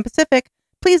 7 p.m. Pacific.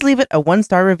 Please leave it a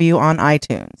 1-star review on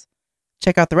iTunes.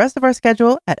 Check out the rest of our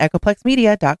schedule at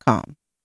echoplexmedia.com.